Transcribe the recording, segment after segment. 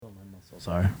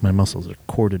Sorry, my muscles are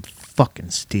corded fucking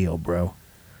steel, bro.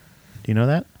 Do you know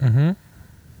that? Mm-hmm. Do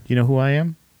you know who I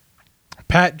am?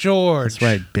 Pat George. That's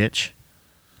right, bitch.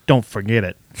 Don't forget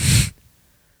it.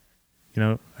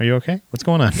 Are you okay? What's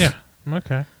going on? Yeah, I'm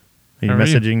okay. Are you How are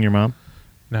you? messaging your mom?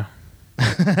 No.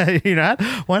 You're not?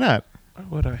 Why not? Why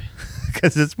would I?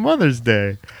 Because it's Mother's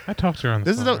Day. I talked to her on the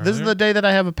This is phone this is earlier. the day that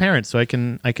I have a parent, so I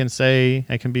can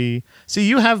be. See,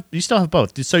 you still have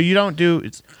both. So you don't do.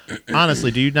 It's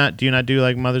honestly, do you not do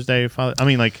like Mother's Day, Father? I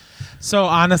mean, like. So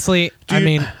honestly,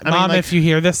 Mom, like- if you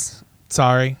hear this,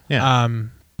 sorry. Yeah.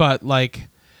 But like,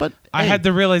 But I hey, had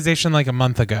the realization like a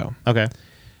month ago. Okay.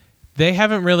 They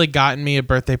haven't really gotten me a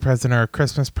birthday present or a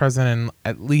Christmas present in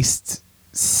at least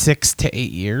 6 to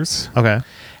 8 years. Okay.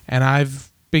 And I've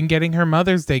been getting her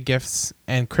Mother's Day gifts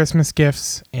and Christmas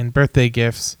gifts and birthday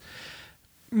gifts.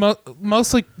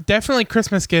 Mostly, definitely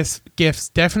Christmas gifts,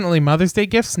 definitely Mother's Day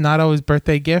gifts, not always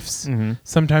birthday gifts. Mm-hmm.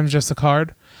 Sometimes just a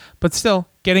card, but still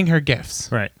getting her gifts.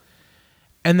 Right.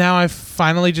 And now I've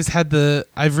finally just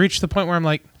I've reached the point where I'm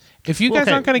like, if you guys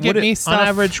aren't going to get me stuff. On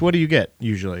average, what do you get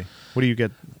usually? What do you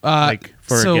get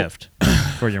for a gift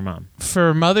for your mom?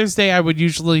 For Mother's Day, I would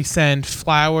usually send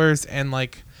flowers and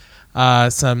like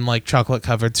some like chocolate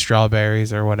covered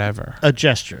strawberries or whatever. A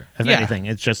gesture, if Yeah. anything,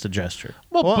 it's just a gesture.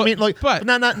 Well, I mean, like, but-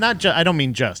 not just. I don't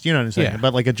mean just. You know what I'm saying? Yeah.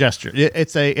 But like a gesture.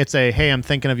 It's a. Hey, I'm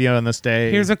thinking of you on this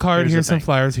day. Here's a card. Here's a some thing.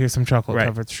 flowers. Here's some chocolate Right.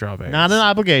 covered strawberries. Not an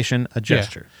obligation. A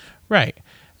gesture. Right.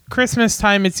 Christmas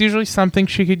time, it's usually something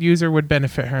she could use or would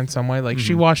benefit her in some way. Like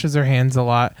she washes her hands a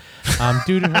lot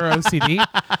due to her OCD.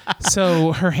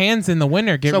 So her hands in the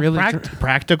winter get So really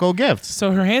practical gifts.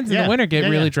 So her hands in Yeah. the winter get Yeah,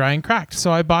 really yeah. dry and cracked.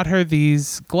 So I bought her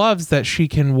these gloves that she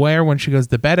can wear when she goes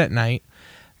to bed at night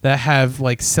that have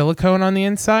like silicone on the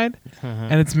inside.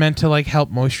 And it's meant to like help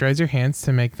moisturize your hands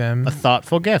to make them A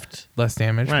thoughtful gift. less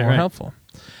damaged, Right, more right. helpful.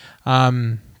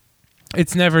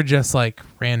 It's never just like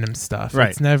random stuff.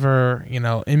 Right. It's never,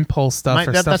 impulse stuff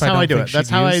or stuff That's I how don't I do think it. That's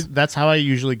she'd how use. that's how I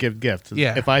usually give gifts.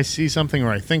 Yeah. If I see something or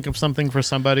I think of something for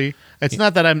somebody, it's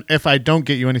not that if I don't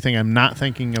get you anything, I'm not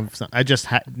thinking of something. I just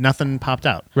nothing popped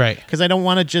out. Right. Because I don't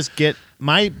want to just get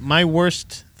my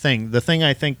worst thing. The thing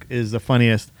I think is the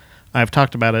funniest. I've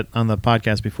talked about it on the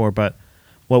podcast before, but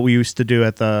what we used to do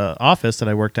at the office that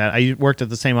I worked at, I worked at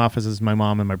the same office as my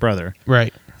mom and my brother,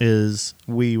 Right. is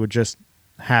we would just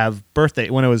have birthday.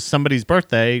 When it was somebody's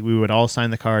birthday, we would all sign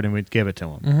the card and we'd give it to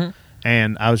them. Mm-hmm.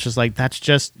 And I was just like,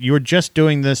 you're just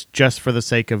doing this just for the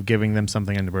sake of giving them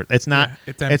something on their birthday. It's not, Yeah,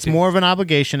 it's it's empty. more of an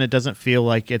obligation. It doesn't feel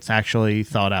like it's actually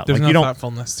thought out. There's like no you don't,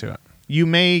 thoughtfulness to it. you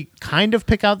may kind of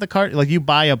pick out the card, like you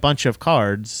buy a bunch of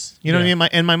cards, you know what I Yeah. mean?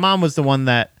 And my mom was the one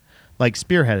that like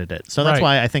spearheaded it. So that's Right.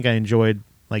 why I think I enjoyed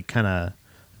like kind of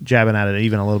jabbing at it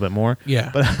even a little bit more. Yeah.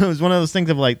 But it was one of those things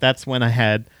of like, that's when I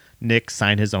had Nick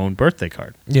sign his own birthday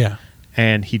card. Yeah.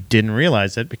 And he didn't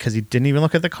realize it because he didn't even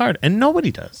look at the card. And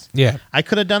nobody does. Yeah. I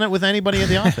could have done it with anybody in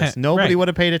the office. Nobody Right. would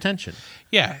have paid attention.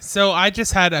 Yeah. So I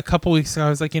just had a couple weeks ago, I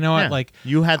was like, you know what? Yeah. Like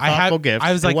you had thoughtful gifts.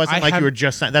 I was like, it wasn't I like have- you were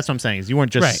just that's what I'm saying. Is you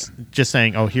weren't just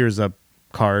saying, oh, here's a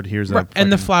card, here's a Right. And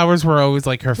the fucking- flowers were always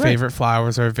like her favorite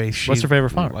flowers or vase. What's her favorite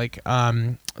flower? Like,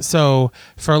 so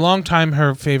for a long time,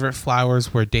 her favorite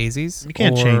flowers were daisies. You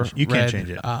can't or change- you can't red, change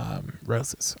it.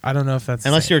 Roses. I don't know if that's the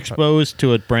unless same, you're but- exposed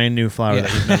to a brand new flower Yeah.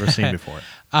 that you've never seen before.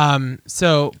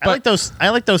 So I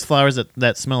like those flowers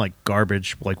that smell like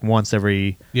garbage like once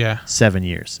every yeah, 7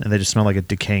 years and they just smell like a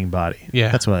decaying body.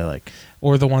 Yeah. That's what I like.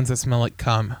 or the ones that smell like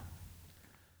cum.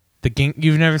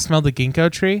 You've never smelled the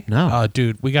ginkgo tree? No. Oh,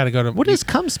 dude, we got to go to. What does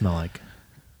cum smell like?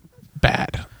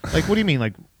 bad? Like what do you mean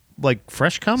like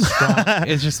fresh cum?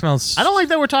 It just smells. I don't like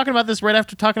that we're talking about this right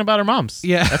after talking about our moms.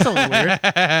 Yeah, That's a little weird.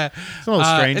 It's a little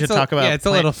strange to it's talk about. it's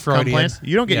a little cum Freudian. plants.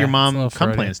 You don't get Yeah, your it's a mom little cum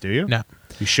Freudian. plants, do you? No.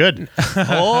 You should.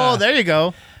 Oh, there you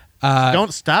go.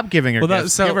 Don't stop giving her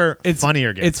gifts. Give her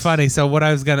funnier gifts. It's funny. So what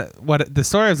the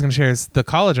story I was gonna share is the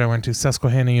college I went to,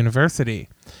 Susquehanna University.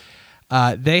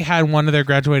 They had one of their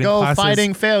graduating Go classes.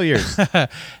 fighting failures.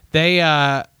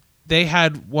 They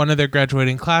had one of their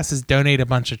graduating classes donate a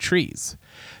bunch of trees.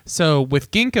 So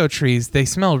with ginkgo trees, they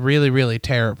smell really, really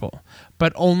terrible,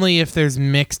 but only if there's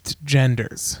mixed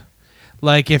genders.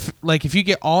 Like if you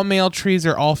get all male trees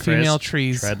or all female Chris,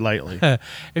 trees, tread lightly.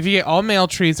 if you get all male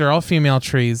trees or all female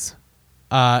trees,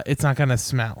 it's not gonna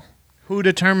smell. Who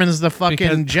determines the fucking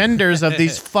Because- genders of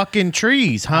these fucking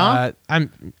trees, huh?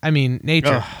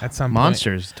 Nature Ugh, at some point.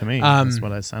 monsters to me. That's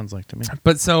what it sounds like to me.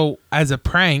 But so as a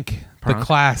prank, the Prank?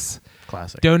 class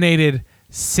Classic. donated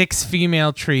 6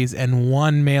 female trees and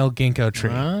 1 male ginkgo tree.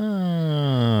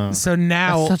 Oh. So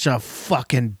now, That's such a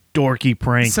fucking dorky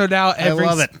prank. so now every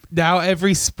love it. now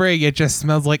every spring it just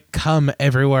smells like cum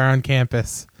everywhere on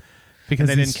campus because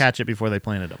they didn't catch it before they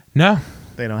planted them. No,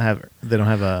 They don't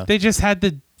have a. they just had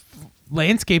the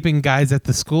landscaping guys at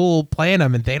the school plant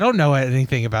them, and they don't know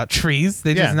anything about trees.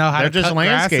 They just know how they're to just cut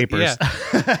grass. landscapers.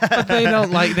 Yeah. But they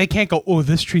don't they can't go, oh,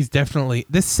 this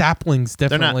sapling's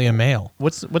definitely a male.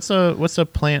 What's a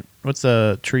plant? What's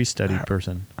a tree study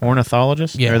person?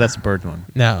 Ornithologist? Yeah. Or that's a bird one.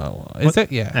 No. Is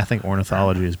it? Yeah. I think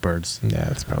ornithology is birds. Yeah,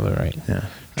 that's probably right. Yeah.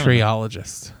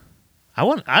 Treeologist. I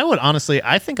would honestly,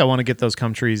 I think I want to get those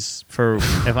cum trees for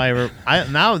if I ever.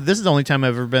 Now this is the only time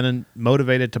I've ever been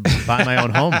motivated to buy my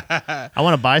own home. I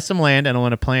want to buy some land and I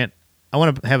want to plant. I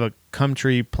want to have a cum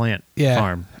tree plant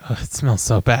farm. Oh, it smells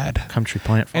so bad. Cum tree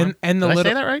plant farm. And the Did I little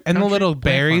say that right? and Cum the tree little plant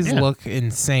berries farm, yeah. look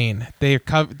insane. They're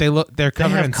covered They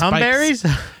have in cum spikes. berries.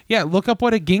 Yeah, look up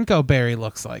what a ginkgo berry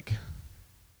looks like.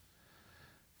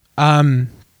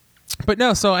 But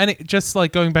no, so just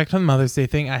like going back to the Mother's Day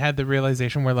thing, I had the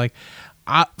realization where like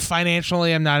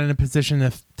financially I'm not in a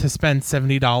position to spend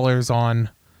 $70 on,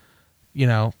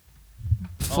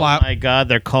 Oh my god,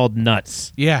 they're called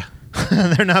nuts. Yeah.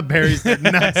 They're not berries, they're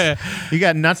nuts. You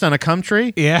got nuts on a cum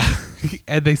tree? Yeah.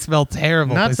 And they smell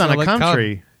terrible. Nuts They on smell a like cum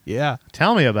tree. Yeah.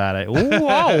 Tell me about it.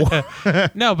 Whoa.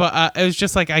 No, but it was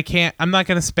just like I'm not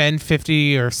going to spend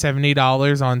 $50 or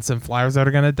 $70 on some flowers that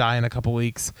are going to die in a couple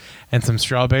weeks and some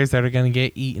strawberries that are going to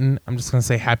get eaten. I'm just going to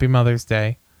say Happy Mother's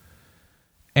Day.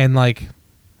 And like,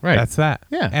 Right. that's that.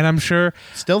 Yeah. And I'm sure,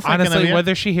 Still thinking honestly, of you.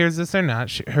 whether she hears this or not,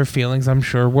 her feelings, I'm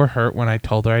sure, were hurt when I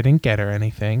told her I didn't get her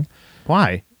anything.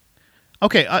 Why?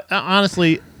 Okay,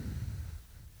 honestly,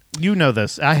 you know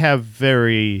this. I have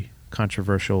very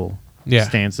controversial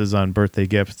stances on birthday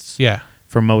gifts. Yeah.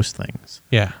 For most things.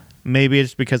 Yeah. Maybe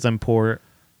it's because I'm poor.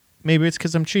 Maybe it's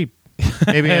because I'm cheap.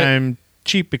 Maybe I'm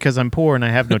cheap because I'm poor and I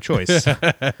have no choice.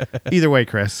 Either way,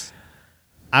 Chris,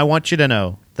 I want you to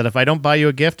know that if I don't buy you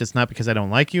a gift, it's not because I don't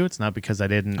like you. It's not because I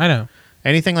didn't. I know.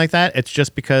 Anything like that. It's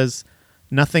just because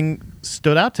nothing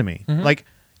stood out to me. Mm-hmm. Like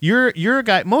you're a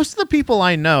guy. Most of the people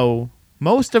I know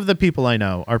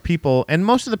are people, and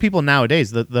most of the people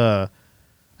nowadays. I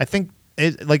think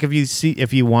like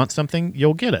if you want something,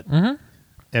 you'll get it. Mm-hmm.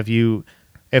 If you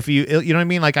you know what I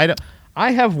mean. Like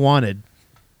I have wanted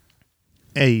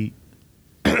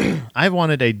I've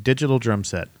wanted a digital drum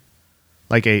set.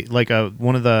 Like a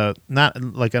one of the, not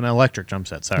like an electric drum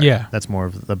set. Sorry, Yeah. that's more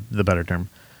of the better term.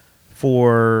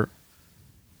 For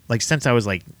like since I was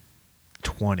like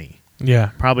 20, Yeah.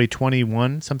 probably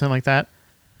 21, something like that.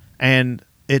 And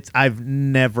I've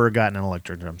never gotten an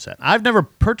electric drum set. I've never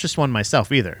purchased one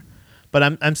myself either. But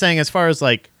I'm saying as far as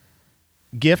like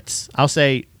gifts,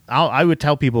 I would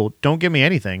tell people don't give me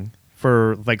anything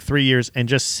for like 3 years and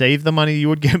just save the money you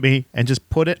would give me and just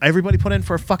everybody put in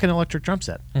for a fucking electric drum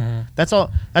set. Mm-hmm. That's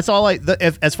all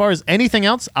as far as anything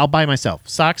else, I'll buy myself.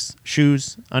 Socks,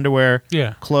 shoes, underwear,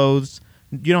 clothes.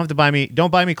 You don't have to don't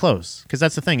buy me clothes. Because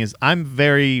that's the thing is I'm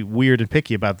very weird and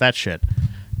picky about that shit.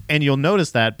 And you'll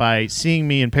notice that by seeing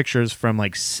me in pictures from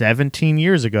like 17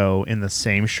 years ago in the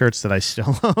same shirts that I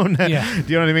still own. Yeah.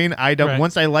 Do you know what I mean? I don't. Right.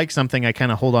 Once I like something, I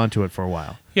kind of hold on to it for a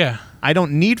while. Yeah. I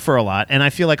don't need for a lot, and I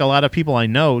feel like a lot of people I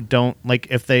know don't, like,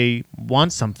 if they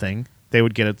want something, they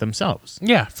would get it themselves.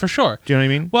 Yeah, for sure. Do you know what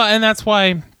I mean? Well, and that's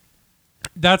why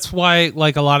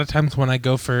like a lot of times when I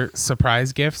go for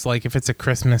surprise gifts, like if it's a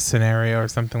Christmas scenario or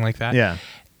something like that, Yeah.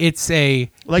 it's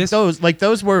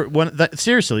those were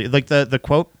seriously, like the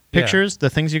quote pictures, the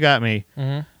things you got me.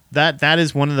 Mm-hmm. That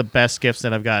is one of the best gifts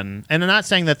that I've gotten. And I'm not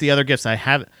saying that the other gifts I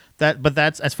have but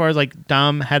that's as far as like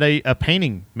Dom had a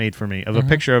painting made for me of a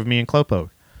picture of me and Clopo.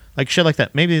 Like shit like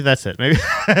that. Maybe that's it. Maybe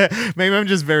I'm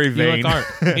just very vain. You like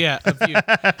art. Yeah.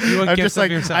 You want I'm gifts just like,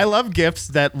 of yourself. I love gifts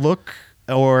that look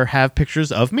or have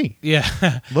pictures of me. Yeah.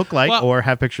 Look like Well, or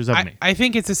have pictures of me. I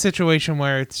think it's a situation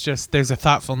where it's just there's a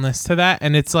thoughtfulness to that,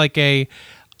 and it's like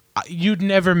you'd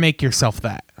never make yourself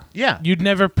that. Yeah. You'd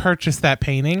never purchase that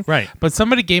painting. Right. But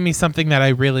somebody gave me something that I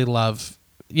really love.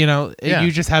 You know, Yeah.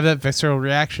 you just have that visceral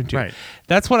reaction to. Right.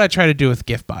 That's what I try to do with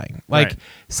gift buying. Like Right.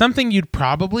 something you'd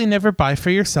probably never buy for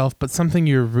yourself, but something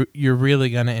you're really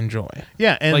gonna enjoy.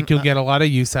 Yeah, and like you'll get a lot of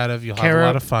use out of. You'll have a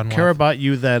lot of fun. Kara with. bought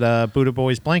you that Buddha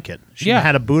Boys blanket. She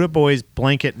had a Buddha Boys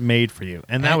blanket made for you,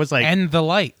 and that was like, and the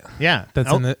light. Yeah,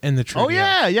 That's in the tree. Oh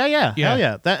yeah. Hell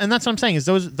yeah. And that's what I'm saying is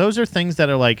those are things that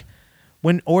are like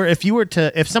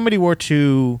if somebody were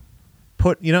to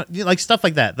put, like stuff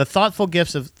like that, the thoughtful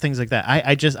gifts of things like that,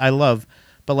 I love.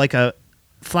 But like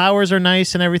flowers are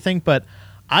nice and everything, but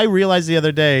I realized the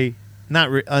other day, not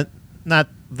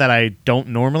that I don't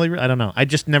normally, I don't know, I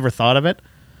just never thought of it.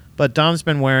 But Dom's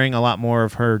been wearing a lot more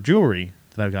of her jewelry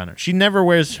that I've gotten her. She never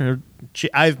wears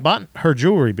I've bought her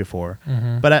jewelry before,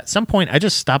 but at some point I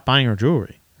just stopped buying her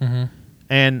jewelry. Mm-hmm.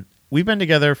 And we've been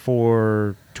together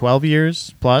for 12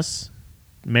 years plus,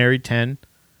 married 10.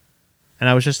 And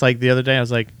I was just like, the other day, I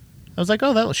was like,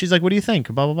 oh, she's like, what do you think?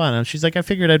 Blah, blah, blah. And she's like, I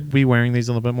figured I'd be wearing these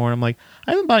a little bit more. And I'm like,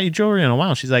 I haven't bought you jewelry in a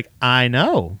while. She's like, I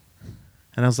know.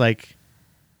 And I was like,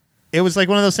 it was like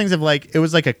one of those things of like, it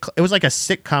was like a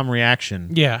sitcom reaction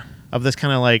Yeah. of this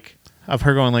kind of like, of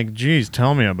her going like, geez,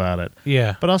 tell me about it.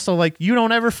 Yeah. But also like, you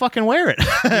don't ever fucking wear it.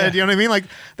 Do you know what I mean? Like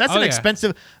that's an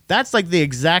expensive, that's like the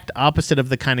exact opposite of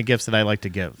the kind of gifts that I like to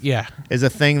give. Yeah. Is a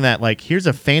thing that like, here's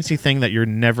a fancy thing that you're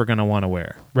never going to want to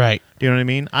wear. Right. Do you know what I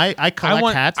mean? I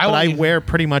collect hats, but I wear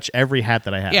pretty much every hat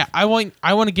that I have. Yeah. I want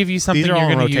to give you something. These are all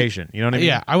you're in gonna rotation. You know what I mean?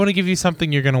 Yeah. I want to give you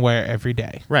something you're going to wear every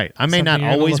day. Right. I may Something not you're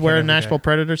gonna always look wear at a every Nashville day.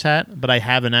 Predators hat, but I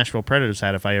have a Nashville Predators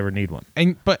hat if I ever need one.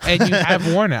 And you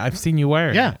have worn it. I've seen you wear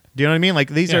it. Yeah. Do you know what I mean? Like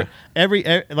these are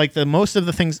like the most of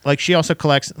the things. Like she also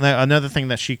collects another thing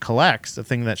that she collects. The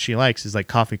thing that she likes is like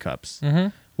coffee cups,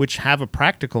 which have a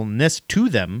practicalness to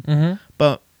them.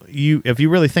 But if you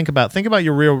really think about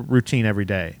your real routine every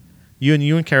day. You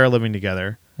and Kara living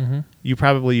together. You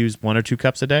probably use 1 or 2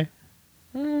 cups a day.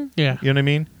 Yeah. You know what I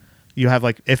mean? You have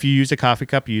like if you use a coffee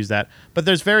cup, you use that. But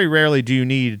there's very rarely do you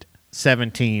need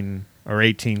 17 or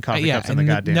 18 coffee cups in the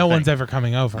goddamn no thing. one's ever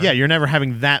coming over. Yeah, you're never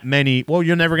having that many. Well,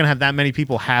 you're never going to have that many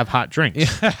people have hot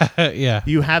drinks. Yeah.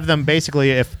 You have them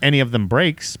basically if any of them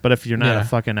breaks, but if you're not a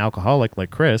fucking alcoholic like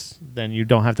Chris, then you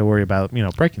don't have to worry about,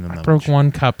 breaking them. I broke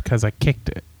one cup because I kicked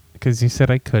it because you said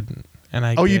I couldn't. And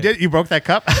I you did? You broke that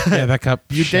cup? Yeah, that cup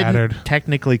You shattered. didn't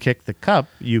technically kick the cup.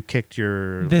 You kicked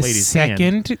your The lady's hand.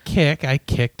 second kick, I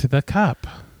kicked the cup.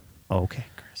 Okay,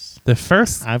 Chris. The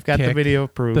first I've got the kick- video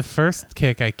proof. The first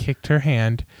kick, I kicked her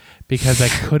hand because I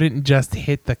couldn't just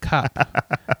hit the cup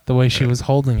the way she was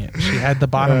holding it. She had the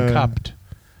bottom cupped.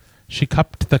 She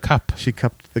cupped the cup. She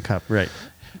cupped the cup, right.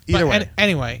 Either But way.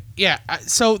 anyway, yeah.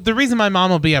 So the reason my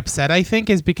mom will be upset, I think,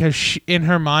 is because in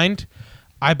her mind,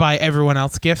 I buy everyone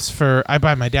else gifts I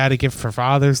buy my dad a gift for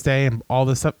Father's Day and all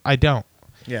this stuff. I don't.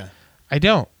 Yeah. I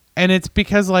don't. And it's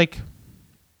because, like,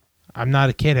 I'm not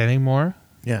a kid anymore.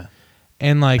 Yeah.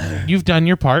 And, like, you've done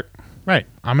your part. Right.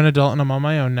 I'm an adult and I'm on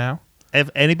my own now. If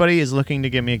anybody is looking to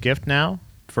give me a gift now,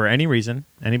 for any reason,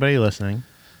 anybody listening,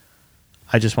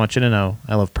 I just want you to know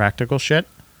I love practical shit.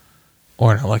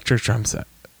 Or an electric drum set.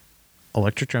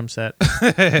 Electric drum set.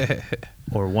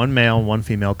 Or 1 male, 1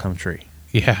 female come tree.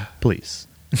 Yeah. Please.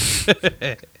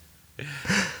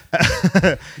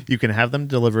 You can have them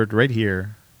delivered right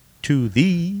here to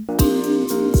the...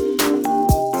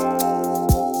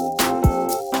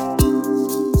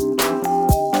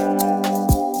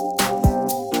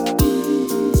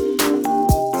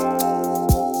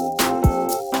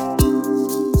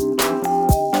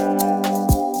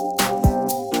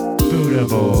 Buddha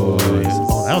Boys.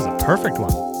 Oh, that was a perfect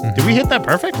one. Did we hit that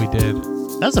perfect? We did.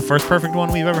 That was the first perfect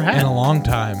one we've ever had. In a long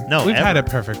time. No, We've had ever.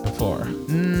 it perfect before.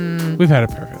 We've had it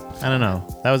perfect. I don't know.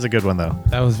 That was a good one, though.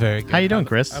 That was very good. How you doing,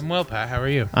 Chris? I'm well, Pat. How are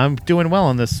you? I'm doing well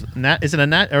on this. Is it a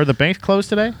nat? Are the banks closed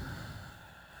today?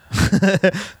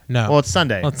 No. Well, it's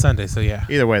Sunday. Well, it's Sunday, so yeah.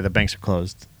 Either way, the banks are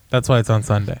closed. That's why it's on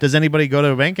Sunday. Does anybody go to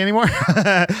a bank anymore?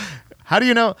 How do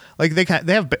you know? Like they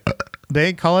have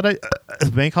bank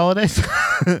holidays,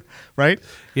 right?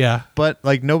 Yeah. But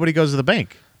like nobody goes to the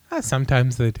bank.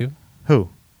 Sometimes they do. Who?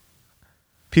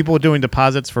 People doing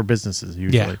deposits for businesses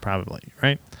usually, probably,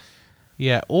 right?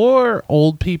 Yeah. Or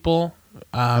old people.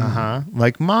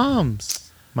 Like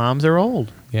moms. Moms are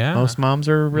old. Yeah. Most moms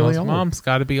are really Most old. moms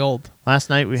got to be old. Last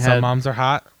night we Some had moms are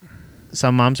hot.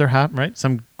 some moms are hot, right?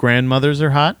 Some grandmothers are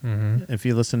hot. Mm-hmm. If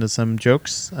you listen to some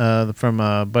jokes from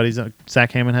buddies,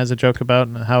 Zach Hammond has a joke about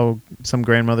how some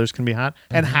grandmothers can be hot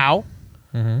and how.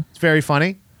 Mm-hmm. It's very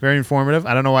funny, very informative.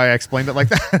 I don't know why I explained it like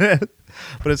that,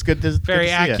 but it's good to Very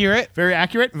good to see it. accurate. Very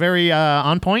accurate, very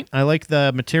on point. I like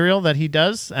the material that he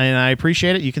does, and I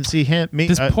appreciate it. You can see me.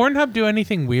 Does Pornhub do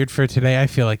anything weird for today? I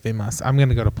feel like they must. I'm going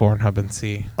to go to Pornhub and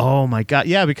see. Oh my god,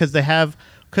 yeah, because they have.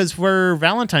 Because for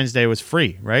Valentine's Day was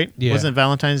free, right? Yeah. Wasn't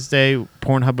Valentine's Day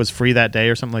Pornhub was free that day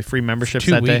or something like free memberships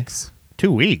 2 that weeks. day?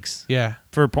 2 weeks Yeah.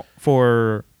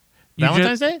 for You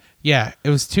Valentine's Day. Yeah. It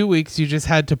was 2 weeks. You just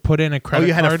had to put in a credit Oh,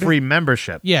 you had card. a free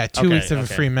membership. Yeah. 2 Okay, weeks of a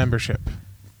okay. free membership.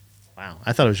 Wow,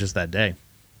 I thought it was just that day.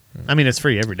 I mean, it's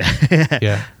free every day.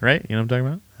 Yeah. Right? You know what I'm talking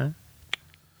about? Huh?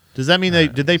 Does that mean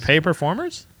did they pay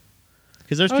performers?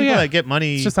 Because there's Oh, people yeah. that get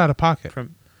money It's just out of pocket.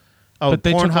 from. Oh, But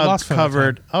they took a loss Pornhub from it,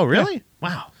 covered. Tom. Oh, really?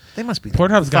 Wow, they must be.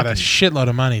 Pornhub's got a fucking- shitload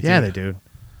of money, dude. Yeah, they do.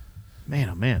 Man,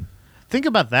 oh man. Think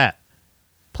about that.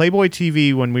 Playboy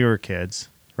TV when we were kids,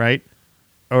 right?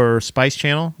 Or Spice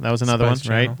Channel. That was another Spice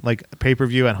one, Channel. right? Like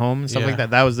pay-per-view at home and stuff like Yeah.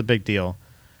 that. That was the big deal.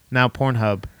 Now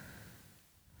Pornhub.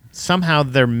 somehow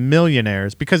they're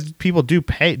millionaires because people do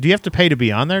pay. Do you have to pay to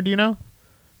be on there? Do you know?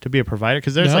 To be a provider?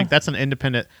 Because there's No. that's an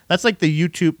independent. That's like the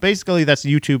YouTube. Basically, that's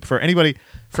YouTube for anybody.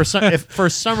 For some, if for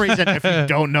some reason, if you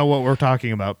don't know what we're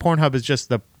talking about, Pornhub is just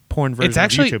the porn version It's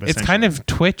actually of YouTube. it's kind of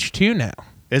Twitch too now.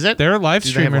 Is it? There are live Do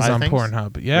they have streamers live on things?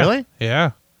 Pornhub. Yeah. Really?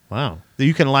 Yeah. Wow.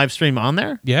 You can live stream on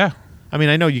there. Yeah. I mean,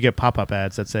 I know you get pop-up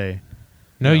ads that say.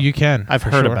 No, you can. I've for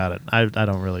heard sure. about it. I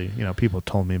don't really. People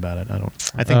told me about it. I don't.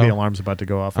 I think the Oh. alarm's about to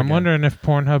go off. I'm again. wondering if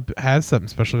Pornhub has something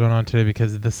special going on today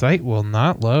because the site will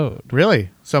not load.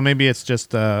 Really? So maybe it's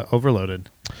just overloaded.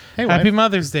 Hey, Happy wife.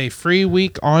 Mother's Day. Free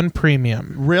week on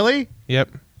premium. Really?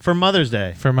 Yep. For Mother's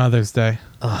Day? For Mother's Day.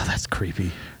 Oh, that's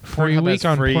creepy. Free Pornhub week has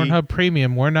on free- Pornhub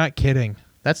Premium. We're not kidding.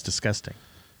 That's disgusting.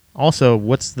 Also,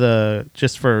 what's the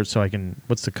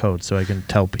what's the code so I can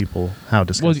tell people how Well,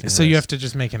 disgusting? so it you is? have to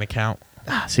just make an account.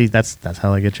 See, that's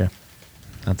how they get you.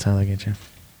 That's how they get you.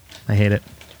 I hate it.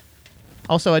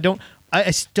 Also,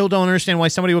 I still don't understand why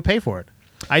somebody would pay for it.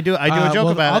 I do a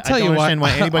joke about it. I don't understand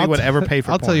why anybody would ever pay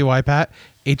for I'll porn. tell you why, Pat.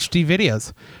 HD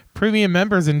videos. Premium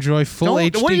members enjoy full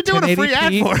Don't- HD what are you doing a free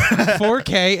ad 1080p, for?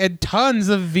 4K, and tons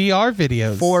of VR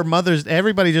videos. For Mother's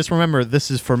everybody just remember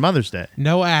this is for Mother's Day.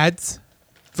 No ads,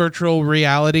 virtual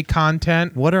reality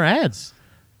content. What are ads?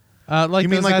 Like You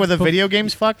mean those like ads where the bef- video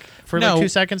games fuck for No, like 2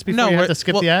 seconds before no, you have where- to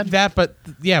skip well, the ad? That, but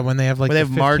yeah, when they have like Where they the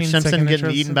have Marge 15 Simpson second getting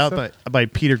intros eaten and about stuff. by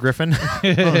Peter Griffin.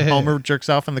 Homer jerks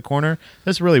off in the corner.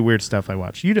 That's really weird stuff I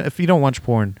watch. If you don't watch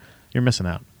porn, you're missing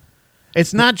out.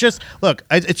 It's not just look.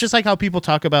 It's just like how people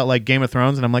talk about like Game of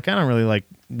Thrones, and I'm like, I don't really like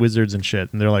wizards and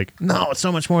shit, and they're like, no, it's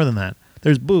so much more than that.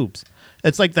 There's boobs.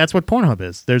 It's like that's what Pornhub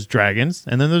is. There's dragons,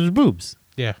 and then there's boobs.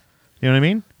 Yeah, You know what I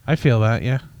mean? I feel that.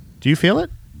 Yeah, Do you feel it?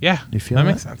 yeah. Do you feel that it?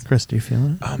 makes sense. Chris, do you feel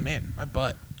it? Oh man, my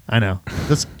butt. I know.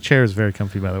 This chair is very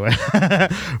comfy, by the way.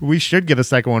 We should get a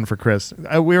second one for Chris.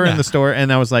 We were in Nah. the store,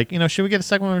 and I was like, should we get a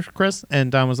second one for Chris?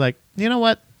 And Don was like, you know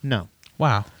what? No.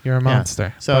 Wow, you're a Yeah.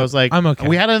 monster. So I was like, I'm okay.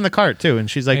 We had it in the cart, too. And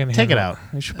she's like, I can take it handle out.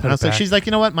 it. You should And put I was it like, back. she's like,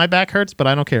 you know what? My back hurts, but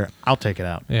I don't care. I'll take it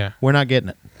out. Yeah. We're not getting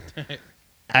it.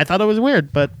 I thought it was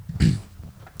weird, but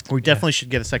we definitely should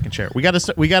get a second chair. We got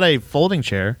a folding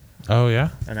chair. Oh yeah.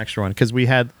 An extra one because I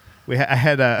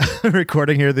had a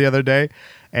recording here the other day,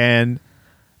 and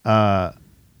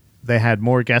they had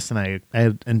more guests than I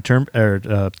had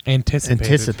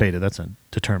anticipated. That's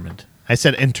determined. I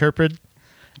said interpret.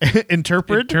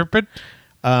 Interpret.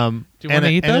 Do you And want to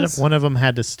eat it ended those? up one of them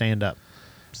had to stand up.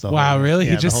 So Wow, really?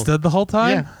 yeah, He the just whole- stood the whole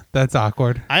time? Yeah. That's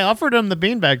awkward. I offered him the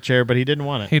beanbag chair, but he didn't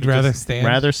want it. He'd He rather just stand?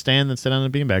 Rather stand than sit on a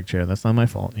beanbag chair. That's not my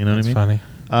fault. You know That's what I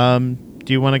mean? funny.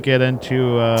 Do you want to get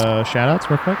into shout outs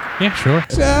real quick? Yeah, sure.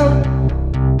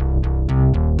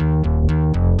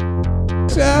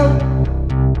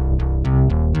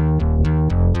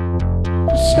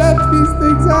 Shut these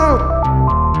things out.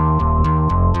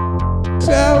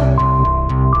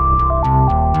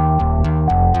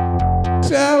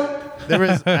 There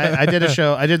was I did a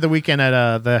show. I did the weekend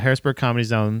at the Harrisburg Comedy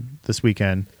Zone this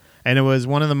weekend, and it was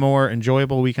one of the more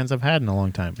enjoyable weekends I've had in a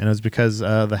long time. And it was because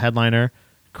the headliner,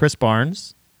 Chris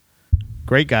Barnes,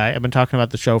 great guy. I've been talking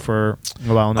about the show for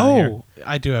a while now. here. Oh,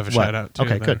 I do have a What? shout out too.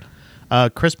 Okay, then.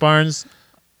 good. Chris Barnes,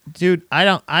 dude,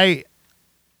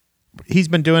 he's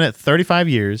been doing it 35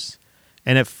 years,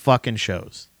 and it fucking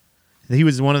shows. He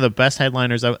was one of the best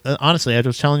headliners. Honestly, I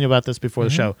was telling you about this before the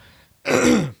show.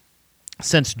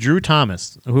 Since Drew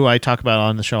Thomas, who I talk about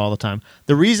on the show all the time,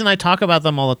 the reason I talk about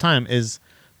them all the time is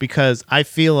because I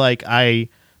feel like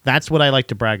that's what I like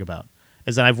to brag about,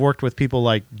 is that I've worked with people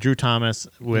like Drew Thomas,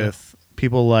 with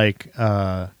people like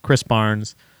Chris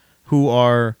Barnes, who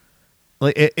are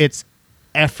like it's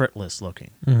effortless looking,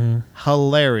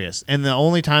 hilarious, and the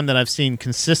only time that I've seen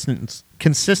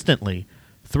consistently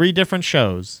 3 different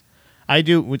shows. I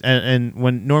do, and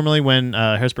when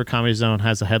Harrisburg Comedy Zone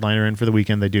has a headliner in for the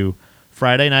weekend, they do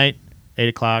Friday night 8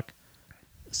 o'clock,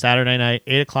 Saturday night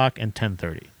 8 o'clock, and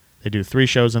 10:30. They do 3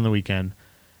 shows on the weekend,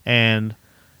 and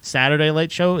Saturday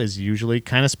late show is usually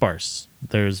kind of sparse.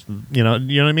 There's you know what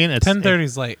I mean. It's 10:30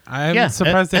 is late. I'm Yeah,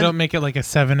 surprised they and- don't make it like a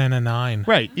 7 and a 9.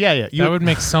 right. Yeah. That would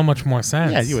make so much more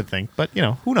sense. Yeah, you would think, but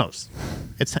who knows?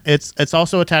 It's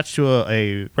also attached to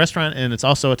a restaurant, and it's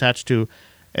also attached to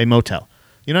a motel.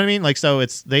 You know what I mean? Like, so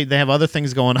it's they have other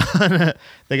things going on.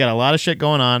 They got a lot of shit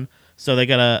going on, so they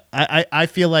gotta. I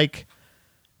feel like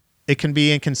it can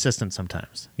be inconsistent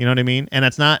sometimes. You know what I mean? And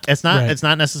it's not Right. it's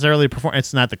not necessarily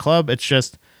It's not the club. It's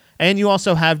just, and you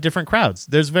also have different crowds.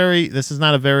 This is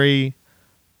not a very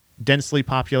densely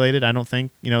populated. I don't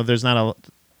think there's not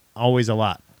always a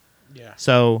lot. Yeah.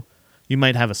 So you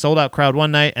might have a sold out crowd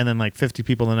one night and then like 50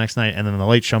 people the next night, and then the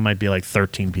late show might be like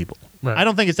 13 people. Right. I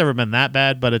don't think it's ever been that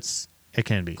bad, but it's It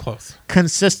can be. Close.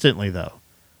 Consistently, though.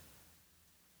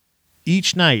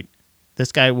 Each night,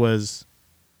 this guy was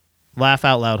laugh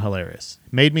out loud hilarious.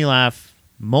 Made me laugh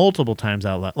multiple times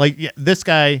out loud. Like, yeah, this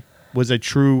guy was a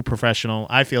true professional,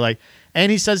 I feel like.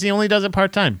 And he says he only does it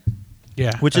part-time.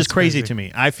 Yeah. Which is that's crazy to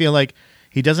me. I feel like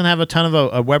he doesn't have a ton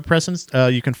of a web presence.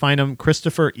 You can find him,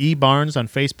 Christopher E. Barnes, on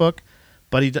Facebook,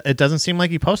 but it doesn't seem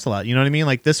like he posts a lot. You know what I mean?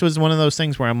 Like, this was one of those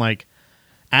things where I'm like,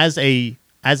 as a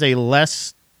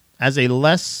less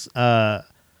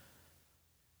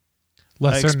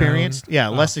Lesser experienced,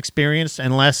 known. less experienced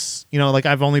and less, like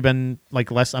I've only been like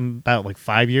I'm about like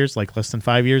 5 years, like less than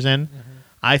 5 years in.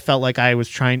 I felt like I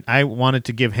wanted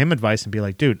to give him advice and be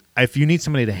like, dude, if you need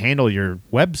somebody to handle your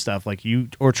web stuff, like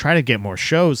or try to get more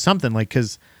shows, something like,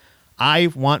 because I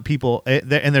want people,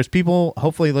 and there's people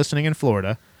hopefully listening in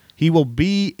Florida. He will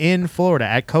be in Florida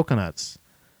at Coconuts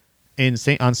on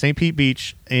St. Pete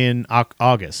Beach in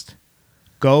August.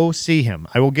 Go see him.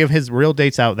 I will give his real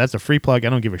dates out. That's a free plug.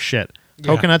 I don't give a shit. Yeah.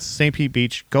 Coconuts, St. Pete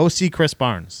Beach. Go see Chris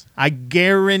Barnes. I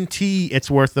guarantee it's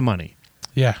worth the money.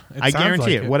 Yeah. I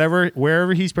guarantee it.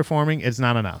 Wherever he's performing, it's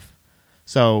not enough.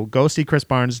 So go see Chris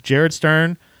Barnes. Jared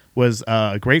Stern was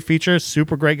a great feature.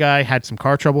 Super great guy. Had some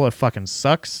car trouble. It fucking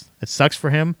sucks. It sucks for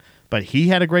him. But he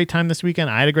had a great time this weekend.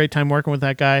 I had a great time working with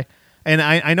that guy. And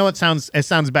I know it sounds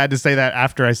bad to say that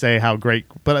after I say how great,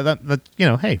 but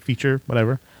hey, feature,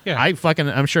 whatever. Yeah.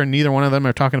 I'm sure neither one of them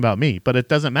are talking about me, but it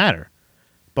doesn't matter.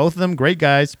 Both of them, great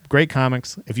guys, great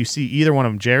comics. If you see either one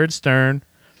of them, Jared Stern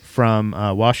from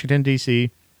Washington, D.C.,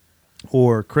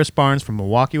 or Chris Barnes from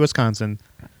Milwaukee, Wisconsin,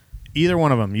 either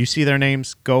one of them, you see their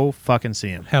names, go fucking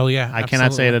see them. Hell yeah. I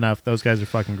cannot say it enough. Those guys are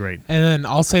fucking great. And then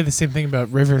I'll say the same thing about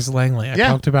Rivers Langley. I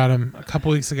talked about him a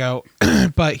couple weeks ago,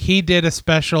 but he did a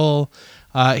special.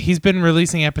 He's been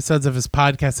releasing episodes of his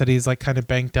podcast that he's like kind of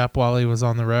banked up while he was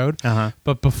on the road. Uh-huh.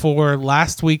 But before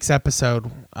last week's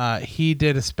episode, he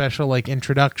did a special like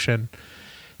introduction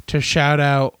to shout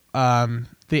out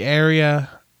the area,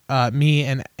 me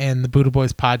and the Buddha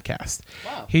Boys podcast.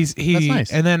 Wow. That's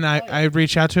nice. And then I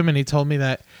reached out to him and he told me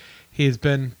that he's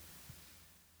been,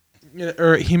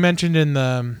 or he mentioned in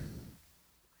the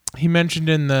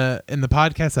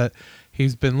podcast that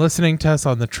he's been listening to us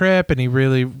on the trip, and he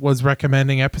really was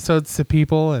recommending episodes to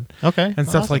people and stuff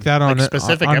awesome. like that on like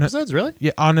specific episodes, really?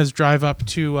 Yeah, on his drive up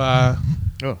to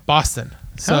Boston.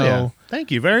 So yeah. Thank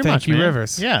you very much. Thank you, man.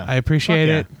 Rivers. Yeah, I appreciate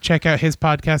Fuck it. Check out his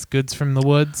podcast, Goods from the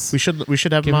Woods. We should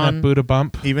have Give him him on. that Buddha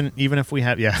bump. Even if we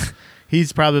have,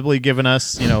 he's probably given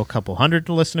us a couple hundred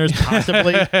listeners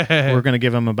possibly. We're gonna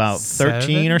give him about 13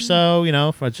 7? or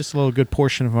so, for just a little good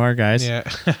portion of our guys. Yeah.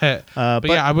 but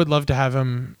yeah, I would love to have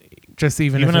him. Just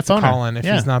even if a it's a phoner. call-in, if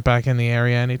Yeah. he's not back in the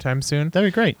area anytime soon, that'd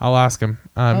be great. I'll ask him.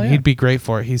 Yeah. He'd be great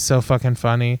for it. He's so fucking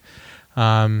funny.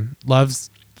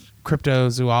 Loves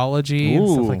cryptozoology and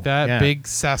stuff like that. yeah. Big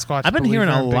Sasquatch. I've been hearing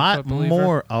a believer, lot Bigfoot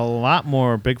believer.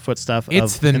 more Bigfoot stuff.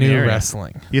 It's the in new area.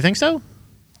 wrestling You think so?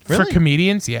 Really? for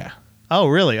comedians. Yeah. Oh,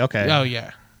 really? Okay. Oh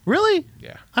yeah. Really?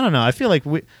 Yeah. I don't know. I feel like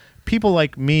people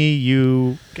like me,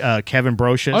 you, Kevin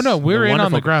Brocious. Oh no, we're in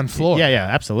on the ground floor. Yeah,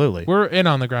 absolutely. We're in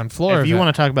on the ground floor. If you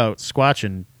want to talk about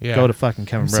squatching, Yeah. go to fucking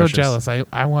Kevin I'm Brocious. so jealous.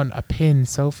 I want a pin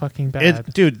so fucking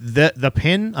bad. Dude, the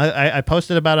pin. I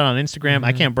posted about it on Instagram.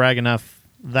 I can't brag enough.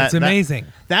 It's amazing.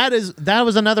 That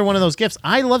was another one of those gifts.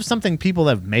 I love something people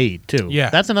have made too. Yeah.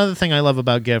 That's another thing I love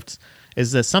about gifts.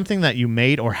 Is that something that you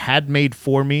made or had made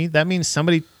for me? That means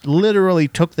somebody literally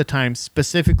took the time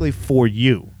specifically for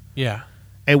you. Yeah.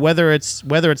 And whether it's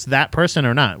that person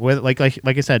or not, whether, like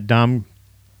I said, Dom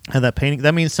had that painting.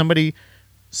 That means somebody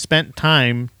spent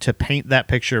time to paint that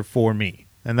picture for me,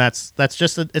 and that's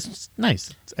just it's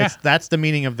nice. That's the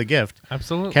meaning of the gift.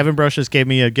 Absolutely. Kevin Brocious gave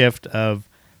me a gift of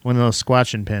one of those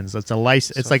squatching pins. It's a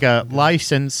license. It's like a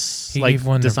license. He like gave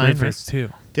one to design Rivers too.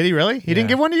 Did he really? He didn't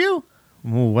Yeah. give one to you?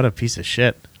 Ooh, what a piece of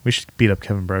shit. We should beat up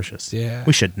Kevin Brocious. Yeah.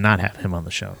 We should not have him on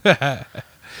the show.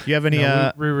 You have any?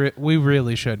 No, we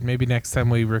really should. Maybe next time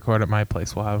we record at my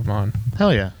place, we'll have him on.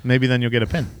 Hell yeah. Maybe then you'll get a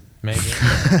pin. Maybe.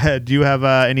 Do you have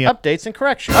any updates and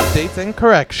corrections? Updates and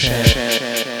corrections.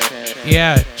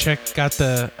 Yeah, got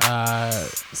the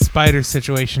spider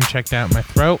situation checked out in my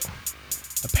throat.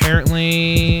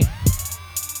 Apparently,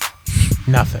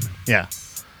 nothing. Yeah.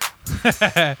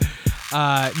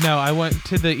 No, I went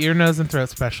to the ear, nose, and throat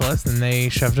specialist, and they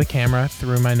shoved a camera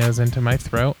through my nose into my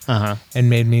throat, and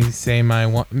made me say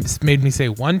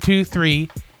 1, 2, 3,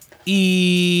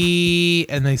 E,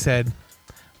 and they said,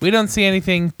 "We don't see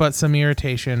anything but some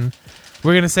irritation.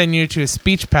 We're gonna send you to a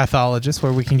speech pathologist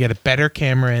where we can get a better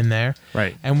camera in there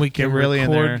Right. and we can Get really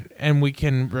in record there. and we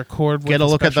can record with Get a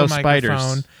look at special those spiders.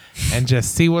 microphone and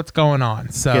just see what's going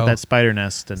on. So Get that spider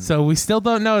nest, and so we still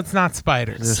don't know it's not they're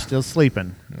spiders. still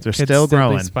sleeping. They're Could still be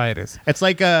growing. spiders. It's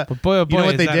like But boy, oh boy, you know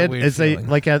what is they that a did weird is they feeling.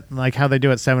 like how they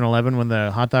do at 7-Eleven when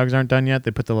the hot dogs aren't done yet.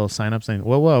 They put the little sign up saying,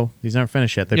 "Whoa, these aren't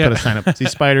finished yet." They Yeah. put a sign up.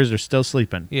 These spiders are still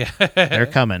sleeping. Yeah. They're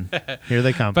coming. Here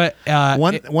they come. But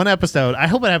one episode. I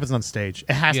hope it happens on stage.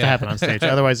 It has to Yeah. happen on stage.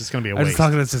 Otherwise, it's going to be a I was waste. just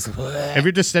talking to this. If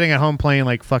you're just sitting at home playing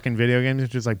like fucking video games,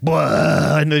 it's just like,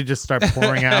 "Blah," and they just start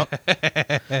pouring out.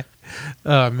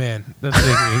 Oh man, that's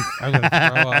making me. I'm gonna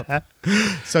throw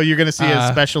up. So you're gonna see a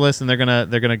specialist, and they're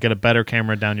gonna get a better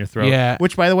camera down your throat. Yeah.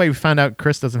 Which, by the way, we found out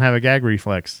Chris doesn't have a gag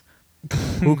reflex.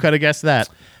 Who could have guessed that?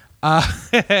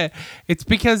 It's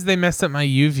because they messed up my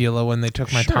uvula when they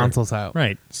took my Sure. tonsils out.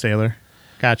 Right, sailor.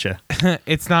 Gotcha.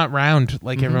 It's not round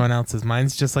like Mm-hmm. everyone else's.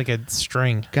 Mine's just like a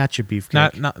string. Gotcha,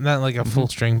 beefcake. Not like a full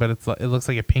string, but it looks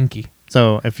like a pinky.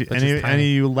 So if you, That's any just tiny. any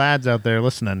of you lads out there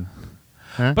listening,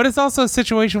 But it's also a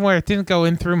situation where it didn't go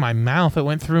in through my mouth. It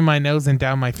went through my nose and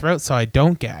down my throat, so I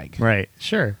don't gag. right?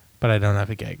 Sure. But I don't have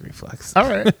a gag reflex. All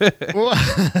right. Well,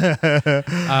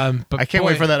 But I can't boy,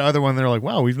 wait for that other one. They're like,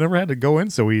 wow, we've never had to go in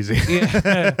so easy.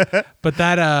 Yeah. But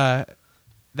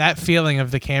that feeling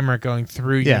of the camera going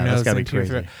through your Yeah, that's nose gotta be into your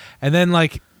crazy. throat, and then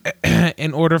like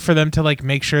in order for them to like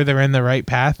make sure they're in the right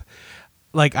path,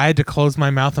 like I had to close my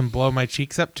mouth and blow my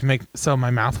cheeks up to make so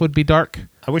my mouth would be dark.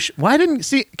 I wish. Why didn't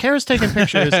see? Kara's taking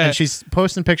pictures and she's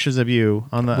posting pictures of you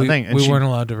on the thing. And We weren't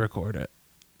allowed to record it.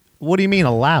 What do you mean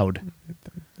allowed?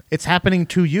 It's happening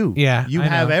to you. Yeah, you I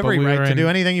have know, every but we right were to in- do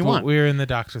anything you but want. We were in the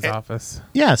doctor's office.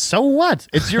 Yeah. So what?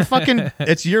 It's your fucking.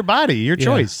 It's your body, your Yeah.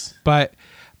 choice. But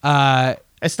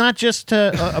It's not just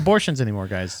abortions anymore,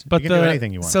 guys. but you can do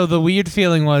anything you want. So the weird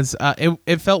feeling was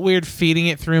it felt weird feeding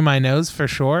it through my nose for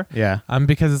sure. yeah.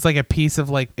 Because it's like a piece of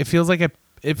like it feels like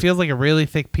a really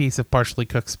thick piece of partially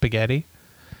cooked spaghetti.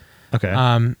 Okay.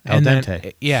 Al Al then,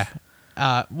 dente. yeah.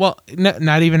 Well,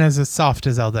 not even as soft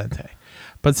as al dente.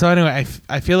 But so anyway,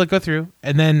 I feel it go through,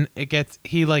 and then it gets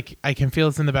I can feel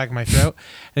it's in the back of my throat,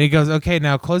 and he goes, "Okay,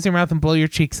 now close your mouth and blow your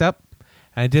cheeks up."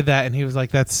 And I did that, and he was like,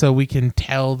 "That's so we can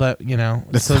tell that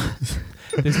so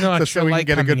there's no So, extra we can light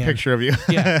get a coming good in." picture of you.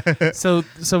 Yeah. So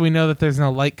we know that there's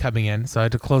no light coming in, so I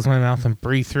had to close my mouth and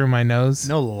breathe through my nose.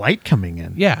 No light coming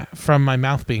in. Yeah, from my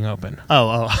mouth being open.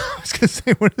 Oh, I was gonna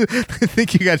say, I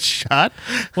think you got shot.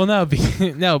 Well, no,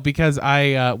 no, because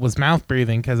I was mouth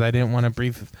breathing because I didn't want to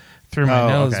breathe through my Oh,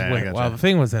 nose okay, I gotcha. while the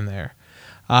thing was in there.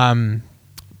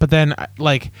 But then,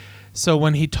 so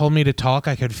when he told me to talk,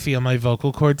 I could feel my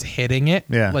vocal cords hitting it,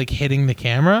 Yeah. like hitting the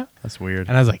camera, That's weird.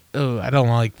 and I was like, "Oh, I don't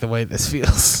like the way this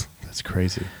feels." That's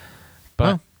crazy. But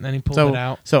Well, then he pulled So, it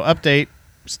out. so update.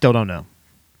 Still don't know.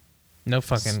 No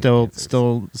fucking.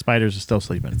 Still, spiders are still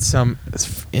sleeping.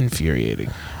 It's infuriating.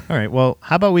 All right. Well,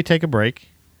 how about we take a break?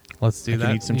 Let's do You that.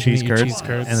 can eat some You can cheese eat curds, cheese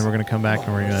curds. and then we're gonna come back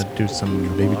and we're gonna do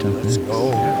some baby talk.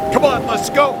 Come on, let's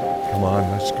go. Come on,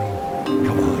 let's go.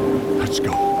 Come on, let's go.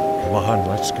 Come on,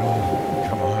 let's go.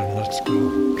 Come on, let's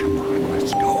go. Come on,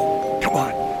 let's go. Come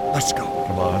on, let's go.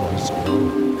 Come on, let's go.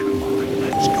 Come on,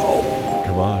 let's go.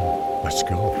 Come on, let's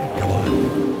go. Come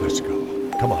on, let's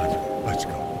go. Come on, let's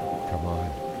go. Come on,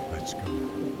 let's go.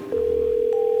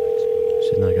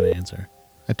 She's not gonna answer.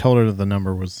 I told her the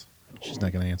number was. She's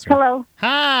not gonna answer. Hello.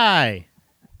 Hi,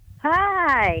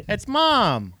 Hi. it's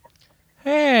Mom.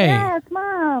 Hey, Yeah, it's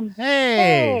Mom.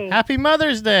 Hey, Hey. Happy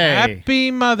Mother's Day. Happy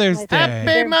Mother's Day.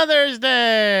 Happy Mother's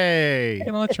Day. You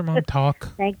gonna let your mom talk?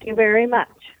 Thank you very much.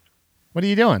 What are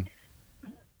you doing?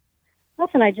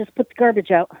 Listen, I just put the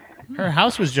garbage out. Her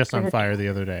house was just on fire the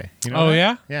other day. You know Oh that?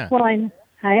 yeah. Yeah. Well,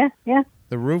 hiya, yeah.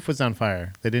 The roof was on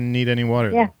fire. They didn't need any water.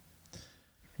 Yeah.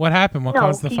 What happened? What No,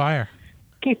 caused the he- fire?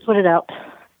 Keith put it out.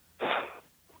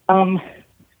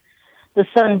 The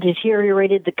sun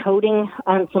deteriorated the coating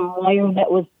on some wire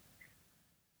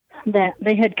that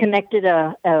they had connected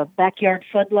a backyard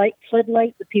floodlight.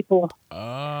 The people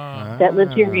Oh, that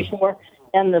lived here before,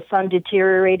 and the sun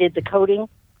deteriorated the coating,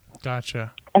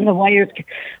 gotcha. and the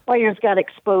wires got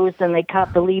exposed, and they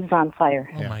caught the leaves on fire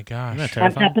Oh my Isn't that gosh. on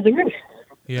terrifying? top of the roof.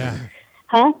 Yeah.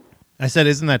 Huh? I said,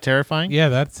 isn't that terrifying? Yeah,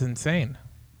 that's insane.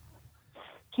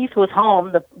 Keith was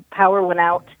home. The power went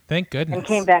out Thank goodness. and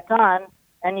came back on,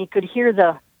 and you could hear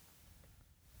the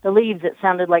leaves. It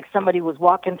sounded like somebody was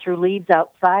walking through leaves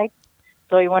outside.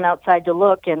 So he went outside to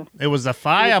look, and It was a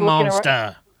fire looking around-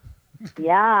 monster.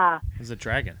 yeah. It was a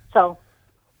dragon. So,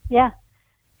 yeah.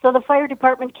 So the fire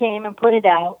department came and put it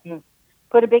out and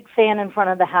put a big fan in front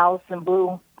of the house and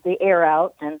blew the air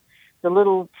out. And the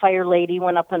little fire lady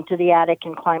went up into the attic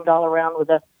and climbed all around with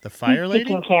a The fire lady?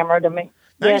 heat-seeking camera to make.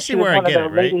 Now you yeah, see she was where I one of get the it,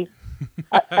 right? ladies.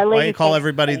 A Why lady you call thinks-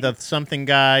 everybody the something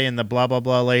guy and the blah blah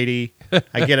blah lady?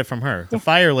 I get it from her. The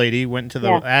fire lady went into the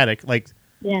Yeah. attic. Like,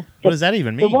 Yeah. what does that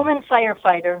even The mean? woman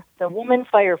firefighter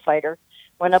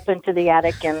went up into the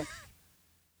attic and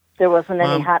there wasn't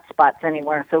any hot spots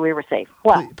anywhere, so we were safe.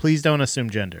 Well, Please don't assume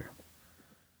gender.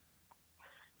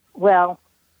 well,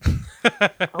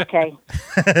 okay.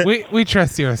 we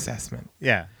trust your assessment.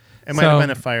 Yeah, it might So- have been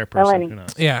a fire person. any- Who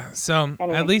knows? Yeah. So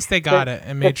Anyway, at least they got the- it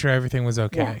and made sure everything was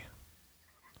okay.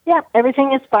 Yeah,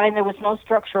 everything is fine. There was no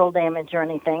structural damage or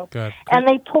anything. Good. And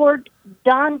they poured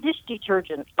Dawn dish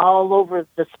detergent all over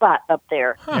the spot up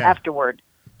there afterward,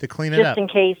 To clean it just up. in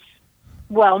case.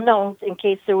 Well, no, in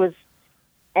case there was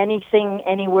anything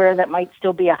anywhere that might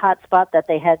still be a hot spot that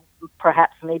they had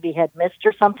perhaps maybe had missed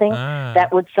or something Ah.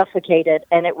 that would suffocate it,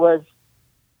 and was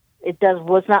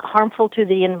not harmful to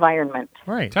the environment.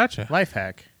 Right. Gotcha. Life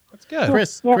hack. That's good.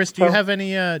 Chris, Yeah, Chris, do you so- have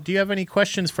any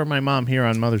questions for my mom here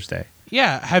on Mother's Day?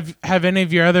 Yeah. Have any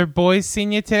of your other boys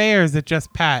seen you today, or is it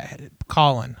just Pat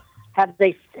calling? Have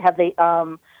they?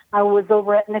 I was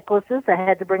over at Nicholas's. I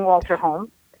had to bring Walter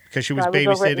home. Because she was I was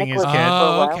over at babysitting his Nicholas. kid. for a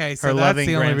Oh, while. okay. So Her that's loving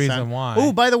the only grandson. reason why.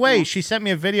 Oh, by the way, she sent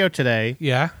me a video today.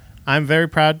 Yeah. I'm very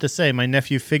proud to say my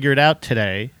nephew figured out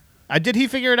today. Did he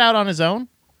figure it out on his own?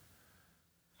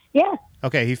 Yeah.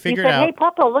 Okay, he He figured said, out "Hey,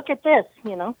 Papa, look at this."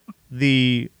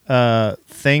 the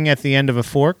thing at the end of a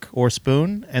fork or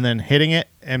spoon and then hitting it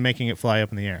and making it fly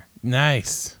up in the air.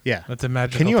 Nice. Yeah. That's a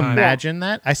magical Can you time. imagine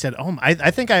that? I said, oh,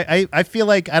 I think I feel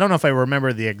like, I don't know if I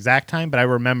remember the exact time, but I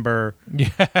remember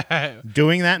Yeah.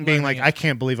 doing that and being Learning like, it. I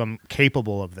can't believe I'm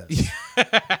capable of this.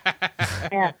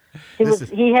 Yeah. He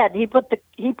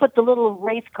put the little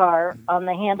race car on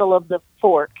the handle of the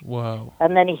fork, Whoa.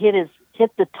 and then he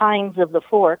hit the tines of the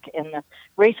fork, and the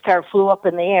race car flew up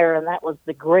in the air, and that was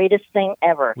the greatest thing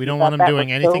ever. We He don't thought want him that doing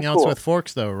was anything so else cool. with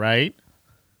forks, though, right?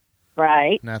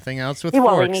 Right. Nothing else with Well, he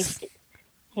forks. needs-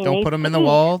 he Don't needs put them in to the eat,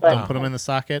 wall. but- Don't put them in the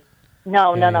socket.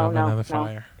 No, Yeah, no. another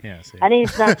fire. Yeah, see. And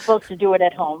he's not supposed to do it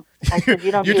at home. I said,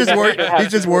 you don't You're do just that worried. at your house,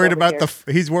 He's just you do it worried over about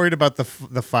here. he's worried about the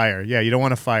fire. Yeah, you don't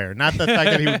want a fire. Not the fact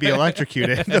that he would be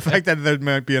electrocuted. The fact that there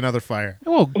might be another fire.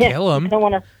 We'll kill him. I don't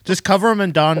want to. Just cover him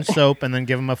in Dawn soap and then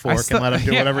give him a fork and let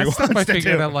him do whatever he I stuck my wants to finger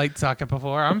in a do. light socket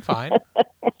before. I'm fine.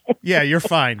 Yeah, you're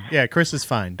fine. Yeah, Chris is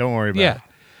fine. Don't worry about Yeah. it.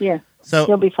 Yeah, So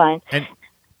he'll be fine. And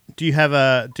do you have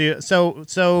what's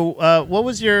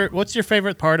your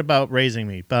favorite part about raising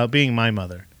me, about being my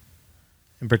mother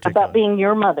in particular? About being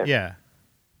your mother. Yeah.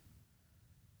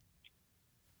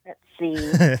 Let's see.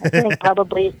 I think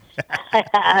probably.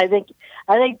 I think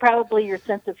probably your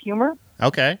sense of humor.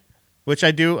 Okay. Which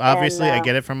I do. Obviously, I And,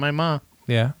 get it from my mom.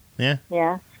 Yeah. Yeah.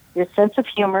 Yeah, your sense of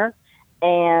humor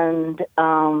and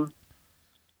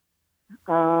See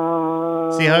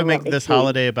how I let make me this see.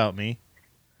 holiday about me?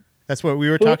 That's what we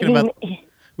were talking about.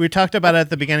 We talked about it at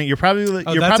the beginning. You're probably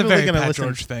Oh, you're that's a probably very going to Pat listen.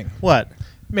 George thing. What?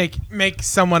 Make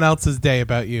someone else's day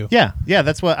about you. Yeah,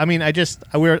 that's what I mean. I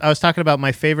was talking about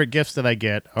my favorite gifts that I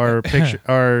get are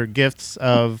are gifts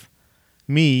of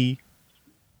me.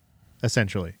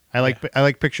 Essentially, I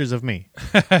like pictures of me.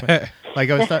 Like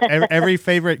I was every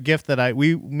favorite gift that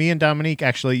me and Dominique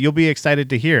actually, you'll be excited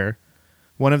to hear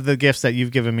one of the gifts that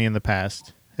you've given me in the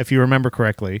past, if you remember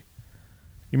correctly.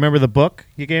 You remember the book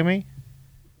you gave me?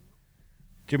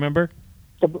 Do you remember?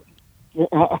 the book?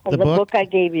 book I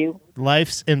gave you.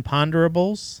 Life's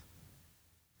Imponderables.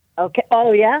 Okay.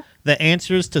 Oh yeah. The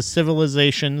answers to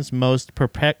civilization's most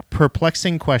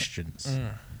perplexing questions.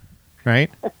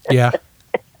 Right? Yeah.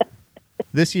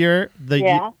 This year,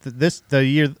 Yeah. the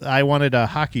year I wanted a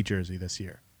hockey jersey this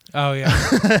year. Oh yeah.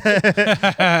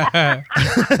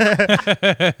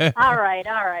 All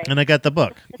right. And I got the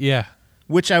book, Yeah.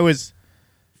 which I was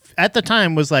at the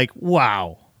time was like,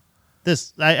 wow.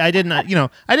 This I did not,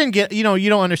 I didn't get, you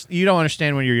don't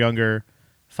understand when you're younger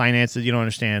finances, you don't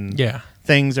understand Yeah.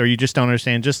 things, or you just don't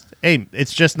understand hey,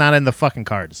 it's just not in the fucking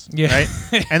cards. Yeah.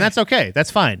 Right? And that's okay.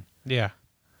 That's fine. Yeah.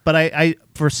 But I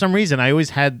for some reason I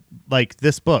always had like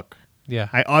this book. Yeah.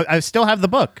 I still have the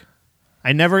book.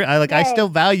 I Yay. still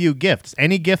value gifts.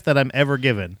 Any gift that I'm ever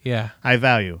given, Yeah. I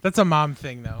value. That's a mom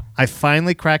thing, though. I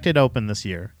finally cracked it open this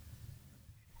year.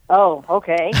 Oh,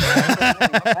 okay.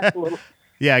 That's a little,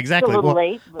 Yeah, exactly. a little well,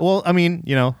 late. But well, I mean,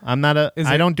 I'm not Is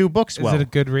I it- don't do books Is well. it a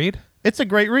good read? It's a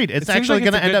great read. It's It seems actually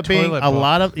like going it's to a end good up being toilet a book.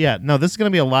 lot of this is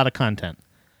going to be a lot of content.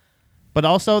 But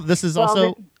also, this is Well,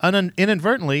 also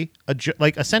inadvertently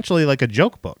essentially like a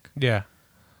joke book. Yeah.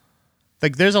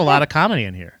 Like there's a lot of comedy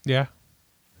in here. Yeah.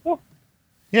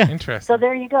 Yeah. Interesting. so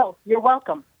there you go. You're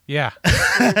welcome. Yeah.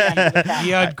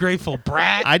 Yeah, ungrateful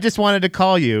brat. I just wanted to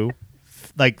call you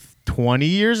like 20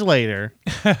 years later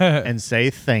and say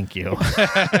thank you.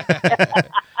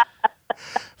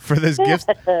 for this gift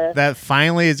that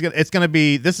finally is gonna.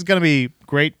 This is gonna be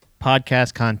great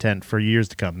podcast content for years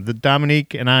to come. The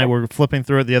Dominique and I were flipping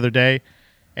through it the other day,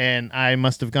 and I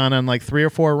must have gone on like 3 or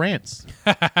 4 rants.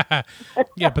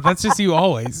 Yeah, but that's just you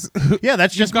always. Yeah,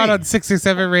 that's just You've gone me. on 6 or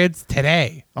 7 rants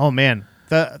today. Oh man,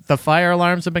 the fire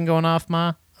alarms have been going off,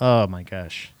 Ma. Oh my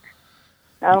gosh.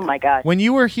 Oh my God. When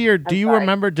you were here, do you sorry.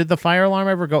 remember? Did the fire alarm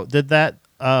ever go? Did that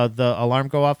the alarm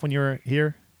go off when you were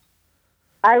here?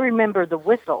 I remember the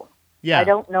whistle. Yeah. I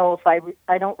don't know if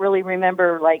I don't really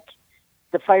remember like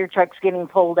the fire trucks getting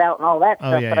pulled out and all that Oh,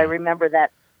 stuff, yeah, but yeah. I remember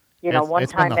that, one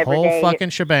it's time been the every whole day. fucking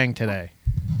shebang today.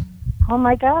 Oh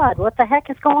my God, what the heck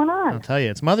is going I'll on? tell you,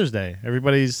 it's Mother's Day.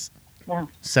 Everybody's Yeah.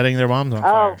 setting their moms on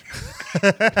Oh,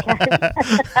 fire.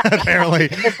 Apparently.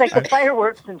 it's like the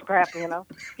fireworks and crap, People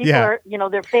Yeah. are,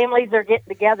 their families are getting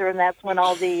together, and that's when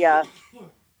all the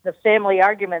family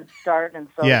arguments start, and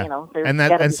so, Yeah. there's And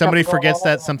gotta be somebody something going forgets on.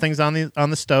 that something's on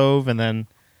the stove, and then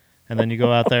you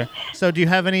go out there. So do you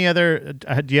have any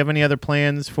other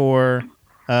plans for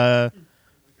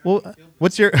well,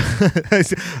 what's your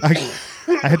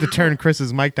I had to turn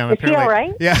Chris's mic down. Is he apparently. all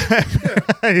right? Yeah.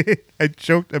 I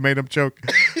choked. I made him choke.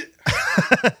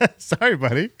 Sorry,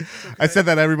 buddy. I said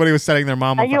that everybody was setting their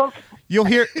mom Are on you fire. okay? You'll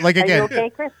hear like Are again. you okay,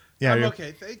 Chris? Yeah. I'm you're-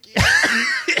 okay, thank you.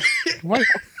 What?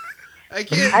 I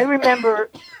can't. I remember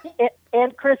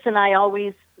Aunt Chris and I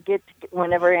always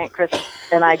whenever Aunt Chris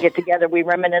and I get together, we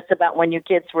reminisce about when you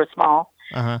kids were small.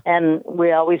 Uh-huh. And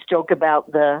we always joke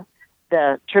about the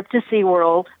trip to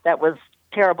SeaWorld that was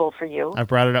terrible for you. I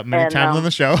brought it up many And, times on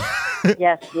the show.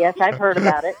 Yes, I've heard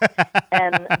about it.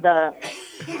 And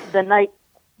the night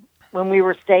when we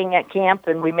were staying at camp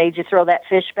and we made you throw that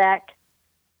fish back.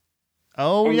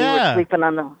 Oh and you were yeah. sleeping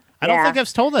on the. I don't think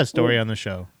I've told that story on the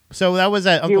show. So that was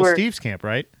at Uncle were- Steve's camp,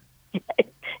 right?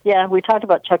 Yeah, we talked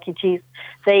about Chuck E. Cheese.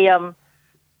 They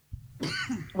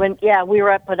we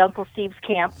were up at Uncle Steve's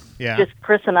camp. Yeah. Just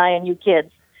Chris and I and you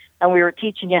kids, and we were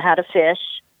teaching you how to fish.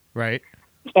 Right.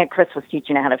 Aunt Chris was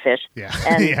teaching you how to fish. Yeah.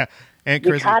 And yeah. Aunt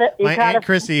you Chrissy. caught it- you My caught Aunt it-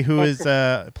 Chrissy, who is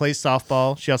plays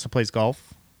softball. She also plays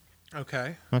golf.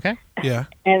 Okay. Okay. Yeah.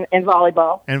 and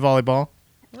volleyball. And volleyball.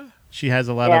 She has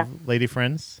a lot Yeah. of lady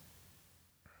friends.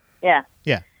 Yeah.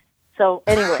 Yeah. So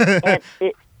anyway,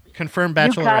 and Confirmed you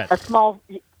bachelorette.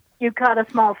 caught a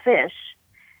small fish,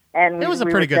 and It was a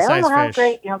we pretty would good say, sized "Oh, how fish."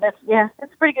 great!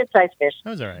 It's a pretty good sized fish." That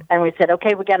was all right. And we said,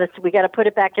 "Okay, we got to put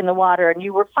it back in the water." And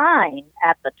you were fine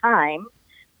at the time,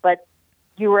 but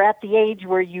you were at the age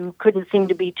where you couldn't seem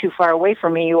to be too far away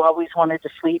from me. You always wanted to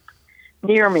sleep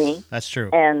near me, That's true.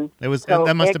 and It was so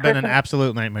that must Aunt have been an Chris-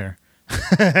 absolute nightmare.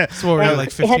 So what were you, And-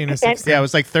 like 15 or and- 16? Yeah, I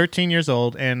was like 13 years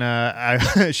old, and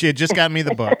she had just gotten me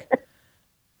the book.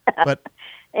 But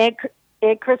Aunt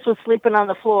Chris was sleeping on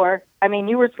the floor. I mean,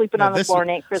 you were sleeping on the floor,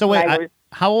 and Aunt Chris so wait, and I were.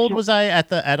 how old was I at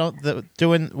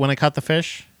doing when I caught the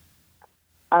fish?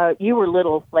 You were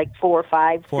little, like 4 or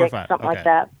 5, 4 or 6, 5, something okay. like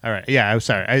that. All right. Yeah, I'm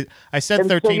sorry. I said And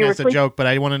so 13 you were as a joke, but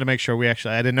I wanted to make sure I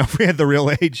didn't know if we had the real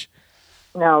age.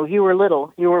 No, you were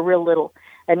little. You were real little.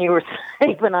 And you were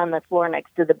sleeping on the floor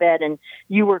next to the bed, and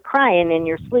you were crying in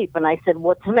your sleep. And I said,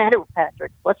 "What's the matter,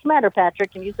 Patrick? What's the matter,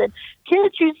 Patrick?" And you said,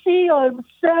 "Can't you see I'm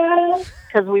sad?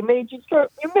 Because you made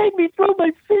me throw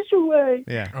my fish away."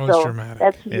 Yeah. Always So dramatic.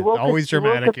 That's, Yeah, you woke always us, you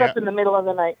dramatic, woke us up yeah. in the middle of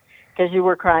the night because you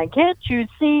were crying. Can't you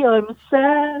see I'm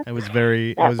sad? It was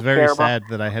very That was terrible. sad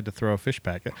that I had to throw a fish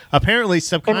back. Apparently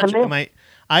subconsciously middle.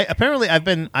 I've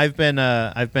been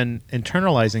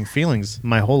internalizing feelings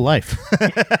my whole life.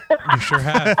 You sure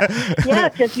have. Yeah,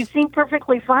 because you seem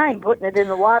perfectly fine putting it in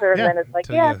the water, Yeah. and then it's like,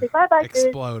 Till yeah, you say bye-bye, fish.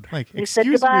 explode. Like, You said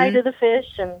excuse goodbye me. to the fish,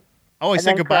 and I and said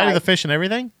then goodbye to cried. the fish and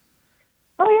everything.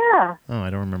 oh yeah, Oh, I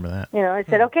don't remember that. I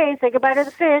said, okay, say goodbye to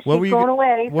the fish. What were He's you going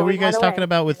away. What So were we you guys went talking away.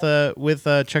 about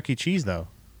with Chuck E. Cheese though?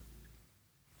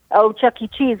 Oh, Chuck E.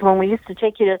 Cheese. When we used to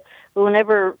take you to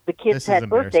whenever the kids This is had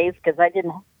embarrassing. birthdays, because I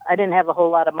didn't have a whole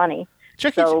lot of money.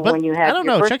 Chuck E. So Cheese, but when you had I don't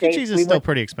your know. Chuck E. birthdays, Cheese is we still went-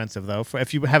 pretty expensive though.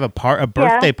 If you have a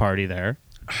birthday party there,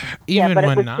 Yeah, Even but it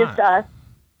when was not. just us.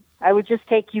 I would just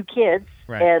take you kids,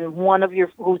 Right. and one of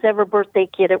whoever birthday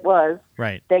kid it was,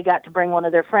 right? they got to bring one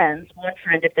of their friends, one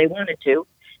friend if they wanted to,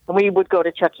 and we would go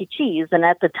to Chuck E. Cheese. And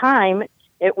at the time,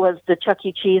 it was the Chuck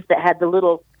E. Cheese that had the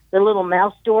little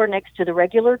mouse door next to the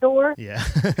regular door. Yeah.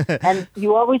 And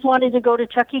you always wanted to go to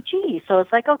Chuck E. Cheese. So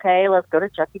it's like, okay, let's go to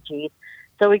Chuck E. Cheese.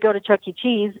 So we go to Chuck E.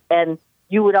 Cheese, and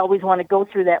you would always want to go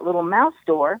through that little mouse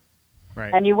door.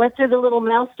 right. And you went through the little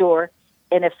mouse door,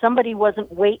 and if somebody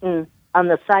wasn't waiting on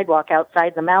the sidewalk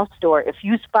outside the mouse door, if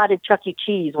you spotted Chuck E.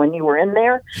 Cheese when you were in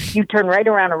there, you turn right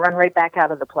around and run right back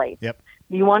out of the place. Yep.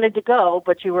 You wanted to go,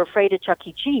 but you were afraid of Chuck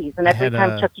E. Cheese. And I every had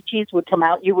time a- Chuck E. Cheese would come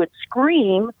out, you would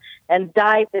scream and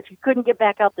dive. If you couldn't get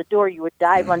back out the door, you would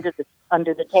dive under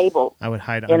the table. I would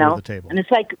hide You under know, the table. and it's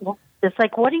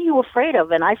like, what are you afraid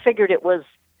of? And I figured it was,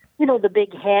 the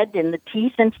big head and the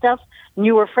teeth and stuff. And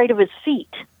you were afraid of his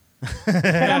feet.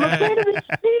 And I'm afraid of his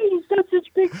feet. He's got such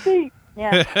big feet.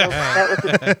 Yeah, so that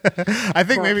was I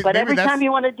think maybe But every that's, time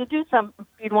you wanted to do something,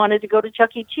 you wanted to go to Chuck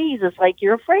E. Cheese. It's like,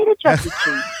 you're afraid of Chuck E.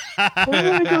 Cheese. I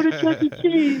want to go to Chuck E.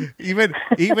 Cheese.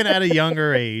 even at a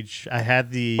younger age, I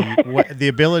had the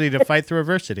ability to fight through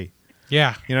adversity.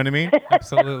 Yeah, You know what I mean?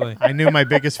 absolutely. I knew my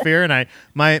biggest fear, and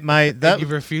You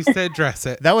refuse to address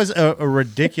it. that was a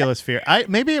ridiculous fear.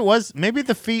 Maybe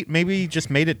the feet maybe just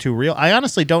made it too real. I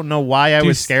honestly don't know why I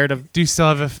was scared of. Do you still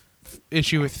have a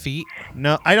issue with feet?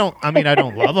 No, I don't. I mean, I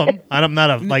don't love them. I'm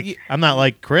not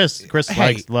like Chris. Chris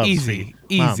loves easy,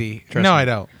 feet. Mom, easy. trust No, me. I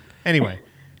don't.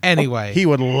 Anyway, he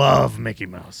would love Mickey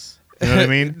Mouse. You know what I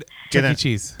mean? Chuck E.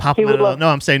 Cheese. Pop He them would out of love- no,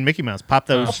 I'm saying Mickey Mouse. Pop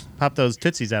those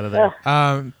tootsies out of there.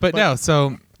 But no.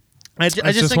 So I I just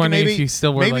was just think wondering maybe if you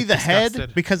still were, maybe like, the head,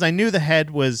 disgusted. because I knew the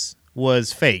head was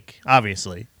fake,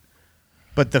 obviously,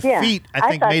 but the Yeah, feet I I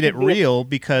think thought made it you'd be- real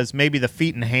because maybe the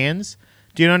feet and hands.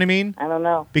 Do you know what I mean? I don't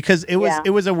know. Because it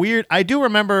was Yeah. a weird. I do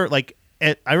remember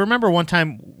I remember one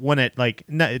time when it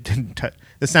it didn't.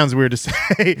 This sounds weird to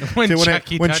say. When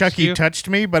Chucky touched touched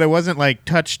me, but it wasn't like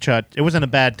touch. It wasn't a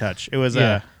bad touch. It was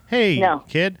Yeah. hey No.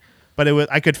 kid. But it was.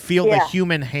 I could feel the Yeah.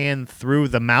 human hand through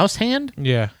the mouse hand.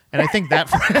 yeah, And I think that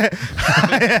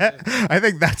I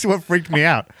think that's what freaked me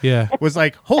out. yeah. Was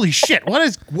like, holy shit, what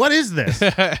is this?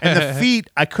 And the feet,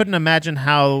 I couldn't imagine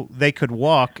how they could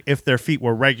walk if their feet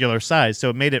were regular size. So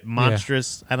it made it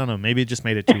monstrous. I don't know, maybe it just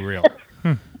made it too real.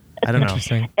 I don't know.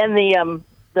 Interesting. And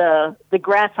the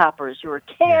grasshoppers, you were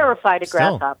terrified of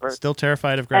grasshoppers. Still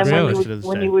terrified of And grasshoppers Really? to this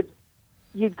when day.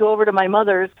 you'd go over to my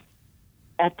mother's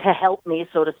to help me,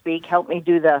 so to speak, help me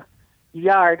do the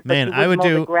yard. But Man, you I would mow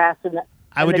do- the grass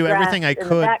I would do everything I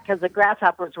could. because the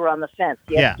grasshoppers were on the fence.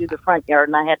 You Yeah. had to do the front yard,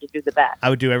 and I had to do the back. I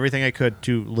would do everything I could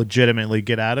to legitimately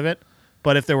get out of it.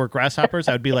 But if there were grasshoppers,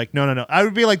 I would be like, no. I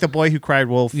would be like the boy who cried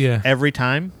wolf every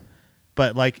time.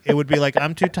 But it would be like,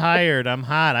 I'm too tired. I'm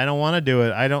hot. I don't want to do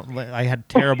it. I had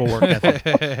terrible work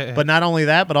ethic. But not only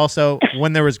that, but also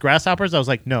when there was grasshoppers, I was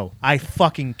like, no, I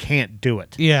fucking can't do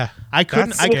it. Yeah, I couldn't.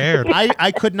 That's scared.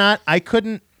 I could not. I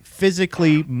couldn't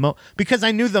physically mow because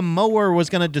I knew the mower was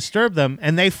going to disturb them,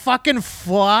 and they fucking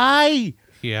fly.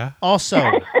 yeah,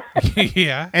 Also,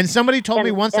 yeah. and somebody told me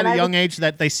And- once and at a I young age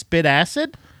that they spit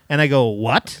acid, and I go,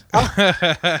 what?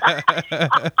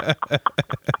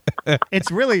 It's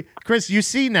really, Chris. You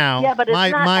see now. Yeah, but it's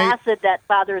not my acid that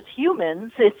bothers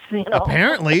humans. It's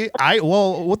apparently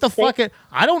what the fuck?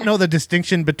 I don't know the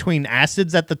distinction between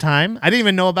acids at the time. I didn't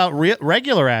even know about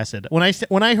regular acid. When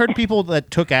I heard people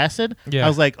that took acid, Yeah. I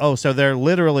was like, oh, so they're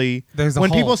literally. There's a when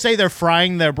hole. people say they're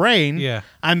frying their brain, Yeah.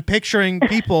 I'm picturing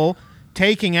people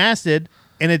taking acid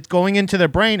and it's going into their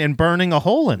brain and burning a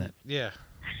hole in it. Yeah.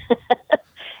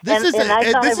 This And- and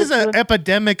I thought this I is was an doing-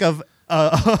 epidemic of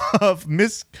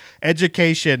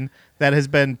miseducation that has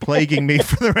been plaguing me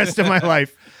for the rest of my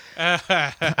life.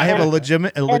 I have a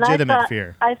legitimate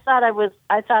fear. I thought I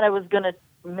was going to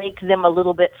make them a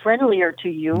little bit friendlier to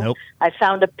you. Nope. I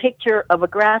found a picture of a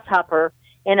grasshopper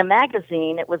in a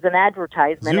magazine. It was an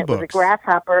advertisement. Zoo It was a books.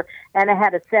 grasshopper, and it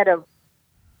had a set of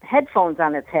headphones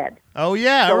on its head. Oh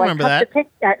yeah, So I remember that.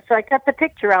 So I cut the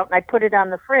picture out and I put it on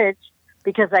the fridge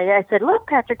because I said, "Look,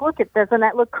 Patrick, look! Doesn't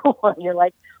that look cool?" And you're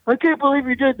like, "I can't believe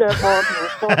you did that, Mom." You were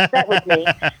so upset with me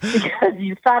because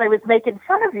you thought I was making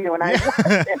fun of you, and I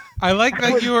wasn't. I like I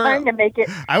that was you were. trying to make it.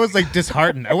 I was like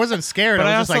disheartened. I wasn't scared. But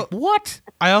I I was just also- like, what?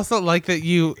 I also like that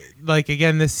you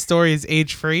again. This story is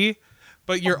age free,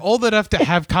 but you're old enough to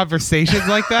have conversations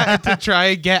like that and to try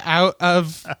and get out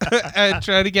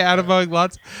of mowing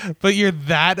lawns. But you're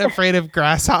that afraid of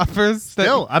grasshoppers.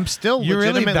 that- I'm still. You're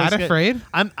really legitimately that scared. afraid?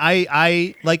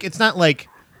 I like. It's not like.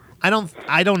 I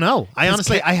don't know. I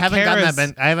honestly, I haven't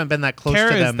Kara's- I haven't been that close Kara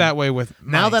to is them. that way with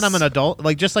Now that I'm mice. an adult,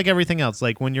 like just like everything else,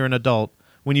 like when you're an adult,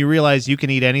 when you realize you can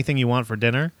eat anything you want for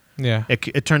dinner, Yeah.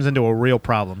 it turns into a real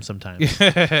problem sometimes.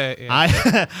 Yeah.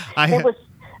 It was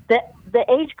the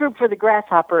age group for the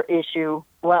grasshopper issue.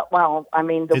 Well, I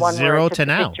mean the It's one 0 where I took to the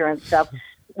now. picture and stuff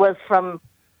was from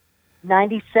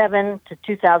 97 to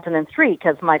 2003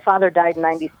 because my father died in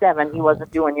 97. He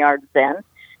wasn't doing yards then,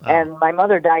 and my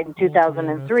mother died in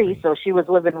 2003, so she was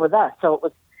living with us. So it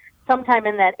was sometime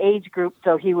in that age group.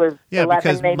 So he was Yeah, 11,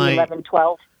 because maybe my- 11,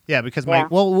 12. Yeah, because Yeah.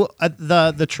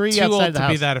 the tree Too outside old the to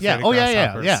house. be that afraid yeah. of Oh yeah,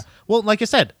 grasshoppers. yeah. Well, like I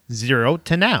said, 0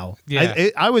 to now. Yeah.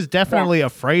 I was definitely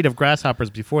afraid of grasshoppers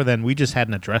before then. We just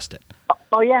hadn't addressed it.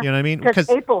 Oh yeah, You know what I mean? Because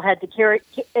April had to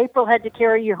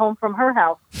carry you home from her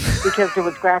house because there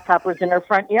was grasshoppers in her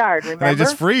front yard. Remember? and I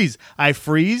just freeze. I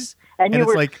freeze, and you it's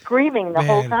were like, screaming the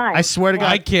whole Man, time. I swear to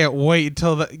God, I can't wait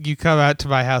until you come out to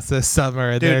my house this summer.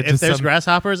 And dude, if just there's some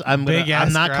grasshoppers, I'm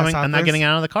big-ass not coming. I'm not grasshoppers. getting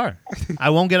out of the car. I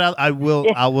won't get out. I will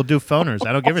do phoners.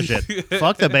 I don't give a shit.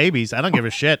 Fuck the babies. I don't give a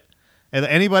shit. And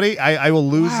anybody, I will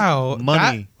lose Wow,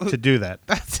 money to do that.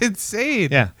 That's insane.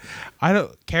 Yeah. I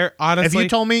don't care. Honestly, If you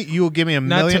told me you will give me $1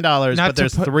 million, not but to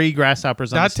there's put- 3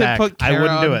 grasshoppers on the not to stack, put I Kara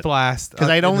wouldn't do on it blast because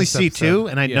I'd in only this see episode. 2,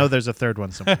 and I Yeah. know there's a third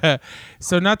one somewhere.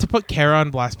 So not to put Kara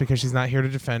on blast because she's not here to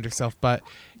defend herself, but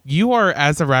you are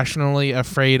as irrationally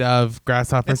afraid of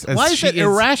grasshoppers as Why is she it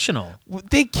irrational?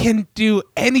 They can do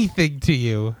anything to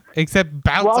you except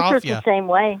bounce Walter's off you. the same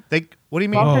way. What do you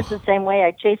mean? Walter's the same way.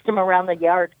 I chased him around the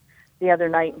yard the other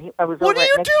night. I was What over are at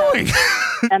you Nick's house,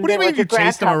 doing? and What do you there mean was you a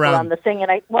chased him grasshopper around? on the thing,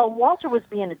 and Walter was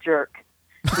being a jerk.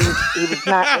 He was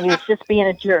not. He was just being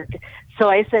a jerk. So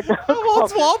I said,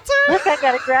 What's Walter? Look, I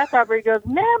got a grasshopper. He goes,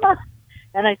 Mama.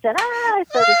 And I said, I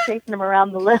started chasing him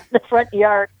around the front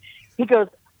yard. He goes,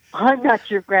 I'm not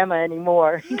your grandma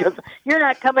anymore. He goes, you're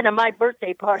not coming to my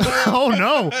birthday party. Oh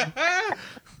no!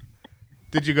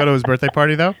 Did you go to his birthday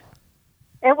party though?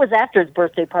 It was after his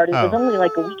birthday party. It was Oh. only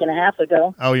like a week and a half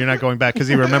ago. Oh, you're not going back because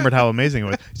he remembered how amazing it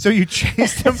was. So you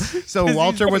chased him. So he's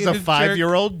Walter was being a a jerk.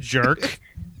 5-year-old jerk.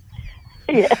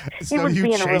 Yeah, he So was you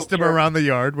being a real chased him jerk. around the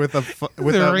yard with a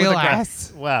The real gra-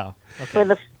 ass. Wow. Okay.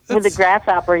 with the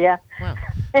grasshopper. Yeah, Wow.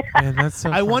 Man, that's so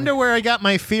I funny. wonder where I got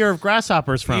my fear of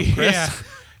grasshoppers from, Chris. Yeah.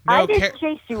 I No, didn't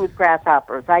chase you with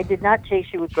grasshoppers. I did not chase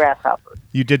you with grasshoppers.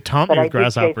 You did taunt But me I with did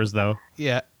chase- grasshoppers, though.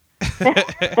 Yeah.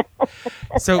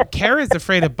 So Kara's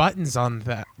afraid of buttons on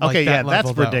that. Like Okay, that yeah, level,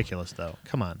 that's though. ridiculous, though.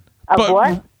 Come on. Of But-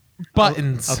 what?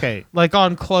 Buttons. Okay. Like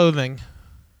on clothing.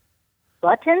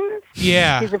 Buttons?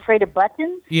 Yeah. He's afraid of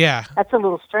buttons? Yeah. That's a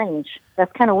little strange.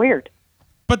 That's kind of weird.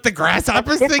 But the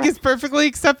grasshoppers That's thing is perfectly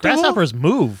acceptable. Grasshoppers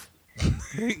move.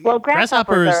 Well,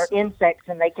 grasshoppers Grasshoppers- are insects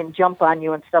and they can jump on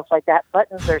you and stuff like that.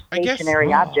 Buttons are I guess-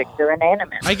 stationary objects. They're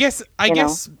inanimate. I guess You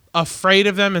know? afraid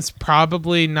of them is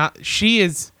probably not. She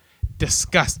is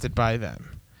disgusted by them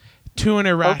to an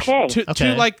irrational Okay.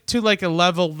 Okay. to like a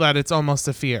level that it's almost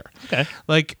a fear. Okay.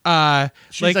 Like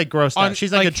She's like grossed on- out.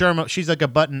 She's like a germ. She's like a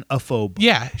button-ophobe.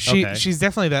 Yeah, Okay. she's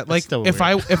definitely that. Like still if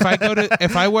weird.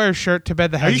 if I wear a shirt to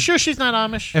bed that Are has you sure she's not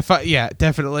Amish? yeah,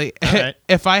 definitely. Alright.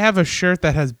 If I have a shirt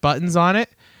that has buttons on it,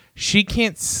 she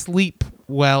can't sleep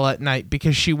well at night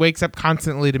because she wakes up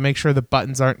constantly to make sure the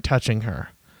buttons aren't touching her.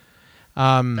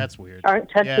 That's weird. Aren't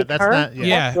touching Yeah, that's her? not. Yeah.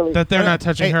 Yeah, That's really that they're not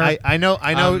touching Hey, her. I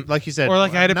know. Like you said, or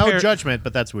like I had a no pair- judgment,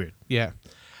 but that's weird. Yeah.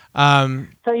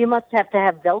 So you must have to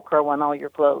have Velcro on all your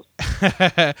clothes.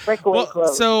 Breakaway Well,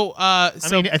 clothes. so I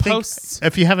mean, I think posts.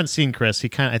 if you haven't seen Chris,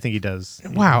 I think he does.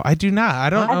 Wow, I do not. I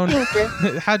don't I've own. seen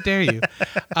Chris. How dare you?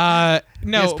 No,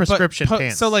 has but prescription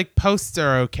pants. So like posts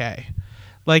are okay.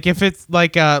 Like if it's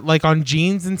like on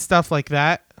jeans and stuff like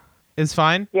that is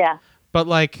fine. Yeah. But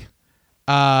like,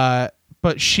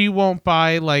 but she won't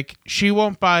buy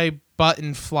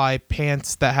button fly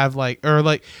pants that have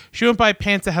she won't buy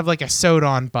pants that have like a sewed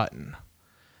on button.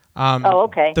 Oh,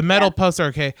 okay. The metal Yeah. posts are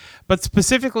okay, but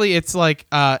specifically it's like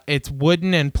it's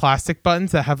wooden and plastic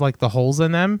buttons that have like the holes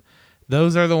in them.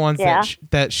 Those are the ones Yeah.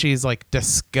 that she's like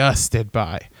disgusted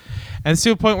by, and it's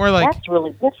to a point where like That's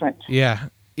really different. yeah,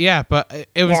 but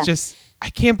it was Yeah. just I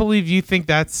can't believe you think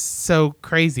that's so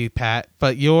crazy, Pat.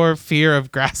 But your fear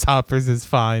of grasshoppers is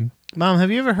fine. Mom, have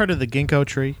you ever heard of the ginkgo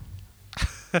tree?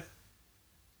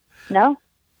 No?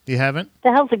 You haven't?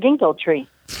 The hell's a ginkgo tree?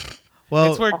 Well,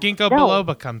 It's where ginkgo no.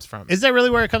 biloba comes from. is that really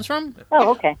where it comes from? Oh,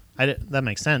 okay. That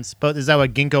makes sense. But is that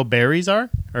what ginkgo berries are,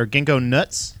 or ginkgo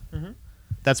nuts?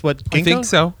 That's what ginkgo. I think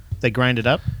so. They grind it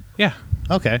up. Yeah.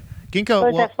 Okay. Ginkgo.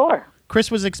 What is that for?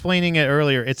 Chris was explaining it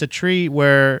earlier. It's a tree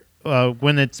where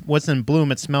when what's in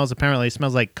bloom, it smells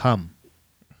like cum.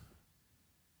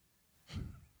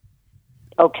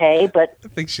 Okay, but I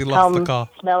think she lost the call.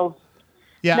 smells.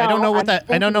 Yeah, No, I don't know what I'm that.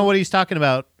 I don't know thinking- what he's talking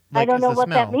about. I don't is know the what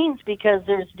that smell. means because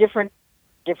there's different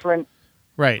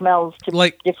Right. smells to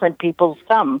Like- different people's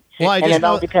cum, Well, I and just it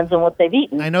all know- depends on what they've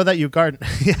eaten. I know that you garden.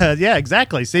 yeah,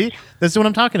 exactly. See, this is what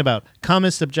I'm talking about. Cum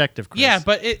is subjective, Chris. Yeah,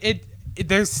 but it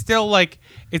there's still like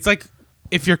it's like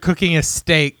if you're cooking a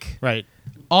steak, right.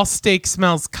 all steak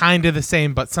smells kind of the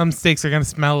same, but some steaks are going to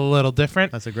smell a little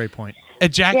different. That's a great point.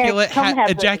 Ejaculate some have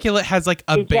a- ejaculate has like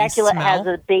a base Ejaculate smell, has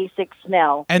a basic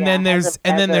smell, and then has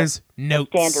there's a notes.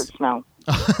 standard smell.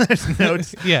 There's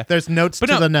notes. Yeah. There's notes But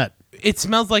to no, the nut. It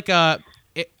smells like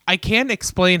I can't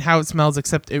explain how it smells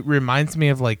except it reminds me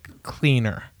of like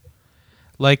cleaner.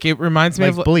 Like it reminds me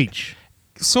Like of bleach.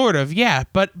 Sort of, yeah,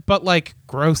 but like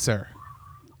grosser.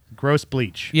 Gross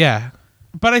bleach. Yeah.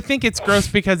 But I think it's gross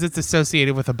because it's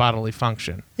associated with a bodily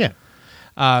function. Yeah.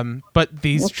 But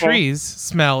these Okay. trees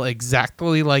smell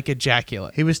exactly like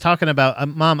ejaculate. He was talking about,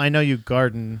 Mom, I know you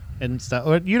garden and stuff.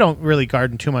 Or you don't really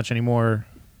garden too much anymore,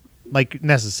 like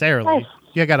necessarily. Nice.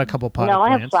 You got a couple potted No, I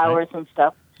plants. have flowers right? and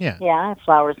stuff. Yeah. Yeah, I have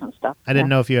flowers and stuff. I didn't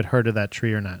Yeah. know if you had heard of that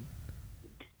tree or not.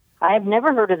 I have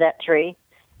never heard of that tree,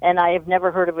 and I have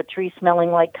never heard of a tree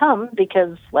smelling like cum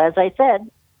because, as I said,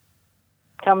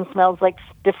 cum smells like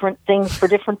different things for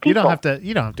different people. You don't have to.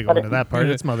 You don't have to go But into that part.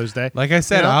 It's Mother's Day. Like I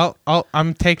said, You know?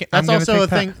 I'm taking. That's I'm also gonna a take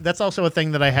that. thing. That's also a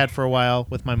thing that I had for a while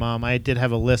with my mom. I did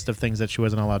have a list of things that she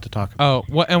wasn't allowed to talk about.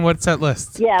 Oh, what's that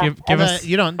list? Yeah, give and us.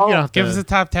 You don't. You don't have Give to, us a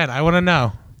top 10. I want to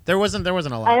know. There wasn't a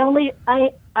lot. I only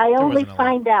wasn't a lot.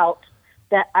 find out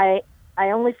that I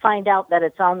only find out that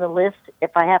it's on the list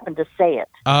if I happen to say it.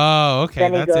 Oh, okay,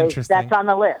 Then he that's goes, interesting. "That's on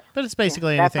the list." But it's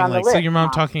basically That's anything on the like. list. So your mom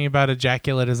talking about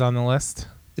ejaculate is on the list?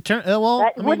 Well,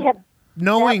 That I would mean, have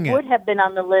knowing that would it. have been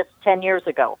on the list 10 years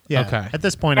ago. Yeah. Okay. At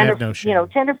this point, I 10 have or, no shame.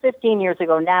 10 or 15 years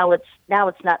ago. Now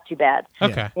it's not too bad. Yeah.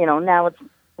 Okay. Now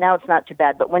it's not too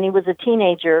bad. But when he was a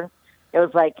teenager, it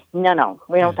was like, no,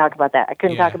 we don't talk about that. I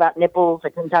couldn't Yeah. talk about nipples. I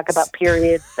couldn't talk about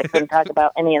periods. I couldn't talk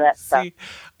about any of that stuff. See,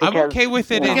 I'm Because, okay with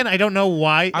it. you know. Again, I don't know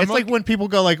why. I'm It's like okay- when people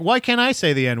go like, "Why can't I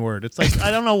say the N word?" It's like I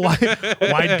don't know why.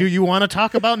 Why do you want to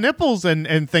talk about nipples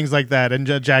and things like that and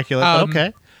ejaculate? But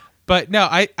okay. But no,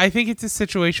 I think it's a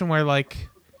situation where like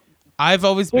I've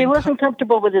always He been wasn't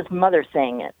comfortable with his mother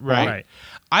saying it. right.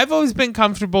 I've always been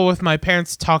comfortable with my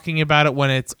parents talking about it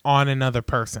when it's on another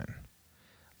person,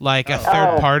 like a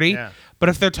third party. Yeah. But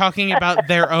if they're talking about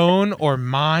their own or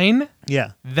mine,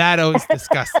 Yeah. that always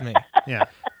disgusts me. Yeah.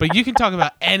 But you can talk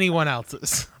about anyone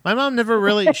else's. My mom never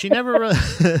really. She never really.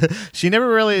 She never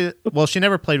really. Well, she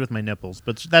never played with my nipples,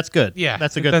 but that's good. Yeah,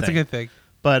 that's a good. That's thing. a good thing.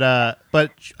 But I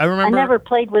I remember. never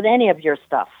played with any of your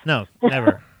stuff. No,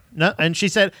 never. No, and she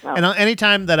said, No. and any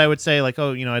time that I would say like,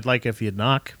 oh, I'd like if you'd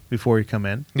knock before you come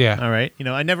in. Yeah. All right.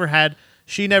 I never had.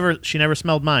 She never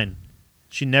smelled mine.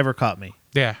 She never caught me.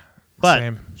 Yeah. But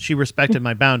Same. she respected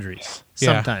my boundaries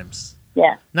Yeah. sometimes.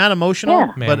 Yeah. Not emotional,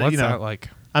 Yeah. Man, but what's that like?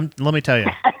 let me tell you.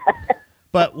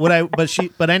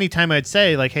 But anytime I'd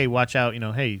say like, hey, watch out,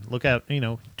 hey, look out,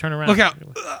 turn around. Look out.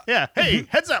 Yeah, hey,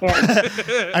 heads up.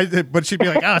 But she'd be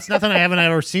like, oh, it's nothing I haven't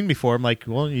ever seen before. I'm like,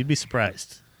 well, you'd be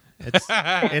surprised.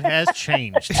 It has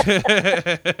changed.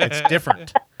 It's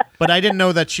different. But I didn't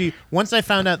know that once I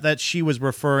found out that she was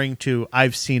referring to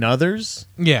I've seen others,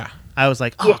 Yeah. I was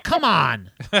like, oh, come on.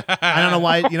 I don't know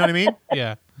why, you know what I mean?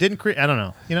 Yeah. I don't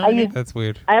know. You know what I mean? That's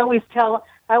weird. I always tell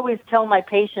my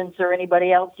patients or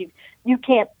anybody else, you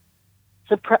can't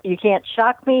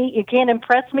shock me, you can't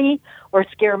impress me or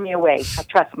scare me away.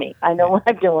 Trust me, I know what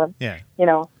I'm doing. Yeah. I've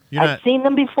not- seen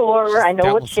them before. I know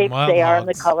dealt what with some shapes wild they are and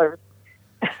the hogs. colors.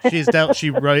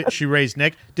 She raised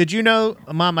Nick. Did you know,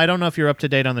 Mom, I don't know if you're up to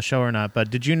date on the show or not, but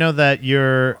did you know that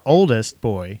your oldest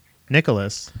boy,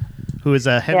 Nicholas, who is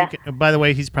a heavy, by the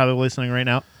way, he's probably listening right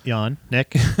now. Yawn,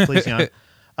 Nick, please yawn.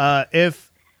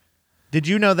 Did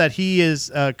you know that he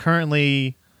is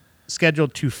currently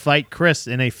scheduled to fight Chris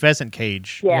in a pheasant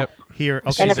cage? Yeah. Yep. Here,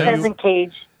 okay. And a so pheasant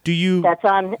cage do you? that's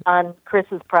on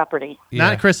Chris's property. Yeah.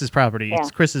 Not Chris's property. Yeah. It's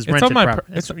Chris's It's on rented my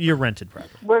property. It's your rented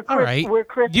property. Where Chris, All right. where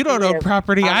Chris You don't own lives,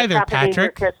 property on the either, property where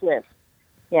Patrick. Chris lives.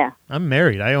 Yeah. I'm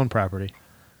married. I own property.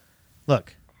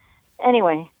 Look,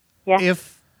 Anyway, yeah.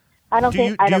 if I don't do think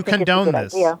you- I do don't you think condone it's a good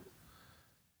this? idea.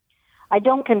 I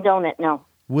don't condone it. No.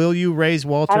 will you raise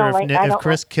Walter if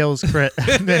Chris kills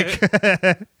Nick?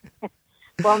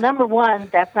 Well, number one,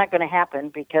 that's not going to happen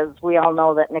because we all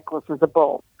know that Nicholas is a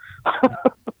bull.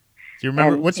 Do you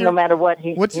remember And what's no your matter what,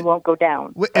 he won't go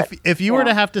down. if you were yeah.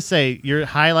 to have to say your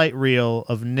highlight reel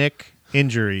of Nick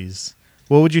injuries,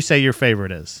 what would you say your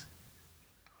favorite is?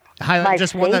 Highlight My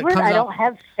just favorite? one that comes I off. don't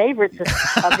have favorites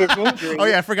of his injuries. Oh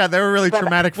yeah, I forgot they were really But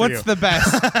traumatic for you. What's the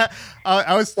best?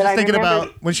 I was But just I thinking remember-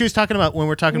 about when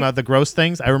we're talking about the gross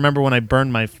things. I remember when I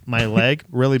burned my leg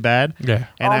really bad. Yeah.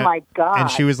 And Oh, my God. And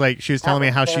she was telling me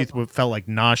was how she terrible. felt like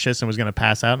nauseous and was going to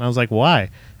pass out, and I was like, why?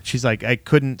 She's like, I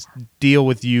couldn't deal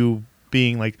with you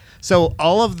being like. So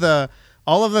all of the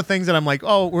things that I'm like,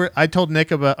 I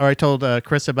told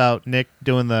Chris about Nick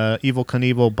doing the Evel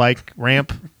Knievel bike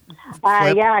ramp.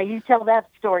 flip. Yeah, you tell that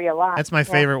story a lot. That's my Yeah.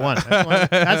 favorite one.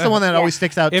 That's the one that always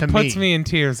sticks out It to puts me in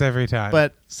tears every time.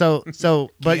 But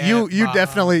but you Mom.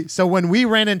 definitely. So when we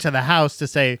ran into the house to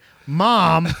say,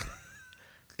 "Mom,"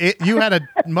 you had a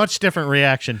much different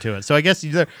reaction to it. So I guess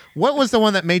what was the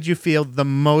one that made you feel the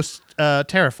most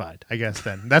terrified? I guess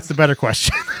then that's the better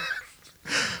question.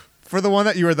 For the one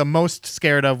that you were the most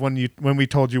scared of when we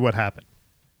told you what happened.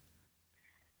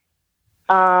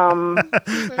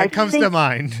 That comes to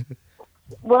mind.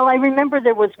 Well, I remember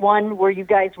there was one where you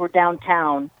guys were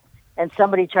downtown, and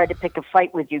somebody tried to pick a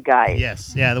fight with you guys.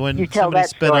 Yes, yeah, the one You tell somebody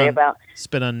that story about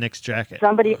spit on Nick's jacket.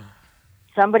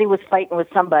 somebody was fighting with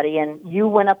somebody, and you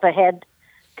went up ahead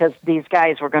because these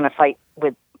guys were going to fight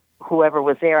with whoever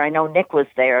was there. I know Nick was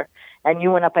there, and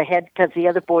you went up ahead because the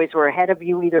other boys were ahead of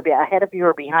you, either ahead of you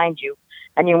or behind you,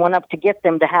 and you went up to get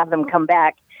them to have them come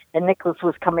back. And Nicholas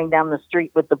was coming down the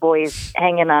street with the boys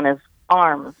hanging on his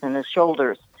arms and his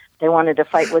shoulders. They wanted to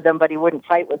fight with him, but he wouldn't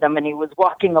fight with them, and he was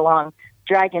walking along,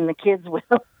 dragging the kids with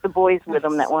him, the boys with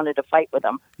him that wanted to fight with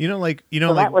him.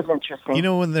 So that was interesting. You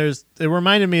know, when it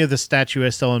reminded me of the statue I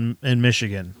saw in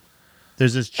Michigan.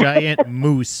 There's this giant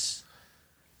moose,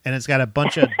 and it's got a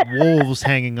bunch of wolves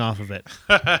hanging off of it.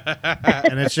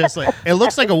 And it's just like, it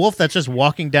looks like a wolf that's just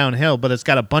walking downhill, but it's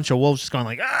got a bunch of wolves just going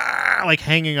like, ah, like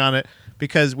hanging on it.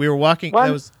 Because we were walking,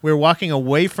 we were walking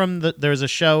away from there was a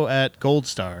show at Gold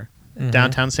Star,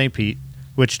 downtown St. Pete,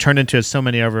 which turned into so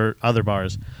many other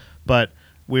bars. But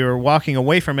we were walking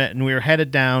away from it, and we were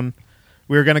headed down.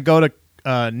 We were going to go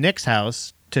to Nick's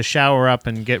house to shower up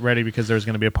and get ready because there was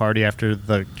going to be a party after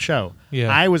the show. Yeah.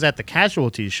 I was at the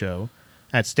Casualties show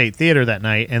at State Theater that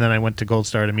night, and then I went to Gold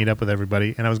Star to meet up with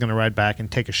everybody, and I was going to ride back and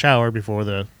take a shower before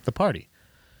the party.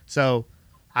 So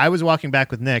I was walking back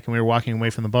with Nick, and we were walking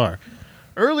away from the bar.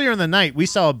 Earlier in the night, we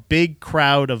saw a big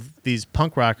crowd of these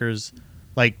punk rockers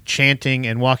like chanting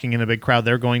and walking in a big crowd.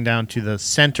 They're going down to the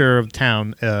center of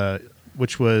town,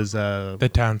 which was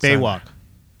the town Baywalk. center.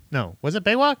 No, was it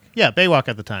Baywalk? Yeah, Baywalk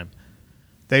at the time.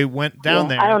 They went down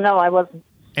there. I don't know. I wasn't.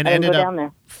 And I didn't ended go up down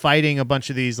there. fighting a bunch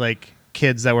of these like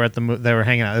kids that were that were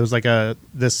hanging out. It was like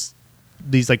these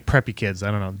like preppy kids.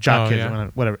 I don't know, jock kids,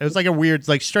 whatever. It was like a weird,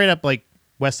 like straight up like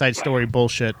West Side Story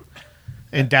bullshit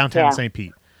in downtown St.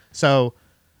 Pete. So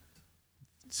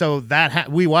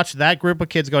that we watched that group of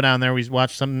kids go down there. We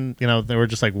watched some, they were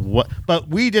just like, what? But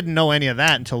we didn't know any of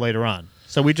that until later on.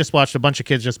 So we just watched a bunch of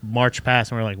kids just march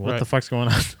past, and we're like, what the fuck's going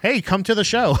on? Hey, come to the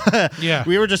show. Yeah.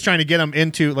 We were just trying to get them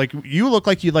into, like, you look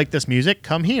like you like this music.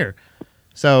 Come here.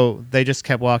 So they just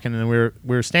kept walking, and we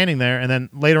were standing there. And then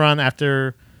later on,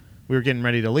 after we were getting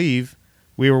ready to leave,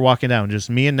 we were walking down, just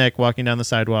me and Nick walking down the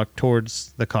sidewalk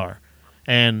towards the car.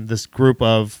 And this group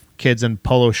of kids in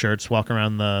polo shirts walk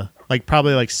around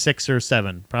probably like 6 or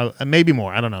 7, probably maybe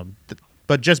more, I don't know,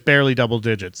 but just barely double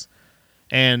digits.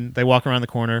 And they walk around the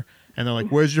corner, and they're like,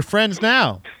 "Where's your friends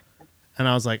now?" And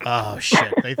I was like, "Oh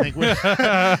shit, they think we're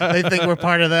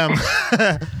part of them."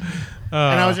 And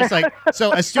I was just like,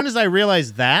 so as soon as I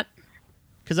realized that,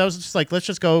 because I was just like, let's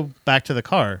just go back to the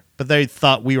car, but they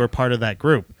thought we were part of that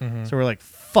group, so we're like,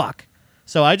 fuck.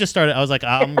 So I just started. I was like,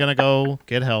 I'm gonna go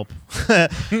get help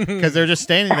because they're just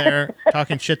standing there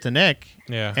talking shit to Nick.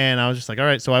 Yeah. And I was just like, all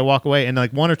right. So I walk away, and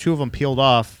like 1 or 2 of them peeled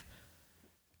off,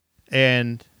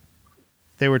 and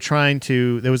they were trying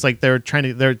to. It was like they're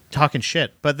talking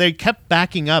shit, but they kept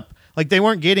backing up. Like they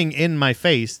weren't getting in my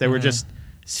face. They were just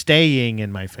staying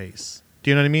in my face. Do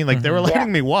you know what I mean? Like they were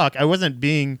letting me walk. I wasn't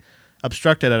being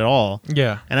obstructed at all.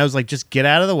 Yeah. And I was like, just get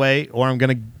out of the way, or I'm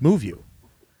gonna move you.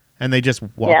 And they just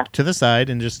walked to the side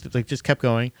and just kept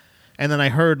going. And then I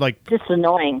heard like just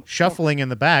annoying shuffling in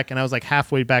the back, and I was like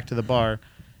halfway back to the bar,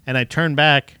 and I turned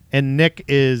back, and Nick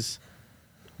is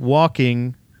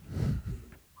walking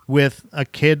with a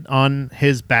kid on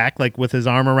his back, like with his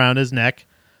arm around his neck,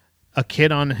 a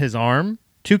kid on his arm,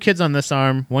 2 kids on this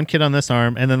arm, 1 kid on this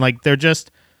arm, and then like they're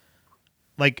just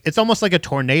like it's almost like a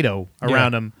tornado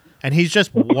around him. And he's just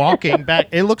walking back.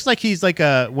 It looks like he's like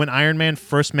when Iron Man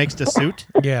first makes the suit.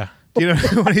 Yeah. Do you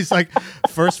know when he's like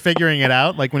first figuring it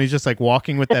out? Like when he's just like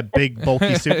walking with that big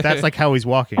bulky suit. That's like how he's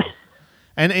walking.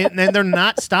 And they're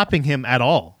not stopping him at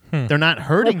all. They're not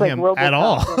hurting like him at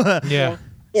all. Yeah.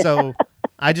 So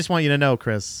I just want you to know,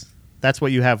 Chris, that's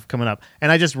what you have coming up.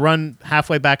 And I just run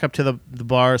halfway back up to the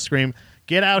bar, scream,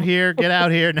 "Get out here, get out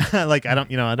here." Like I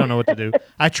don't know what to do.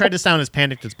 I tried to sound as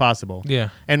panicked as possible. Yeah.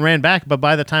 And ran back, but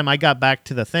by the time I got back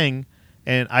to the thing,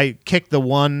 and I kicked the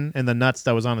one in the nuts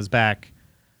that was on his back,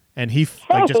 and he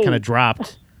like just kind of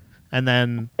dropped. And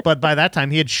then, but by that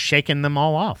time he had shaken them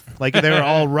all off. Like they were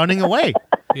all running away.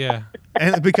 Yeah.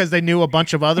 And because they knew a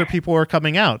bunch of other people were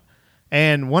coming out.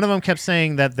 And one of them kept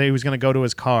saying that he was going to go to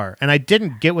his car. And I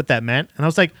didn't get what that meant. And I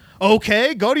was like,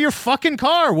 okay, go to your fucking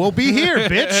car. We'll be here,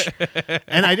 bitch.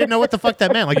 And I didn't know what the fuck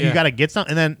that meant. Like, you got to get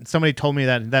something. And then somebody told me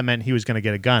that meant he was going to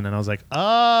get a gun. And I was like,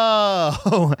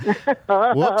 oh.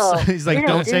 Whoops. He's like,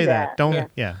 don't say that.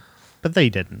 Don't. Yeah. But they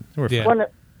didn't. They were fine.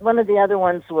 One of the other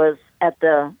ones was at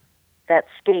that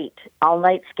skate,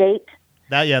 all-night skate.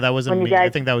 That wasn't me. I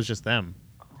think that was just them.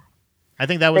 I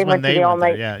think that was They when went to they the went there.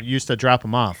 all-night- Yeah, used to drop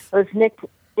them off. It was Nick.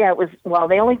 Yeah, it was. Well,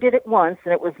 they only did it once,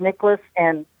 and it was Nicholas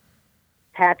and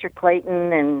Patrick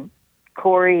Clayton and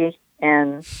Corey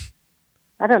and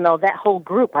I don't know that whole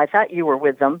group. I thought you were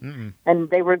with them, and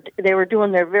they were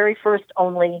doing their very first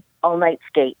only all-night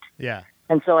skate. Yeah.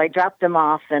 And so I dropped them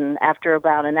off, and after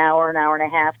about an hour and a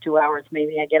half, 2 hours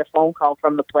maybe, I get a phone call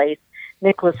from the place.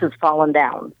 Nicholas has fallen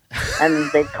down, and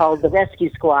they called the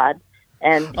rescue squad.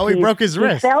 And he broke his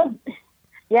wrist.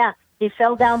 He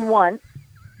fell down once,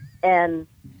 and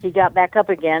he got back up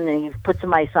again, and he put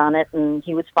some ice on it, and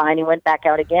he was fine. He went back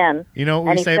out again. You know what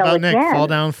and we he say fell about Nick? again. Fall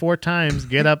down 4 times,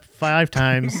 get up 5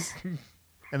 times,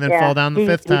 and then Yeah, fall down the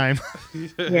 5th time.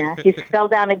 Yeah, he fell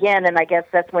down again, and I guess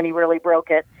that's when he really broke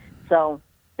it. So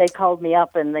they called me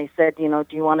up, and they said, do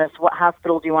you want us? What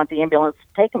hospital do you want the ambulance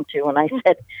to take him to? And I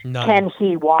said, None. Can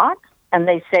he walk? And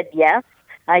they said yes.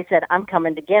 I said, I'm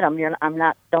coming to get him. I'm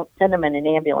not. Don't send him in an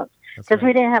ambulance because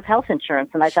we didn't have health insurance,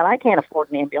 and I said I can't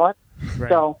afford an ambulance. Right.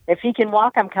 So if he can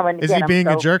walk, I'm coming to Is get he him. being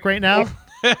So a jerk right now?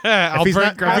 I'll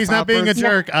If he's not being a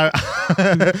jerk, I'm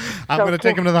so going to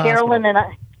take him to the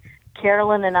hospital.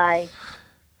 Carolyn and I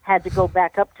had to go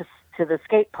back up to the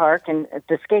skate park and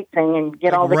the skate thing and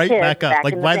get all the right kids back up.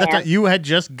 Like in by the van. time you had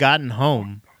just gotten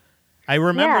home. I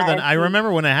remember Yeah, that. and I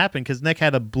remember when it happened because Nick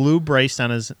had a blue brace on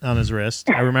his wrist.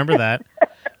 I remember that.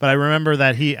 But I remember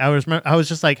that I was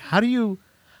just like, how do you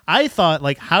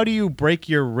break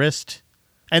your wrist?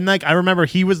 And like I remember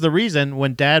he was the reason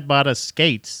when Dad bought us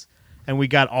skates and we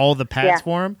got all the pads Yeah.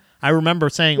 for him. I remember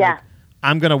saying Yeah. like,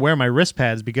 I'm going to wear my wrist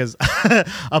pads because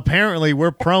apparently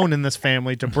we're prone in this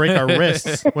family to break our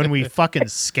wrists when we fucking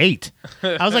skate.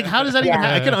 I was like, how does that even Yeah.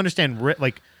 happen? I could understand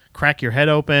like crack your head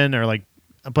open or like,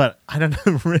 but I don't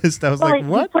know, wrist. I was like, He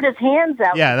what? put his hands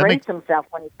out Yeah, to that brace makes- himself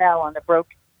when he fell and it broke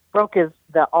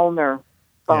the ulnar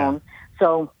bone.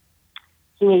 So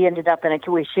he ended up in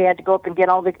she had to go up and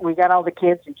we got all the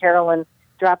kids, and Carolyn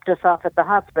dropped us off at the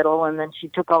hospital, and then she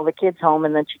took all the kids home,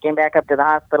 and then she came back up to the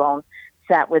hospital and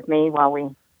sat with me while we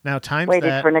Now times waited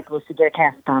that for Nicholas to get a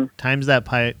cast on. times that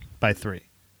by 3.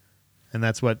 And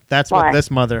that's what Why?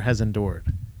 this mother has endured.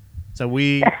 So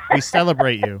we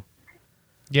celebrate you.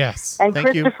 Yes. And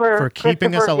Thank you for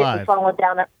keeping us alive.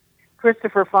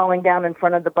 Christopher falling down in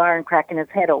front of the bar and cracking his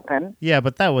head open. Yeah,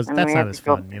 but that's And not we had as to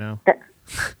go- fun, you know.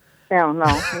 No,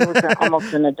 he was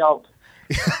almost an adult.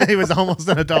 He was almost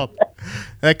an adult.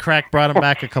 That crack brought him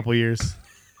back a couple years.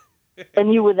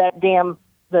 And you with that damn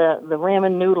the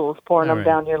ramen noodles pouring All them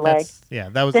right. down your leg.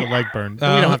 That was the leg burn. We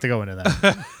don't have to go into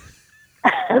that.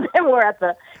 And then we're at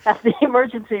the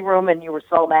emergency room, and you were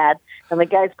so mad. And the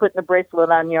guy's putting a bracelet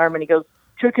on your arm, and he goes,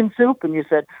 "Chicken soup," and you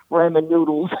said ramen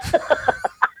noodles.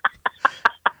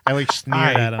 I like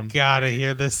sneered at I him. gotta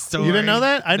hear this story. You didn't know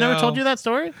that? I never No. told you that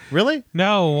story? Really?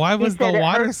 No. Why was said the it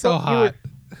water hurt so you hot?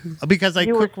 Because I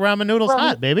You cook ramen noodles well,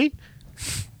 hot, baby.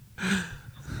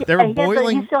 They were And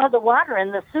boiling. he still had the water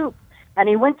in the soup, and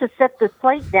he went to set the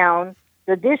plate down,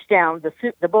 the dish down,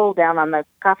 the bowl down on the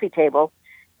coffee table,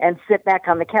 and sit back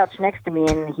on the couch next to me,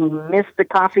 and he missed the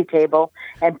coffee table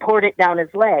and poured it down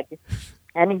his leg.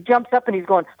 And he jumps up and he's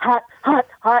going, "Hot, hot,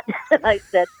 hot." And I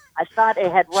said, I thought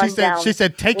it had run down. She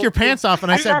said, take your pants off.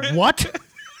 And I said, what?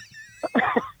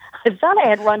 I thought I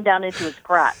had run down into his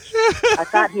crotch. I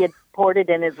thought he had poured it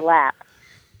in his lap.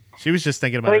 She was just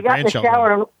thinking So about we her got in the grandchildren.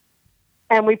 shower,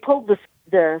 and we pulled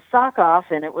the sock off,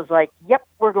 and it was like, "Yep,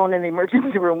 we're going in the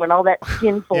emergency room." When all that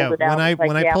skin Yeah, folded out, when I it was like,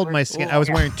 when I yeah, pulled we're- my skin, I was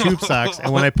wearing tube socks,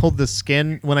 and when I pulled the sock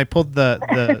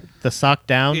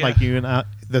down, Yeah. like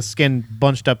the skin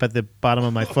bunched up at the bottom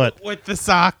of my foot. With the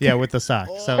sock. Yeah, with the sock.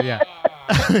 So yeah,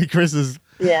 Chris is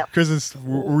Yeah.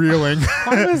 reeling.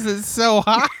 Why was it so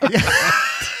hot?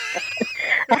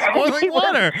 It's boiling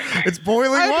water. It's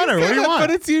boiling I water. What do you understand that, want?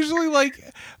 But it's usually like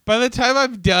by the time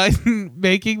I'm done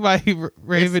making my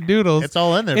ramen noodles, It's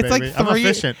all in there, it's baby. like I'm three.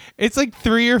 efficient. It's like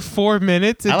 3 or 4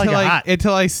 minutes I like until it hot.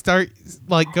 until I start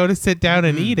like go to sit down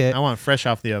and eat it. I want it fresh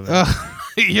off the oven.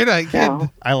 You're not kidding.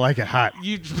 No. I like it hot.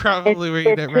 You probably were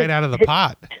eating it right out of the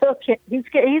pot. He's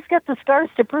got the scars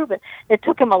to prove it. It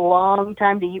took him a long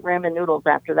time to eat ramen noodles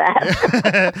after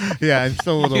that. Yeah, I'm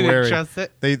still a little You didn't wary. trust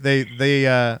it?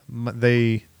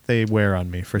 They wear on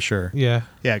me for sure. Yeah.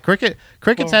 Yeah,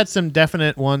 cricket's had some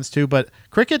definite ones too, but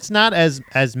cricket's not as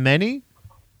many.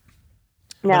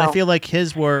 No, But I feel like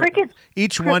his were Crickets-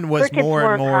 each one was crickets more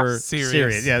and weren't more hot.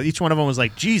 Serious. Yeah, each one of them was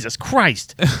like Jesus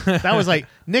Christ. That was like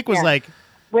Nick was Yeah. like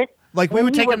when, we when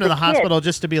would he take him was to the a kid, hospital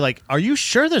just to be like, are you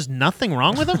sure there's nothing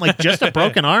wrong with him? Like just a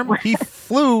broken arm? He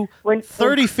flew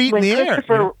 30 feet in the air.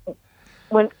 Christopher,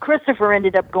 when Christopher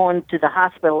ended up going to the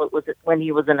hospital, it was when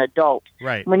he was an adult.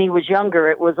 Right. When he was younger,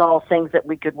 it was all things that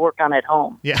we could work on at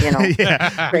home. Yeah. You know,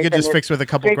 yeah. We could just fix with a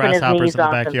couple scraping his grasshoppers knees in the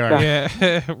off and backyard. stuff.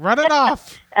 Yeah, run it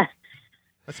off.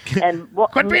 And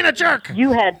Quit being a jerk.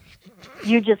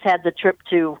 You just had the trip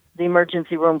to the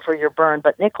emergency room for your burn,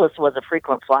 but Nicholas was a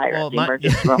frequent flyer at the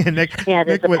emergency room. He had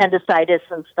his appendicitis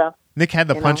and stuff. Nick had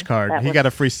the punch card. He got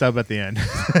a free sub at the end.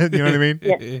 You know what I mean?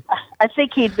 Yeah. I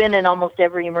think he'd been in almost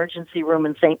every emergency room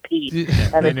in St. Pete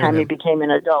by the time he became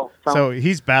an adult. So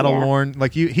he's battle worn.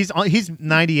 Like he's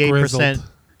 98%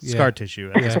 scar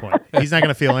tissue at this point. He's not going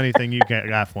to feel anything you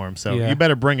got for him. So you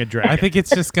better bring a dragon. I think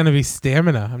it's just going to be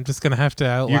stamina. I'm just going to have to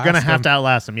outlast You're going to have him. to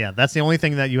outlast him. Yeah, that's the only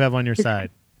thing that you have on your side.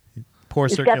 Poor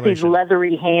he's circulation. got these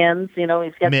leathery hands. You know,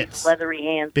 he's got mitts. these leathery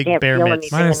hands. Big Can't bear feel mitts.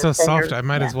 anything Mine in is so his soft. fingers. I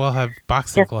might as well have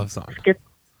boxing gloves on.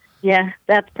 Yeah,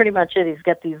 that's pretty much it. He's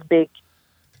got these big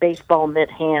baseball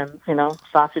mitt hands. You know,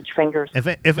 sausage fingers.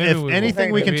 If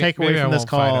anything we can take away from this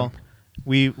call,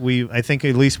 I think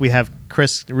at least we have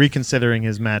Chris reconsidering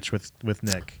his match with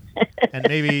Nick, and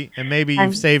maybe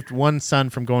you've saved one son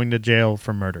from going to jail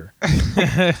for murder.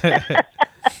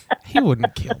 He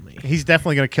wouldn't kill me. He's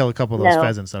definitely going to kill a couple of those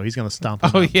pheasants, though. He's going to stomp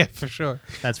them. Oh out. yeah, for sure.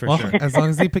 That's for well, sure. As long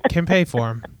as he can pay for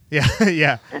him. Yeah,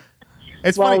 yeah.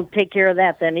 It's funny. Take care of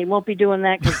that then. He won't be doing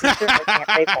that because he certainly can't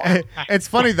pay for it. It's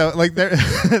funny though. Like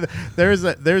there's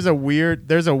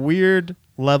a weird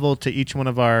level to each one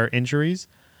of our injuries.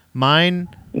 Mine,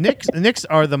 Nick's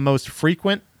are the most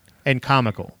frequent and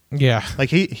comical. Yeah. Like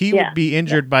he would be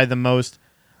injured by the most.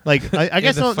 Like I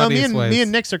guess me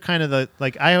and Nick's are kind of the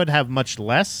like I would have much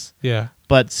less. Yeah.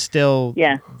 But still,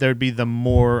 there'd be the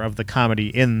more of the comedy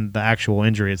in the actual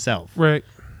injury itself. Right.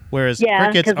 Whereas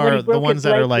crickets are the ones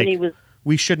that are like,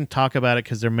 we shouldn't talk about it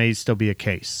because there may still be a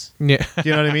case. Yeah. Do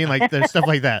you know what I mean? Like there's stuff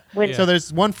like that. So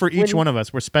there's one for each one of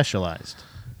us. We're specialized.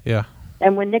 Yeah.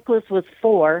 And when Nicholas was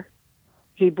 4,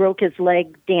 he broke his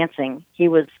leg dancing. We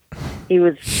were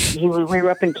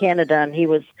up in Canada and he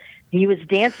was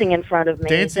dancing in front of me.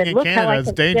 Dancing in Canada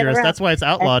is dangerous. That's why it's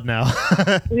outlawed now.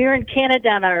 We were in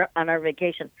Canada on our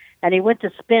vacation, and he went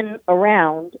to spin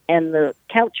around, and the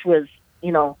couch was,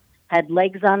 had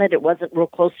legs on it. It wasn't real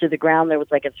close to the ground. There was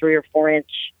like a 3 or 4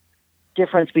 inch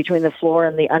difference between the floor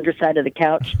and the underside of the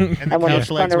couch. And the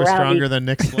couch legs were stronger than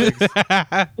Nick's legs.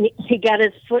 He got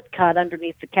his foot caught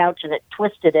underneath the couch, and it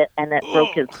twisted it, and it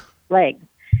broke his leg.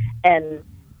 And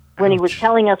when he was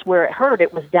telling us where it hurt,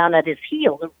 it was down at his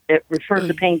heel. It referred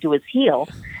the pain to his heel.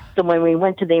 So when we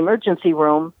went to the emergency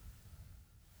room,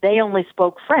 they only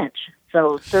spoke French.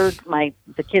 So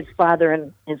the kid's father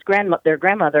and their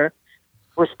grandmother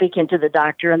were speaking to the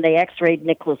doctor, and they x-rayed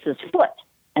Nicholas's foot,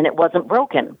 and it wasn't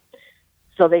broken.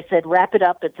 So they said, wrap it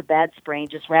up. It's a bad sprain.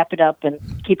 Just wrap it up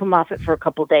and keep him off it for a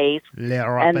couple days,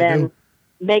 and then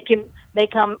make him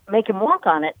walk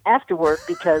on it afterward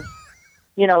because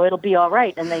it'll be all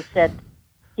right. And they said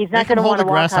he's not going to want to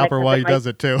walk on it. Grasshopper while he does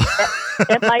it too.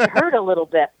 It might hurt a little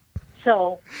bit.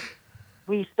 So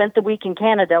we spent the week in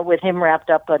Canada with him wrapped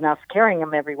up and us carrying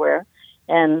him everywhere,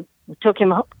 and we took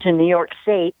him up to New York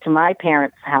State to my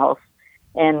parents' house,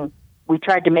 and we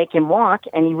tried to make him walk,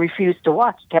 and he refused to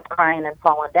walk. He kept crying and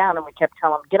falling down, and we kept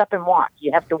telling him, get up and walk.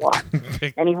 You have to walk.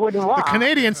 And he wouldn't walk. The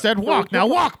Canadian said, walk. Now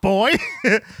walk, boy.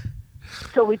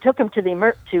 So we took him to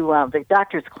the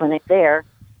doctor's clinic there,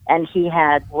 and he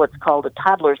had what's called a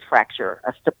toddler's fracture,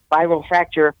 a spiral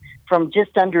fracture from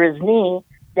just under his knee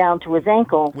down to his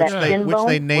ankle. Which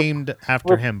they named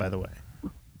after him, by the way.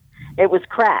 It was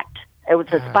cracked. It was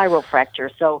a spiral fracture.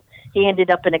 So he ended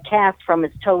up in a cast from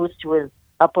his toes to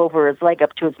up over his leg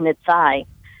up to his mid-thigh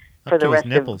for the rest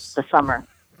of the summer.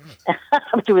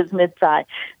 Up to his mid-thigh.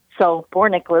 So poor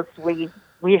Nicholas, we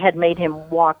had made him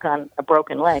walk on a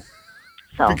broken leg.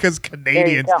 So, because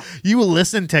Canadians, you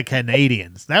listen to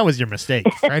Canadians. That was your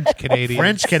mistake. French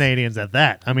Canadians at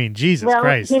that. I mean, Jesus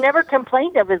Christ. He never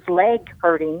complained of his leg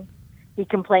hurting. He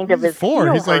complained of his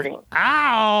heel He's hurting. Like,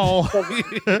 ow!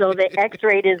 So they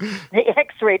x-rayed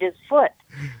his foot,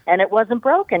 and it wasn't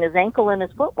broken. His ankle and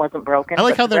his foot wasn't broken. I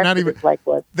like how they're not even. Leg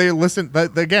was. They listened.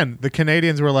 Again, the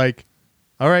Canadians were like,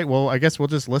 all right, well, I guess we'll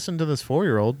just listen to this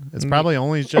 4-year-old. It's probably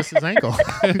only just his ankle.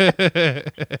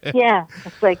 Yeah.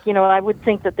 It's like, I would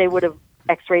think that they would have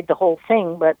x-rayed the whole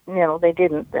thing, but, they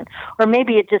didn't. Or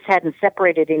maybe it just hadn't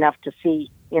separated enough to see,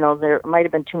 there might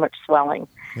have been too much swelling,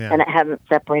 and it hadn't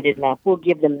separated enough. We'll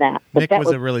give them that. But Nick that was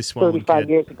a really swollen 35 kid.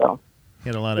 years ago. He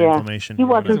had a lot of inflammation. He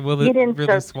wasn't. He didn't really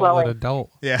start swollen swelling. adult.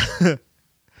 Yeah.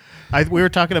 We were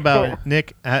talking about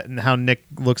Nick and how Nick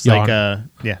looks like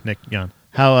Nick Jan.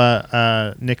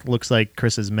 How Nick looks like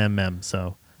Chris's mem.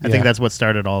 So I think that's what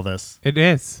started all this. It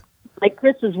is. Like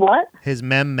Chris's what? His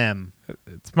mem.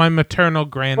 It's my maternal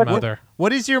grandmother.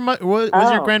 What is your what was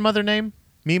your Oh. grandmother name?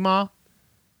 Mima?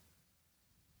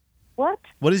 What?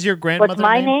 What is your grandmother What's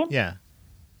my name? Yeah.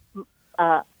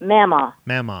 Mama.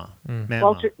 Mama.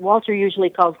 Mama. Walter usually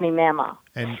calls me Mama.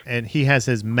 And he has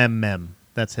his mem.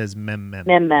 That's his mem.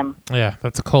 Mem. Yeah,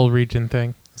 that's a coal region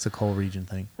thing. It's a coal region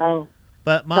thing. Oh.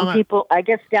 But Some Mama, people, I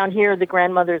guess down here, the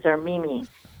grandmothers are Mimi.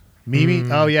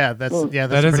 Mimi. Oh yeah, that's Mm.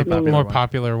 that's That a is a pretty popular more one.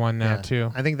 popular one now, Yeah.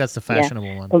 too. I think that's the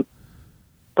fashionable one.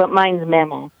 But mine's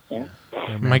Mama. Yeah. Your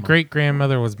My Mama.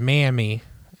 great-grandmother was Mammy,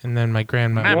 and then my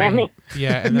grandmother... Mammy.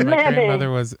 Yeah, and then my Mammy. grandmother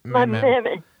was My Mem.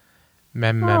 Mammy.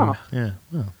 Mem. Oh. Yeah.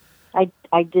 Well,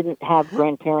 I didn't have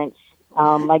grandparents.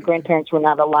 My grandparents were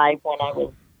not alive when I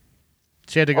was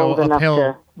she had to go old enough uphill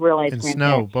to realize in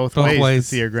snow grandparents. both Both ways to ways.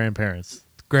 see your grandparents.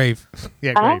 Grave.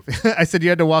 Yeah, Huh? great. I said you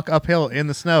had to walk uphill in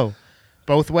the snow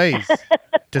both ways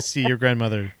to see your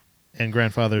grandmother and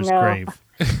grandfather's No. grave.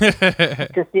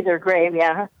 To see their grave,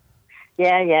 yeah.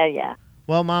 Yeah.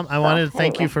 Well, Mom, I wanted to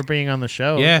thank anyway. you for being on the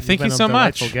show. Yeah, You've thank been you a so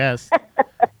much. delightful guest.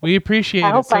 We appreciate I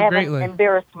it hope so I haven't greatly.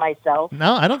 embarrassed myself.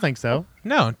 No, I don't think so.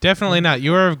 No, definitely not.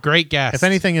 You are a great guest. If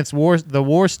anything, it's the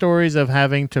war stories of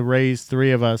having to raise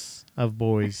three of us of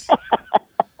boys.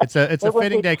 It's a It was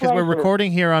fitting a day because we're pleasure.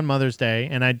 recording here on Mother's Day,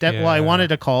 and I Yeah. wanted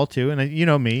to call too, and you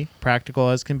know me, practical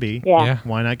as can be. Yeah. Yeah.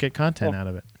 Why not get content out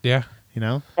of it? Yeah. You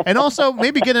know, and also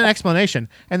maybe get an explanation.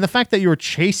 And the fact that you were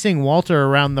chasing Walter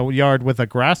around the yard with a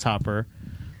grasshopper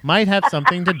might have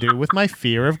something to do with my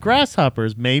fear of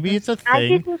grasshoppers. Maybe it's a I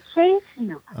thing. didn't chase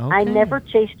you. I Okay. Hmm. never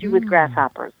chased you with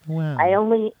grasshoppers. Wow. I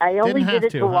only Didn't have did it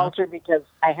to, to huh? Walter because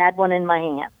I had one in my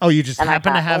hand. Oh, you just And I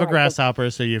happened to thought, have oh, a I grasshopper,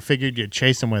 so you figured you'd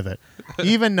chase him with it,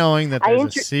 even knowing that I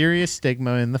there's a serious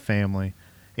stigma in the family,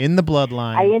 in the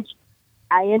bloodline.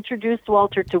 I introduced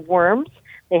Walter to worms.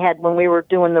 They had when we were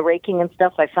doing the raking and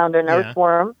stuff. I found an Yeah.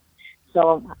 earthworm,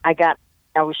 so I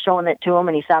was showing it to him,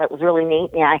 and he thought it was really neat.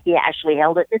 Yeah, he actually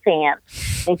held it in his hand.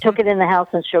 And he took it in the house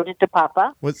and showed it to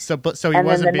Papa. So he And then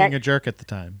wasn't the being a next- jerk at the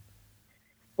time.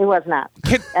 He was not.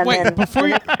 And Wait, then before the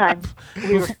you... next time,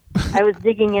 I was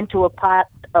digging into a pot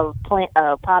of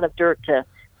dirt to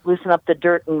loosen up the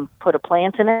dirt and put a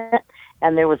plant in it,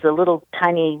 and there was a little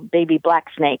tiny baby black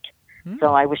snake.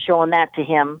 So I was showing that to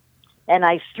him, and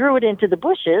I threw it into the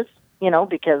bushes,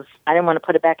 because I didn't want to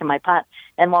put it back in my pot.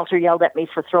 And Walter yelled at me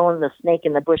for throwing the snake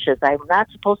in the bushes. I'm not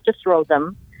supposed to throw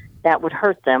them; that would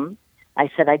hurt them.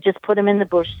 I said I just put him in the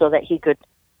bush so that he could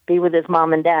be with his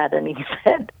mom and dad, and he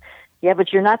said, "Yeah,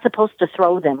 but you're not supposed to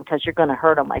throw them because you're going to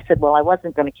hurt them." I said, "Well, I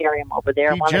wasn't going to carry him over there."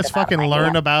 I He wanted just him out of fucking my learned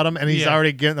hand. about him, and he's Yeah.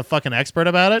 already getting the fucking expert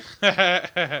about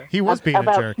it. He was being a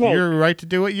About jerk. snakes. You're right to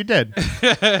do what you did.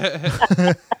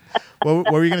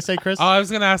 What were you going to say, Chris? Oh, I was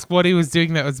going to ask what he was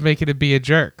doing that was making him be a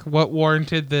jerk. What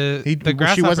warranted the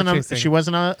grasshopper chasing? She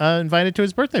wasn't invited to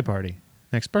his birthday party.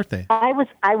 Next birthday. I was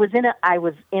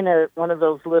in a one of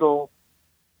those little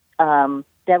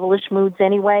devilish moods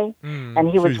anyway, and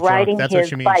he She was drunk. riding That's his what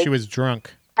she means. bike. She was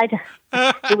drunk.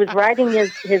 He was riding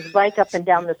his bike up and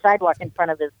down the sidewalk in front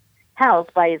of his house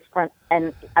by his front,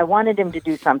 and I wanted him to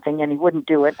do something, and he wouldn't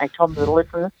do it. I told him to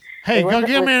listen. Hey, He go wasn't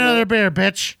give me listening. another beer,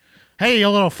 bitch. Hey, you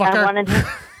little I fucker. wanted him.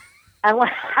 I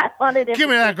wanted him Give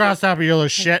me to that take grasshopper, you little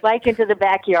his shit. bike into the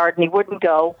backyard, and he wouldn't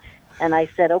go. And I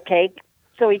said, "Okay."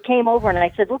 So he came over, and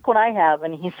I said, "Look what I have."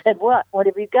 And he said, "What? What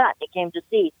have you got?" And he came to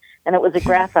see, and it was a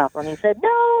grasshopper. And he said, "No,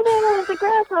 it's a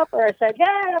grasshopper." I said, "Yeah,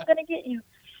 I'm going to get you."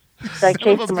 So I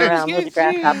chased him around with the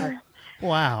grasshopper.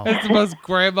 Wow. That's the most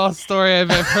grandma story I've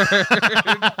ever heard.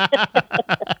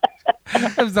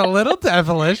 It was a little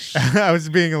devilish. I was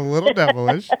being a little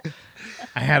devilish.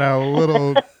 I had a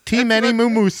little too many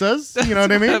mimosas. You know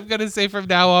what I mean? I'm going to say from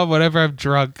now on, whenever I'm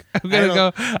drunk, I'm going to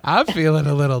go, I'm feeling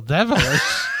a little devilish.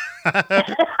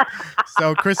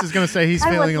 So Chris is going to say he's I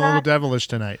was feeling a little not- devilish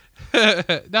tonight.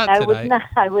 Not I was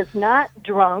tonight. not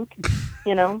drunk.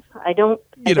 I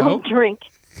don't drink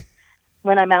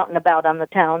when I'm out and about on the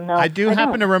town. No, I do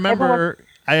happen to remember. Everyone-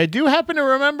 I do happen to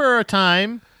remember a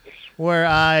time where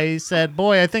I said,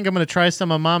 "Boy, I think I'm going to try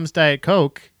some of Mom's Diet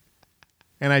Coke,"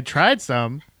 and I tried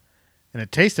some, and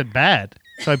it tasted bad,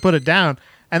 so I put it down.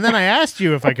 And then I asked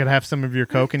you if I could have some of your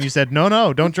Coke, and you said,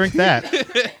 "No, don't drink that."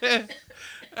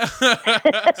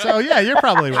 So yeah, you're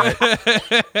probably right.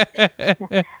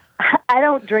 I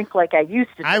don't drink like I used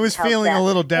to. I was How's feeling that? a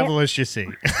little devilish, you see.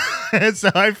 So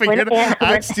I figured When-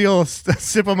 I'd steal a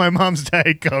sip of my Mom's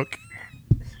Diet Coke.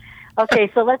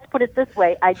 Okay, so let's put it this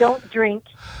way: I don't drink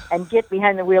and get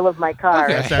behind the wheel of my car,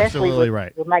 Okay. That's especially absolutely with,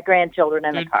 right. with my grandchildren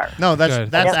in the Good. car. No, that's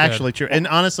Good. that's That's actually true. And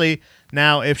honestly,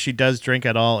 now if she does drink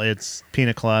at all, it's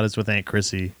pina coladas with Aunt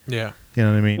Chrissy. Yeah. You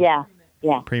know what I mean? Yeah,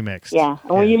 Yeah. Pre-mixed. Yeah,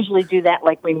 and we usually do that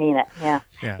like we mean it. Yeah.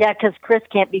 Yeah. Yeah, because Chris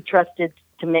can't be trusted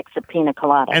to mix a pina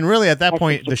colada. And really, at that That's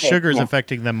point, what the you say, sugar is yeah.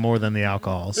 affecting them more than the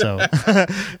alcohol. So, Yeah.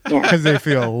 because they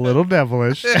feel a little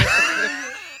devilish.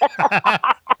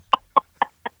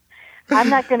 I'm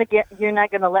not going to get. You're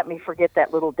not going to let me forget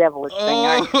that little devilish thing,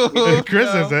 are you?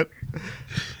 Chris is it.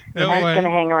 No That's way. going to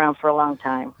hang around for a long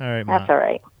time. All right, Ma. That's all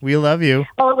right. We love you.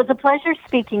 Well, it was a pleasure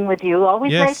speaking with you.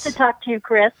 Always Yes. nice to talk to you,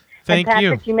 Chris. Thank and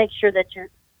Patrick, you. you make sure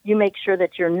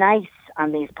that you're nice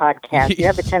on these podcasts. You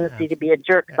have a tendency to be a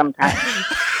jerk sometimes.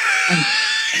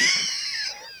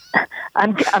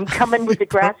 I'm coming with the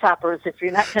grasshoppers if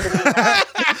you're not going to be nice.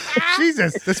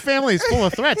 Jesus, this family is full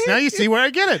of threats. Now you see where I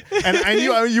get it, and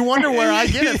you wonder where I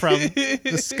get it from.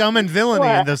 The scum and villainy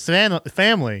in this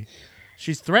family.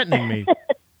 She's threatening me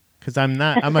because I'm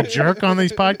a jerk on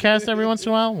these podcasts every once in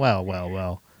a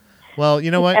while. Well,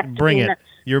 you know what? Bring it.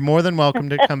 You're more than welcome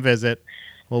to come visit.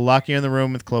 We'll lock you in the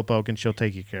room with Clopoke, and she'll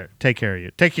take care of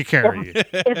you.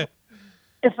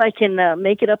 If I can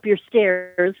make it up your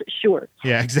stairs, sure.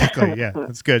 Yeah, exactly. Yeah,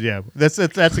 that's good. Yeah, that's a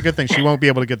good thing. She won't be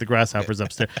able to get the grasshoppers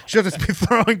upstairs. She'll just be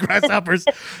throwing grasshoppers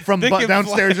from They can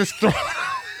downstairs. Just throw.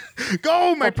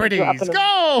 Go, my pretties,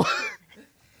 go!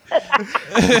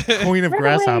 Queen of Run away,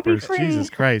 grasshoppers. be free. Jesus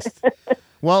Christ.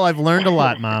 Well, I've learned a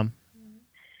lot, Mom.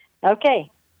 Okay.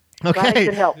 Glad I Okay.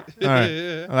 could help. All right.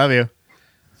 I love you.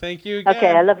 Thank you again. Okay,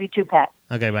 I love you too, Pat.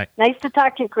 Okay, bye. Nice to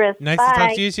talk to you, Chris. Nice Bye. to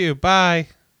talk to you too. Bye.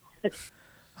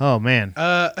 Oh man.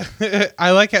 I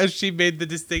like how she made the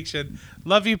distinction.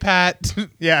 Love you, Pat.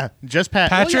 Yeah, just Pat.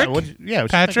 Patrick? Well, yeah,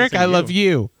 she's Patrick, not I gonna say love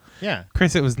you. Yeah,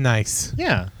 Chris, it was nice.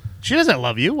 yeah. She doesn't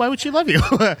love you. Why would she love you?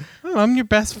 Oh, I'm your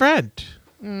best friend.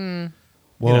 Whoa.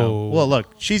 You know, well,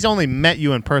 look, she's only met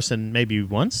you in person maybe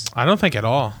once. I don't think at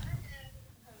all.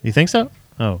 You think so?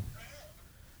 Oh.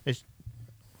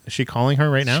 Is she calling her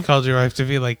right now? She called your wife to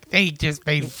be like, they just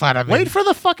made fun of me. Wait for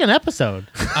the fucking episode.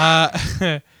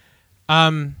 I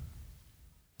don't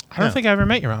Yeah. think I ever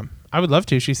met your mom. I would love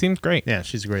to. She seems great. Yeah,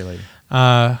 she's a great lady.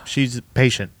 Uh, She's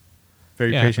patient.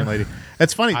 Very Yeah. patient lady.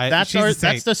 That's funny. She's a That's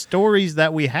saint. the stories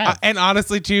that we have. and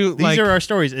honestly, too, These like, are our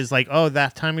stories. Is like, oh,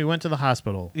 that time we went to the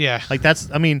hospital. Yeah. Like that's.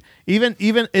 I mean, even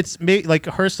it's like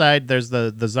her side. There's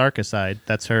the Zarka side.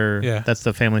 That's her. Yeah. That's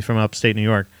the family from upstate New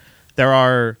York. There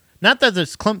are not that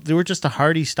there's clump. They were just a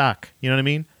hardy stock. You know what I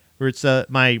mean? Where it's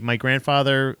my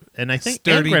grandfather and I think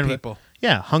sturdy and people.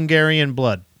 Yeah, Hungarian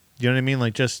blood. You know what I mean?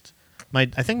 Like just I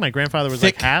think my grandfather was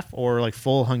Thick. like half or like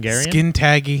full Hungarian. Skin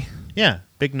taggy. Yeah,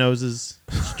 big noses,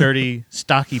 sturdy,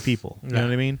 stocky people. You know Yeah.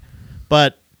 what I mean?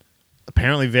 But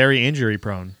apparently very injury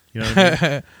prone. You know what I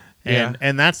mean? Yeah.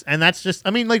 And that's just.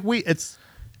 I mean, like it's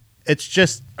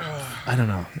just. I don't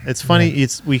know. It's funny.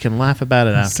 It's we can laugh about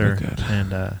it That's so after. good.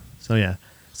 And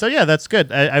so yeah, that's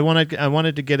good. I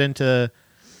wanted to get into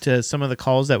some of the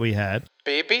calls that we had.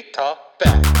 Baby, talk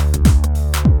back.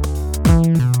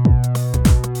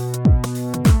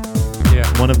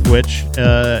 Yeah. One of which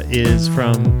is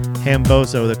from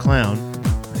Hambozo the Clown.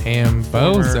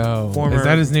 Hambozo. Former- Is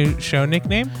that his new show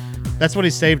nickname? That's what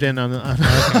he saved in on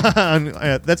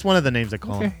that's one of the names I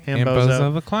call him. Okay.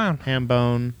 Hambozo the Clown.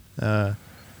 Hambone,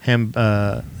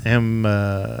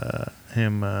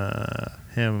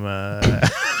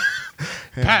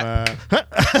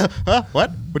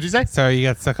 what? What'd you say? Sorry, you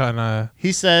got stuck on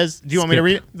He says, "Do you want me to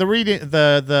read it?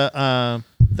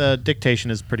 The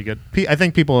dictation is pretty good. I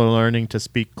think people are learning to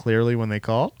speak clearly when they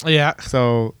call, yeah.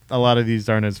 so a lot of these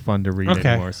aren't as fun to read Okay.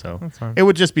 anymore. So That's fine. it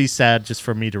would just be sad just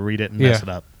for me to read it and mess Yeah. it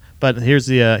up. But here's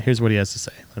what he has to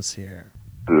say. Let's see here.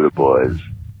 Buddha boys,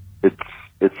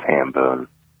 it's Hambone.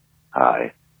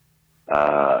 Hi.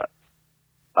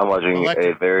 I'm watching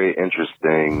Alexa. a very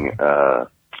interesting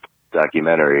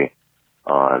documentary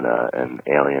on an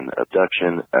alien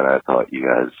abduction, and I thought you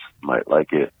guys might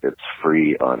like it. It's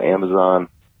free on Amazon.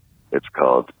 It's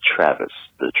called Travis,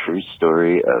 the true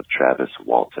story of Travis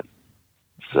Walton.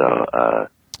 So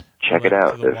check it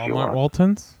out The if you Walmart want.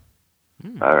 Waltons.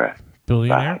 All right.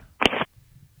 Billionaire.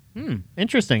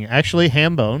 Interesting. Actually,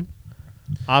 Hambone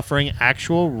offering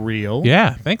actual real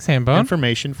Yeah. Thanks, Hambone.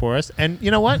 information for us. And you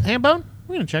know what, Hambone?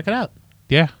 We're going to check it out.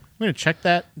 Yeah. We're going to check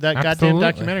that goddamn Absolutely.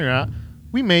 documentary out.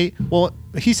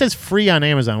 He says free on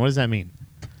Amazon. What does that mean?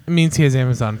 It means he has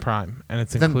Amazon Prime, and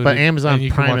it's included. But Amazon and you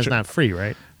can Prime watch is it- not free,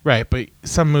 right? Right, but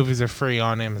some movies are free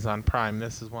on Amazon Prime.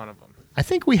 This is one of them. I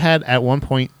think we had at one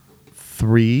point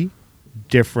 3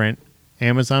 different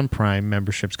Amazon Prime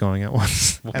memberships going at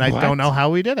once. And I What? don't know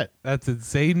how we did it. That's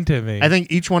insane to me. I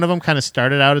think each one of them kind of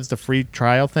started out as the free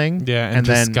trial thing. Yeah, and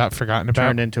just then got forgotten about.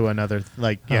 turned into another,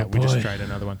 we just boy. tried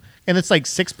another one. And it's like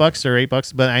 $6 or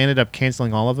 $8, but I ended up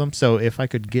canceling all of them. So if I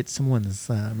could get someone's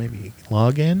maybe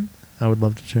login, I would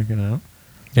love to check it out.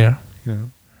 Yeah. You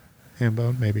know,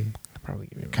 Hambone, maybe. Probably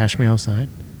give you Cash Me Outside.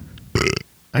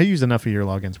 I use enough of your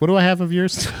logins. What do I have of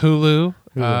yours? Hulu.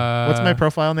 Hulu. What's my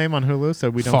profile name on Hulu so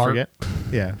we don't Fart. forget?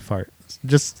 Yeah, fart.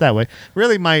 Just that way.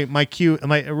 Really, my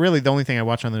really the only thing I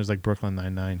watch on there is like Brooklyn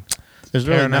Nine-Nine. There's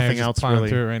really Kara and I are nothing just else plowing really.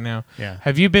 through it right now. Yeah.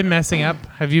 Have you been messing up?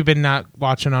 Have you been not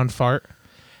watching on Fart?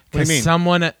 What do you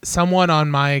mean? Someone on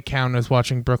my account is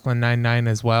watching Brooklyn Nine-Nine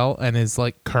as well and is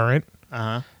like current.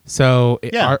 Uh-huh. So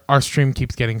Yeah. our stream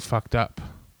keeps getting fucked up.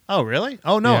 Oh, really?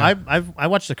 Oh no, Yeah. I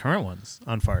watched the current ones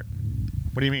on Fart.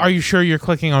 What do you mean? Are you sure you're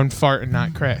clicking on Fart and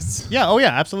not Chris? Yeah. Oh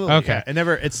yeah, absolutely. Okay.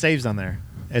 Yeah. It saves on there.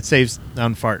 It saves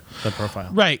on Fart the profile.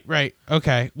 Right.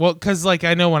 Okay. Well, because like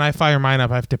I know when I fire mine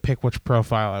up, I have to pick which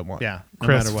profile I want. Yeah, no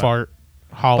Chris, matter what. Fart,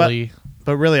 Holly.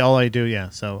 But really, all I do, yeah.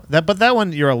 So that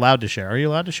one you're allowed to share. Are you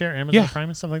allowed to share Amazon Yeah. Prime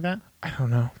and stuff like that? I don't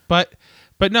know, but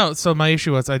no. So my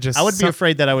issue was I would be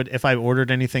afraid that if I ordered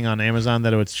anything on Amazon,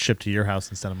 that it would ship to your house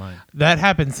instead of mine. that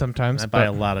happens sometimes. I buy but-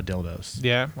 a lot of dildos.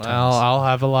 Yeah. Well, I'll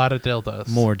have a lot of dildos.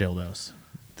 More dildos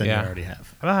than Yeah. you already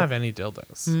have. I don't have any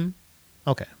dildos.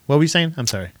 Okay. What were you saying? I'm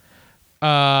sorry. No,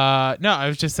 I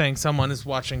was just saying someone is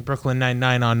watching Brooklyn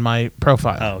Nine-Nine on my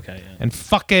profile. Oh, okay. Yeah. And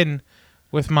fucking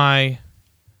with my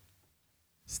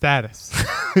status.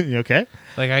 You okay?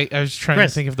 Like I was trying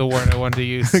Chris. to think of the word I wanted to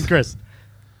use. Chris.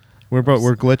 We're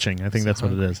glitching. I think that's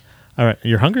what it is. All right.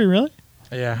 You're hungry, really?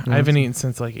 Yeah, I haven't eaten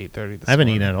since like 8:30 this I haven't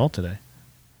morning. eaten at all today.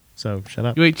 So shut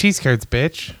up. You ate cheese curds,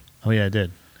 bitch. Oh yeah, I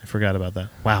did. I forgot about that.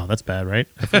 Wow, that's bad, right?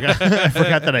 I forgot, I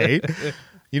forgot that I ate.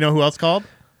 You know who else called?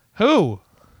 Who?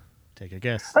 Take a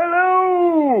guess.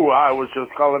 Hello! I was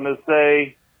just calling to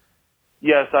say,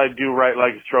 yes, I do write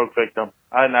like a stroke victim.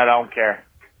 And I don't care.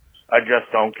 I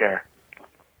just don't care.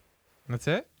 That's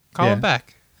it? Call Yeah. him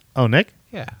back. Oh, Nick?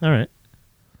 Yeah. All right.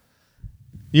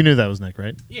 You knew that was Nick,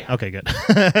 right? Yeah. Okay, good.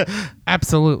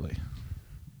 Absolutely.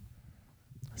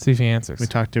 See if he answers. We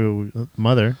talked to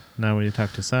mother. Now we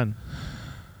talk to son.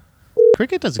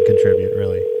 Cricket doesn't contribute,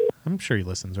 really. I'm sure he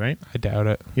listens, right? I doubt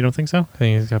it. You don't think so? I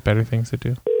think he's got better things to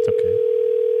do. It's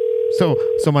okay.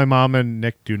 So my mom and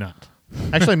Nick do not.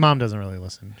 Actually, mom doesn't really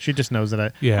listen. She just knows that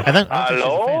I. Yeah. I don't think she's a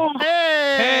Hello? fan. Hey!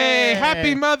 Hey,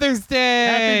 happy Mother's Day!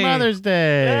 Happy Mother's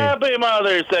Day! Happy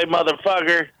Mother's Day,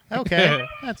 motherfucker. Okay.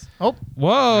 That's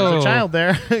Whoa. there's a child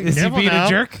there. Is he Careful being now. a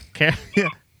jerk? Yeah.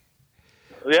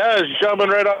 Yeah, it's jumping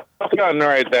right off the gun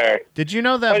right there. Did you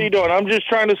know that? How you doing? I'm just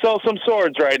trying to sell some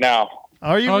swords right now.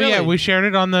 Are you? Oh really? yeah, we shared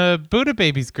it on the Buddha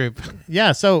Babies group.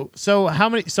 Yeah. So how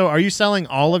many? So are you selling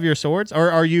all of your swords,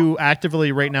 or are you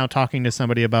actively right now talking to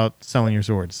somebody about selling your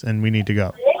swords, and we need to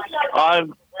go?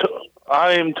 I'm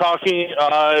talking.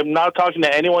 I'm not talking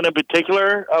to anyone in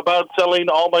particular about selling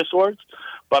all my swords,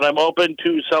 but I'm open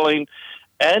to selling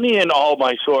any and all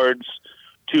my swords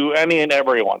to any and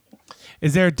everyone.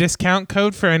 Is there a discount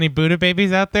code for any Buddha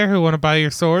babies out there who want to buy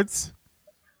your swords?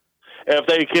 If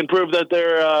they can prove that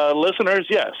they're listeners,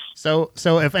 yes. So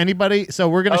if anybody, so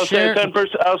we're gonna I'll share. say 10%.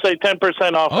 I'll say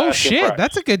 10% off. Oh asking shit, price.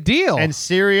 that's a good deal. And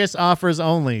serious offers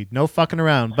only, no fucking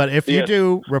around. But if you Yes.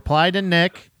 do, reply to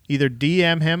Nick, either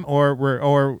DM him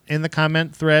or in the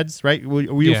comment threads. Right? Will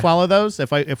you Yeah. follow those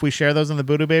if we share those on the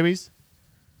Buddha Babies?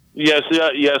 Yes,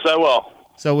 yes, I will.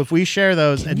 So if we share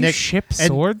those, Can and you Nick ship and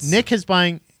swords? Nick is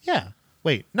buying. Yeah.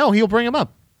 Wait. No, he'll bring them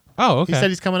up. oh, okay. He said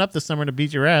he's coming up this summer to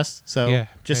beat your ass. So Yeah.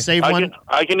 just Okay. save one.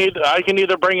 I can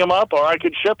either bring them up or I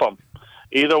could ship them.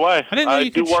 Either way, I didn't know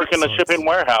you do could work ship in a swords. shipping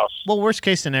warehouse. Well, worst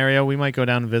case scenario, we might go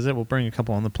down and visit. We'll bring a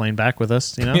couple on the plane back with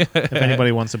us. You know, if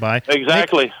anybody wants to buy.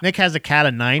 Exactly. Nick has a cat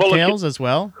of nine Well, if tails as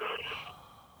well.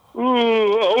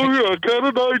 Oh yeah, got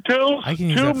a nine tails. I can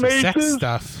use two that for sex maces.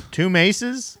 stuff. 2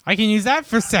 maces. I can use that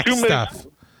for sex Two maces. stuff.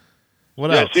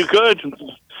 What Yes, else? you could,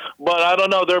 but I don't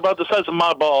know. They're about the size of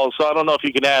my balls, so I don't know if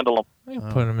you can handle them. I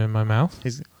can put them in my mouth.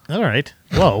 He's all right.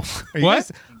 Whoa.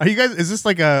 What? Are you guys? Is this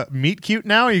like a meet cute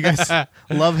now? Are you guys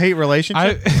love hate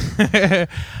relationship?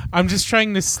 I'm just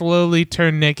trying to slowly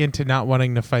turn Nick into not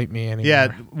wanting to fight me anymore.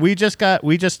 Yeah, we just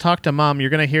talked to mom. You're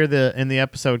gonna hear in the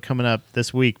episode coming up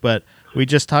this week, but we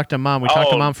just talked to mom. We talked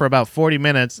to Oh. mom for about 40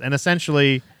 minutes, and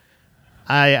essentially,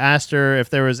 I asked her if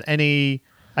there was any.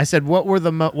 I said, what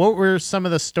were some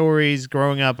of the stories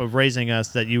growing up of raising us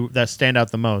that stand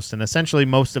out the most? And essentially,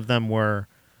 most of them were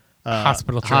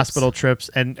hospital trips,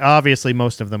 and obviously,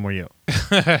 most of them were you.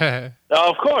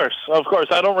 Of course.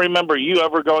 I don't remember you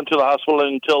ever going to the hospital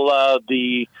until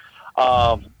the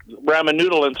ramen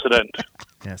noodle incident.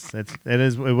 Yes,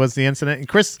 it was the incident, and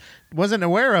Chris wasn't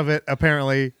aware of it.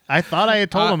 Apparently, I thought I had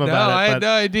told him about no, it. I had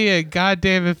no idea. God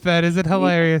damn it, Fed. Is it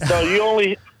hilarious? So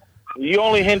you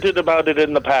only hinted about it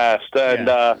in the past, and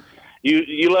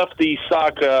You left the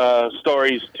sock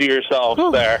stories to yourself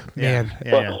there. Man.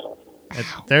 Yeah.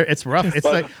 It's rough. It's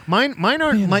like mine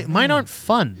aren't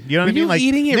fun. You know what Were I mean? you Like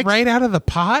eating it Nick's- right out of the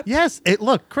pot? Yes.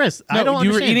 Look, Chris. I No, don't. you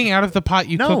were understand. eating out of the pot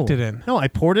you cooked it in. No, I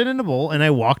poured it in a bowl and I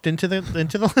walked into the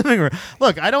living room.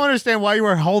 Look, I don't understand why you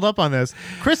were holed up on this.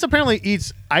 Chris apparently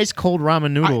eats ice cold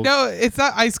ramen noodles. No, it's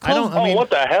not ice cold. I mean, what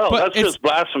the hell? but That's it's- just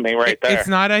blasphemy right there. It's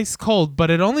not ice cold,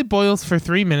 but it only boils for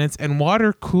 3 minutes, and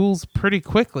water cools pretty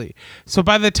quickly. So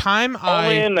by the time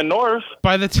Only in the north.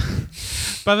 by the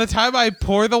time I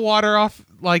pour the water off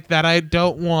like that, I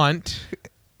don't want,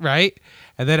 right,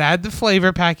 and then add the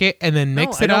flavor packet, and then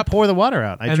mix I it don't up. pour the water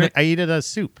out. And I eat it as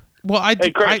soup. Well, I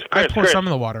Chris, pour Chris. some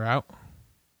of the water out.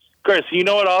 Chris, you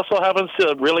know what also happens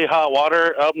to really hot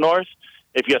water up north?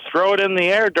 If you throw it in the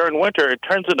air during winter, it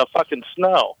turns into fucking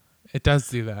snow. It does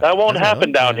do that. That won't Does it happen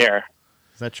really? down here.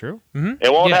 Is that true?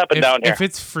 It won't happen if, down here. If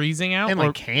it's freezing out, In or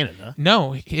like Canada.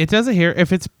 no, it does it here.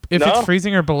 If it's No?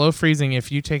 freezing or below freezing,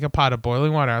 if you take a pot of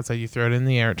boiling water outside, you throw it in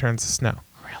the air, it turns to snow.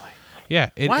 Really? Yeah.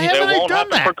 Why It haven't I won't done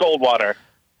happen that? for cold water.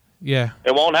 Yeah.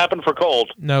 It won't happen for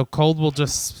cold. No, cold will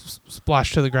just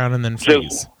splash to the ground and then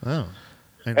freeze. Oh.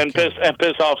 And piss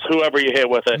off whoever you hit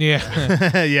with it.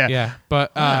 Yeah. yeah. Yeah.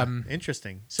 But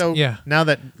Interesting. So yeah. now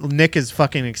that Nick has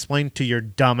fucking explained to your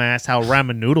dumbass how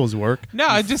ramen noodles work. no, you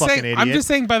I'm just fucking saying. idiot. I'm just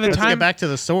saying. By the Let's time get back to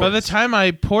the swords. by the time I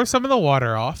pour some of the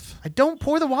water off, I don't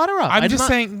pour the water off. I'm just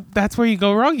saying that's where you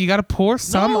go wrong. You got to pour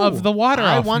some No, of the water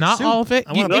I off, want not soup. all of it.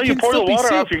 I want No, it you can pour the still be water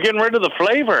soup. off, you're getting rid of the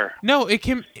flavor. No, it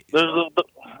can.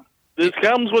 This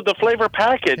comes with the flavor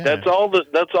packet. Yeah. That's all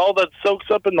that soaks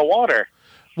up in the water.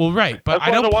 Well, right, but That's I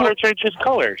why don't the pour. water changes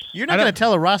colors. You're I not going to don't-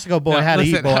 tell a Roscoe boy No, how to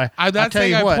listen, eat, boy. I'm I'll not tell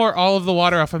saying you I what. pour all of the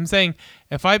water off. I'm saying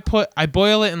if I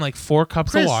boil it in like 4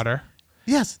 cups Chris, of water.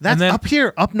 Yes, that's then- up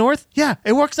here, up north. Yeah,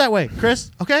 it works that way,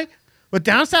 Chris. Okay, but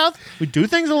down south we do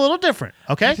things a little different.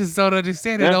 Okay, I just don't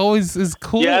understand. It Yeah. always is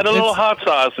cool. You add a little It's- hot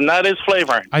sauce, and that is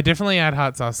flavoring. I definitely add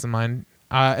hot sauce to mine,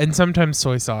 and sometimes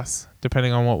soy sauce,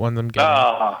 depending on what ones I'm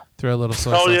getting. Throw a little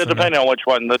soy sauce. Oh, yeah, in there. depending on which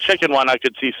one. The chicken one, I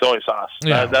could see soy sauce.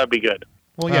 Yeah. That'd be good.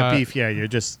 well, yeah, uh, beef. Yeah,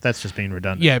 that's just being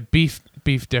redundant. Yeah, beef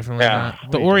definitely Yeah.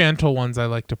 not. The Oriental ones I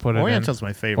like to put Oriental's it in.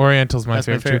 my favorite. Oriental's my That's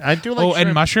my favorite, favorite. too. I do like and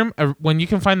shrimp. mushroom. When you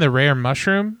can find the rare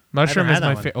mushroom is had my that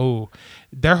one. favorite. Oh,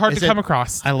 they're hard Is to it- come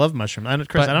across. I love mushrooms.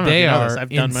 Chris, but I don't know if they you know are this. I've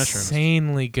done mushrooms.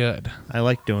 insanely good. I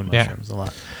like doing Yeah. mushrooms a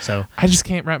lot. So I just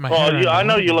can't wrap my head Well, around I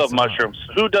know it. you love So- mushrooms.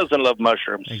 Who doesn't love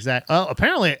mushrooms? exactly. Oh,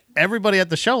 apparently everybody at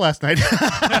the show last night.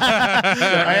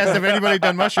 I asked if anybody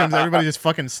done mushrooms. Everybody just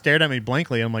fucking stared at me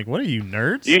blankly. I'm like, what are you,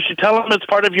 nerds? You should tell them it's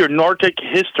part of your Nordic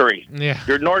history, Yeah.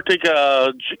 your Nordic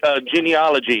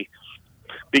genealogy,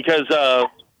 because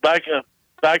back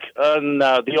in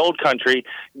the old country,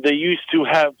 they used to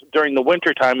have during the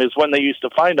winter time is when they used to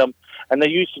find them, and they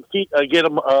used to get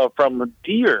them from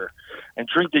deer and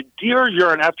drink the deer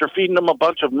urine after feeding them a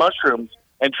bunch of mushrooms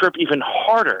and trip even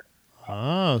harder.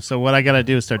 Oh, so what I got to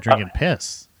do is start drinking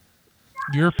piss.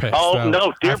 You're pissed. Oh though,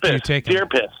 no, deer after you piss, take 'em. deer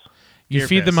piss. You Deer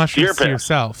feed the piss. mushrooms Deer to piss.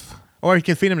 yourself. Or you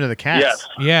can feed them to the cats. Yes.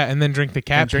 Yeah, and then drink the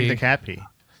cat And drink pee. the cat pee.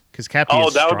 Because cat pee Oh,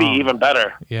 is that would be strong. even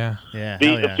better. Yeah. Yeah,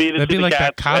 Feed, hell yeah. feed it That'd to be the like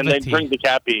that cats, and then cavity. drink the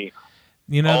cat pee.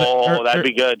 You know, Oh, that'd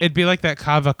be good. It'd be like that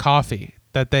kava coffee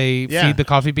that they Yeah. feed the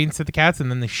coffee beans to the cats and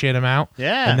then they shit them out.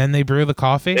 Yeah. And then they brew the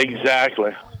coffee.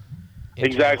 Exactly.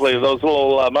 Exactly. Those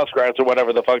little muskrats or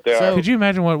whatever the fuck they So- are. Could you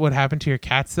imagine what would happen to your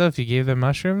cats though if you gave them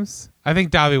mushrooms? I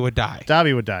think Dobby would die.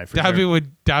 Dobby would die for Dobby sure.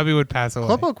 would pass away.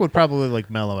 Clubbook would probably like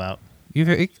mellow out. You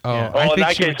think? Oh, Yeah. Oh, I in think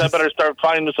that she case, would I just- better start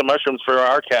finding some mushrooms for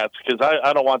our cats because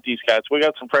I don't want these cats. We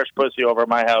got some fresh pussy over at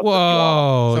my house. if you want.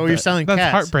 Whoa! So you're selling that's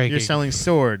cats. heartbreaking. You're selling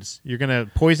swords. You're gonna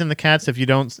poison the cats if you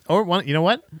don't. Or one, you know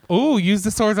what? Ooh, use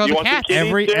the swords on You the want the cats.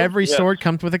 kitties? Every too? Yeah. sword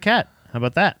comes with a cat. How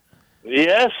about that?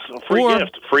 Yes, free Or-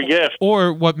 gift, free gift.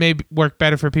 Or what may work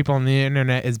better for people on the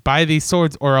internet is buy these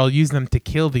swords, or I'll use them to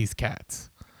kill these cats.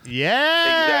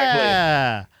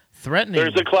 Yeah. Threatening.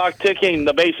 There's a clock ticking.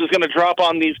 The base is going to drop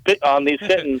on these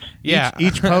kittens. Yeah,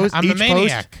 Each post. I'm each a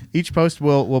maniac. post. Each post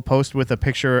will post with a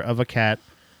picture of a cat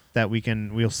that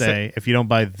we'll say if you don't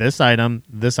buy this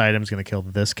item's gonna kill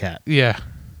this cat. Yeah.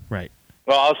 Right.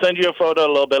 Well, I'll send you a photo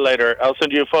a little bit later. I'll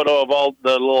send you a photo of all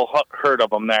the little herd of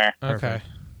them there. Okay.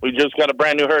 We just got a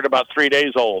brand new herd about 3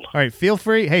 days old. All right. Feel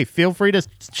free to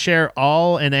share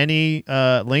all and any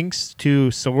links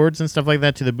to swords and stuff like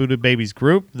that to the Buddha Babies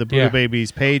group, the Buddha Yeah.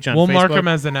 Babies page on We'll Facebook. mark them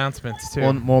as announcements too.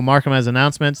 We'll mark them as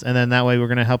announcements, and then that way we're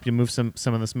going to help you move some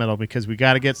of this metal because we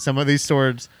got to get some of these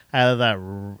swords out of that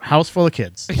house full of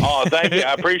kids. Oh, thank you.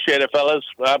 I appreciate it, fellas.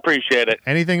 I appreciate it.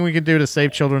 Anything we can do to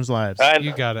save children's lives. And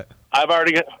You got it. I've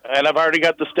already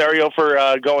got the stereo for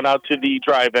going out to the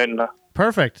drive-in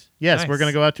Perfect. Yes, Nice. we're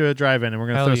gonna go out to a drive-in and we're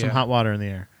gonna Hell throw yeah. some hot water in the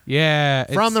air Yeah.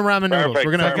 from the ramen noodles. Perfect.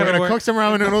 We're gonna It's cook some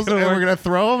ramen noodles and we're gonna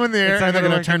throw them in the air and they're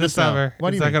gonna turn to summer. What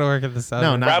do It's you not mean? gonna work in the summer.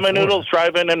 No, not Ramen Florida. noodles,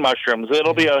 drive-in, and mushrooms.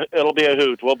 It'll be a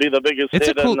hoot. We'll be the biggest It's a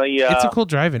hit cool. in the. It's a cool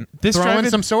drive-in. This Throw in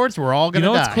drive-in. some swords. We're all You gonna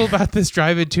know die. what's cool about this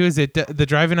drive-in too is the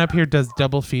drive-in up here does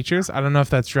double features. I don't know if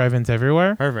that's drive-ins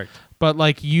everywhere, Perfect. but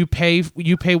like you pay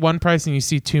one price and you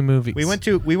see 2 movies. We went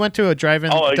to a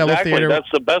drive-in Oh, double exactly. theater. That's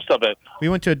the best of it. We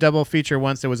went to a double feature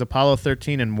once. It was Apollo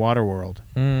 13 and Waterworld.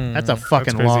 That's a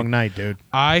fucking crazy. long night, dude.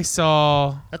 I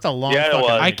saw. That's a long Yeah, it fucking was.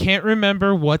 night. I can't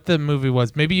remember what the movie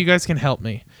was. Maybe you guys can help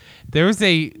me.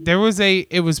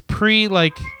 It was pre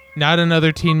like not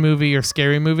another teen movie or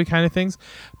scary movie kind of things,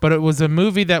 but it was a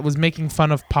movie that was making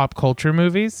fun of pop culture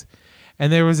movies.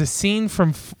 And there was a scene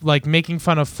from like making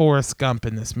fun of Forrest Gump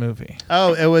in this movie.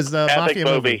 Oh, it was the Epic Mafia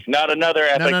movie. Not another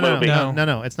epic movie.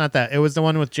 No, it's not that. It was the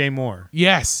one with Jay Moore.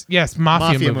 Yes,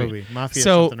 Mafia movie. Mafia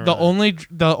So something or the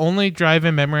other. only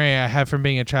drive-in memory I have from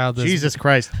being a child is Jesus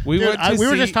Christ. We Dude, went to we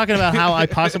were see- just talking about how I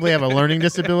possibly have a learning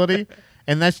disability,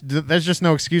 and that's just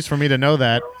no excuse for me to know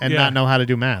that and Yeah. not know how to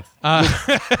do math.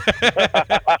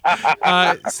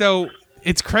 So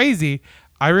it's crazy.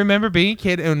 I remember being a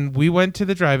kid and we went to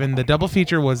the drive-in. The double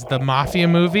feature was the Mafia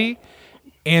movie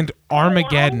and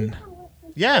Armageddon.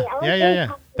 Yeah.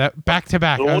 That back to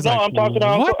back. I Well, was no, like, I'm talking to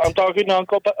what?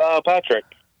 Uncle Patrick.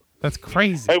 That's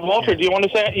crazy. Hey, Walter, do you want to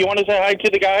say hi to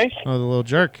the guys? Oh, the little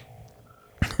jerk.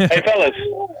 Hey, fellas,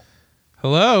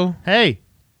 Hello. Hey.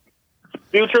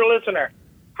 future listener.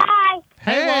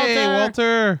 Hey,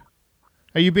 Walter.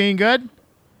 Are you being good?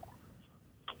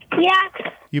 Yeah.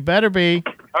 You better be.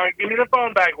 All right, give me the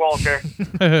phone back, Walter.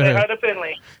 Say hi to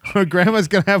Finley. Or Grandma's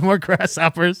going to have more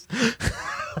grasshoppers.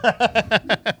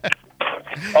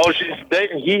 Oh,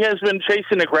 he has been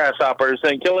chasing the grasshoppers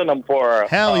and killing them for her.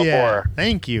 Hell for yeah. her.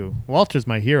 Thank you. Walter's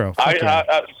my hero. Fuck yeah.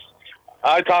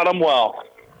 I taught him well.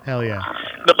 Hell yeah.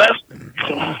 The best.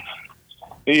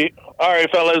 All right,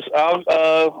 fellas.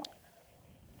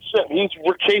 He's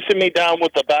chasing me down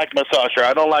with the back massager.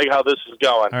 I don't like how this is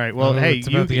going. All right. Well, Oh, hey, it's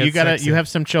about to you get gotta sexy. you have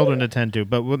some children to tend to,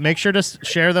 but make sure to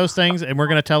share those things, and we're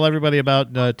gonna tell everybody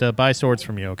about to buy swords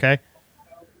from you. Okay.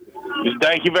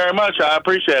 Thank you very much. I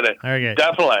appreciate it. Okay.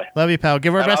 Definitely. Love you, pal.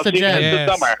 Give her And best I'll to see you guys Jen. Yeah.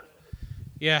 this summer.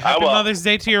 Yeah, I happy will. Mother's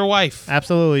Day to your wife.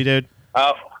 Absolutely, dude.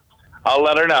 I'll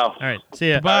let her know. All right. See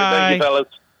ya. Bye. All right, thank you, fellas.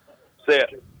 See ya.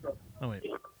 Oh wait.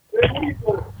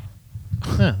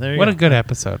 There you What go. a good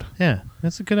episode. Yeah,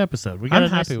 that's a good episode. We got I'm a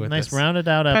nice, happy with nice this. rounded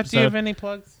out Pat, episode. do you have any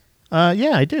plugs?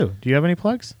 Yeah, I do. Do you have any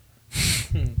plugs?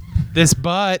 This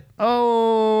butt.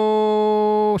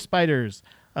 Oh, spiders.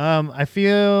 I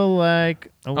feel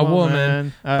like a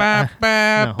woman. Ba,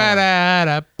 ba, no, hold ba, on. da,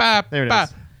 da, ba, There it ba.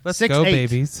 is. Let's 6'8". go,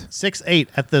 babies. 6'8"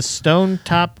 at the Stone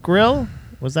Top Grill.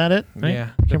 Was that it? Right? Yeah.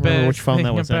 I can't remember which phone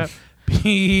that was in.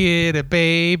 Be it a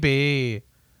baby.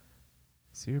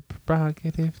 It's your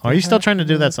prerogative. Are you still trying to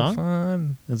do that song?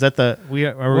 Fun. Is that are we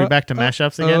What? back to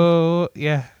mashups again? Oh,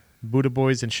 yeah. Buddha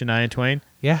Boys and Shania Twain.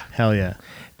 Yeah. Hell yeah.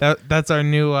 That's our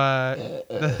new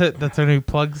that's our new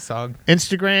plug song.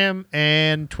 Instagram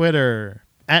and Twitter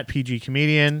at PG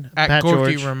Comedian. At Pat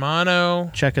Gorky George.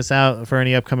 Romano. Check us out for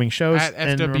any upcoming shows. At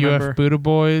And FWF remember, Buddha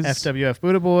Boys. FWF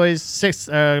Buddha Boys.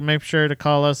 Make sure to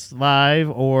call us live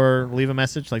or leave a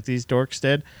message like these dorks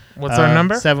did. What's our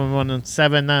number?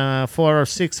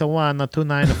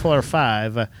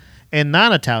 717-461-2945. In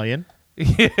non-Italian,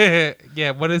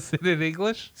 Yeah, what is it in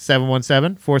English?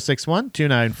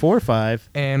 717-461-2945.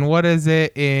 And what is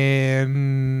it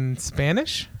in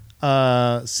Spanish?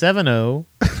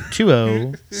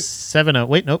 702070.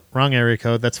 Wait, nope, wrong area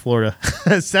code. That's Florida.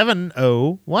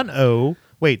 7010.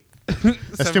 Wait,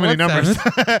 that's too many numbers.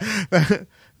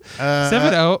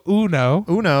 701. Uno.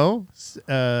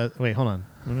 Wait, hold on.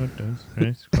 Uno, dos,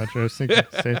 tres, cuatro, cinco,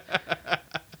 seis.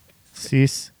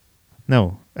 Six.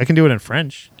 No, I can do it in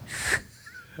French.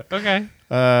 Okay.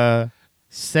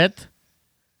 Set.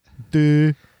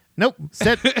 De. Nope.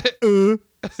 Set.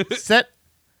 Set.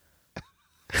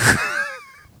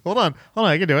 Hold on.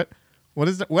 I can do it. What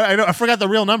is it? What I know. I forgot the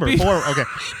real number. 4. Okay.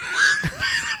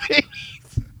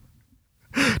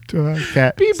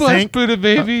 Cat. Be blessed, Sink. Buddha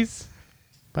babies.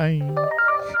 Bye.